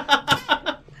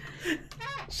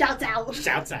 Shouts out.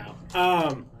 Shouts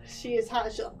out. She is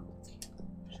hot. She's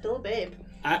still a babe.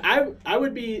 I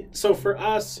would be, so for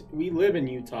us, we live in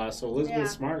Utah, so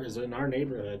Elizabeth Smart is in our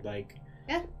neighborhood. Like,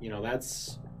 you know,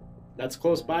 that's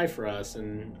close by for us,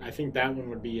 and I think that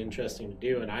one would be interesting to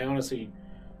do. And I honestly,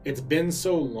 it's been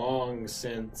so long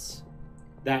since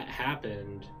that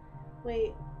happened.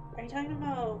 Wait, are you talking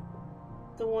about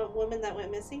the one woman that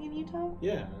went missing in Utah?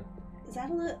 Yeah. Is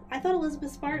that I thought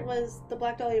Elizabeth Smart was the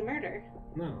Black Dahlia murder.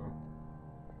 No.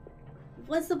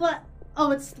 What's the Black...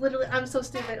 Oh, it's literally... I'm so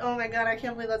stupid. Oh my god, I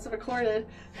can't believe that's recorded.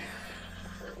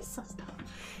 So stupid.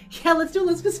 Yeah, let's do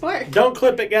Elizabeth Smart. Don't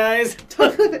clip it, guys.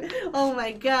 Don't clip it. Oh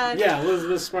my god. Yeah,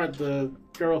 Elizabeth Smart, the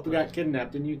girl who got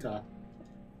kidnapped in Utah.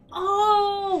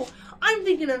 Oh, I'm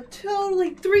thinking of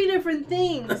totally 3 different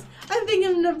things. I'm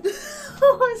thinking of...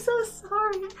 Oh, I'm so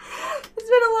sorry. It's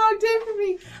been a long day for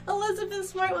me. Elizabeth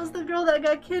Smart was the girl that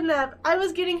got kidnapped. I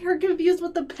was getting her confused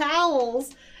with the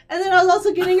Powells. And then I was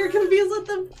also getting her confused with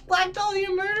the Black Dahlia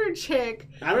murder chick.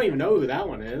 I don't even know who that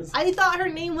one is. I thought her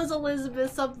name was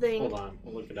Elizabeth something. Hold on,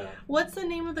 we'll look it up. What's the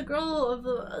name of the girl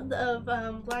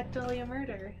of Black Dahlia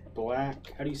murder?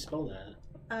 Black, how do you spell that?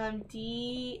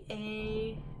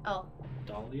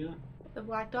 Dahlia? The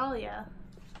Black Dahlia.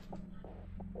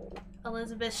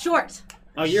 Elizabeth Short.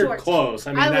 Oh, you're Short. close.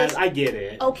 I mean, I get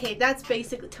it. Okay, that's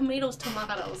basically tomatoes.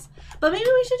 But maybe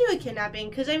we should do a kidnapping,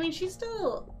 because, I mean, she's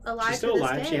still alive. She's still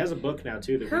alive. Day. She has a book now,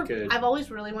 too, that we could... I've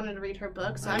always really wanted to read her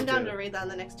book, so I'm down too. to read that in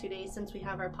the next 2 days, since we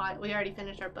have our we already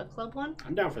finished our book club one.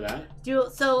 I'm down for that.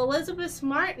 So Elizabeth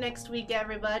Smart next week,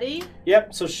 everybody.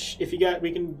 Yep, so if you got...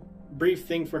 We can... Brief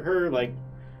thing for her, like,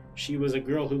 she was a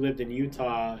girl who lived in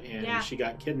Utah, and she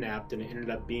got kidnapped, and it ended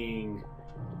up being...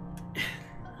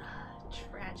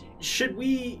 Tragic. Should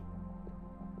we...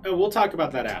 Oh, we'll talk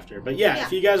about that after. But yeah,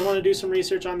 if you guys want to do some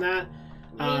research on that,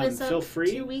 feel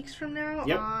free. 2 weeks from now?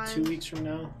 Yep, 2 weeks from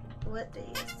now. What day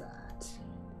is that?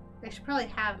 I should probably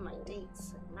have my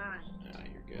dates in mind. Oh,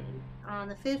 you're good. On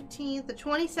the 15th, the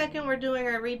 22nd, we're doing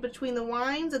our Read Between the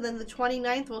Wines, and then the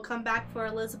 29th, we'll come back for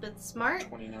Elizabeth Smart.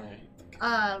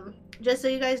 29th. Just so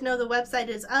you guys know, the website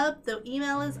is up, the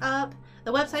email is up.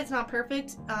 The website's not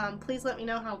perfect. Please let me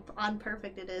know how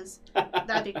unperfect it is.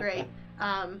 That'd be great.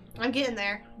 I'm getting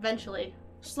there eventually.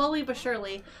 Slowly but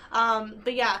surely.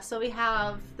 But yeah, so we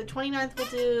have the 29th, we'll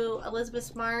do Elizabeth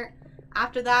Smart.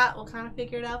 After that, we'll kind of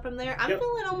figure it out from there. I'm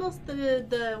feeling almost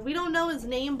we don't know his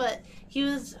name, but he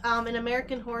was in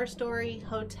American Horror Story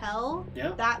Hotel.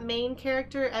 Yeah. That main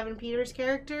character, Evan Peters'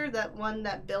 character, that one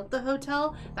that built the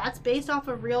hotel, that's based off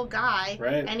a real guy.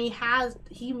 Right. And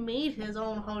he made his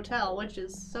own hotel, which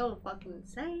is so fucking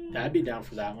insane. I'd be down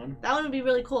for that one. That one would be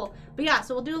really cool. But yeah,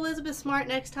 so we'll do Elizabeth Smart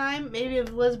next time. Maybe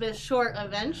Elizabeth Short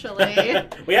eventually.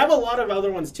 We have a lot of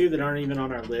other ones too that aren't even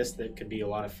on our list that could be a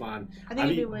lot of fun. I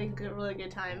think it'd be a really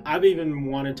good time. I've even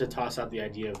wanted to toss out the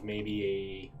idea of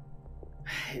maybe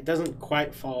it doesn't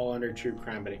quite fall under true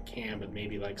crime, but it can, but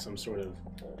maybe like some sort of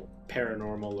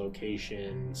paranormal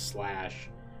location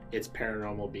 / it's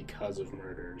paranormal because of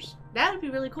murders. That would be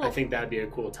really cool. I think that'd be a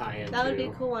cool tie-in. That would be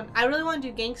a cool one. I really want to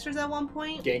do gangsters at one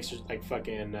point. Gangsters like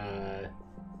fucking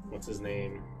what's his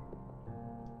name?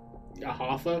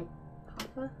 Hoffa?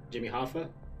 Hoffa? Jimmy Hoffa?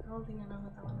 I don't think I know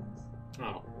what that one is.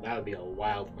 Oh, that would be a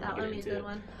wild one. That to would get be a into. good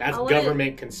one. That's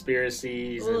government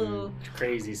conspiracies and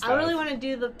crazy stuff. I really want to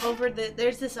do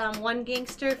there's this one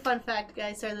gangster. Fun fact,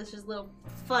 guys. Sorry, this is a little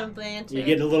fun banter. You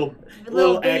get a little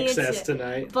excess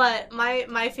tonight. But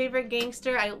my favorite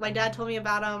gangster, my dad told me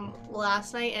about him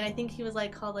last night, and I think he was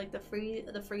like called like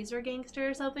the freezer gangster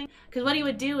or something. Because what he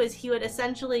would do is he would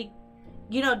essentially,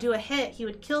 do a hit. He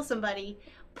would kill somebody,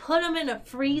 put him in a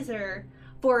freezer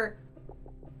for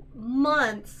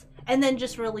months, and then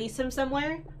just release him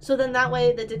somewhere. So then that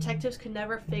way the detectives could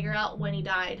never figure out when he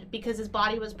died because his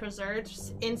body was preserved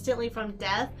instantly from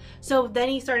death. So then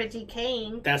he started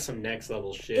decaying. That's some next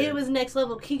level shit. It was next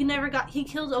level. He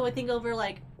killed over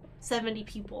like 70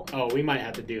 people. Oh, we might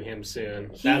have to do him soon.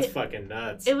 That's fucking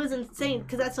nuts. It was insane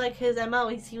because that's like his MO.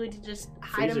 He would just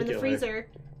hide him in the freezer.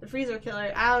 The freezer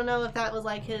killer. I don't know if that was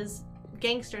like his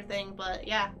gangster thing, but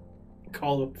yeah.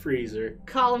 Call him Freezer.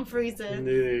 Call him Freezer.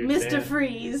 Dude, Mr. man.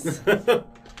 Freeze. But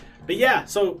yeah,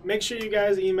 so make sure you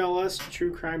guys email us,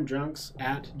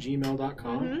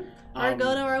 truecrimedrunks@gmail.com. Mm-hmm. Or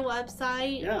go to our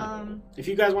website. Yeah. If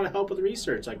you guys want to help with the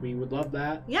research, we would love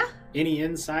that. Yeah. Any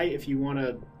insight, if you want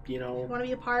to, want to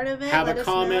be a part of it, have a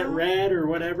comment read or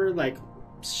whatever,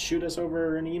 shoot us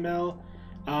over an email.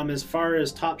 As far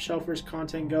as Top Shelfers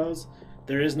content goes,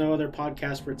 there is no other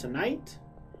podcast for tonight.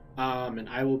 And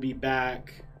I will be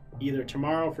back either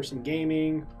tomorrow for some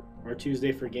gaming or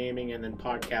Tuesday for gaming, and then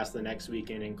podcast the next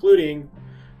weekend, including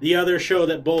the other show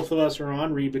that both of us are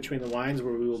on, Read Between the Lines,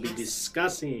 where we will be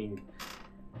discussing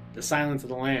The Silence of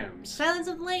the Lambs. Silence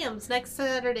of the Lambs next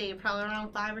Saturday, probably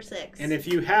around 5 or 6. And if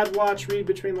you had watched Read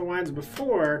Between the Lines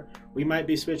before, we might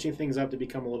be switching things up to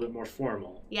become a little bit more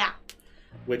formal. Yeah.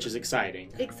 Which is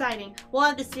exciting. Exciting. We'll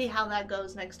have to see how that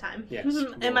goes next time. Yes.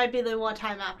 It might be the one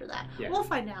time after that. Yeah. We'll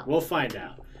find out.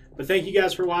 But thank you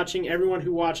guys for watching. Everyone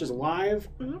who watches live,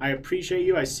 I appreciate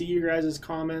you. I see you guys'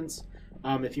 comments.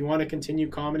 If you want to continue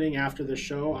commenting after the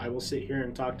show, I will sit here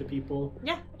and talk to people.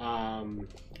 Yeah. And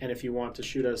if you want to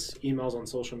shoot us emails on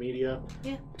social media,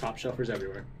 Top Shelfers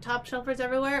everywhere. Top Shelfers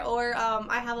everywhere. Or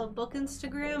I have a book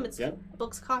Instagram. It's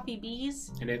Books Coffee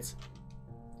Bees. And it's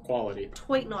quality.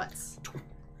 Tweet nuts.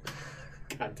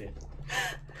 God damn.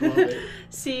 Love it.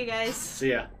 See you guys.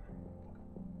 See ya.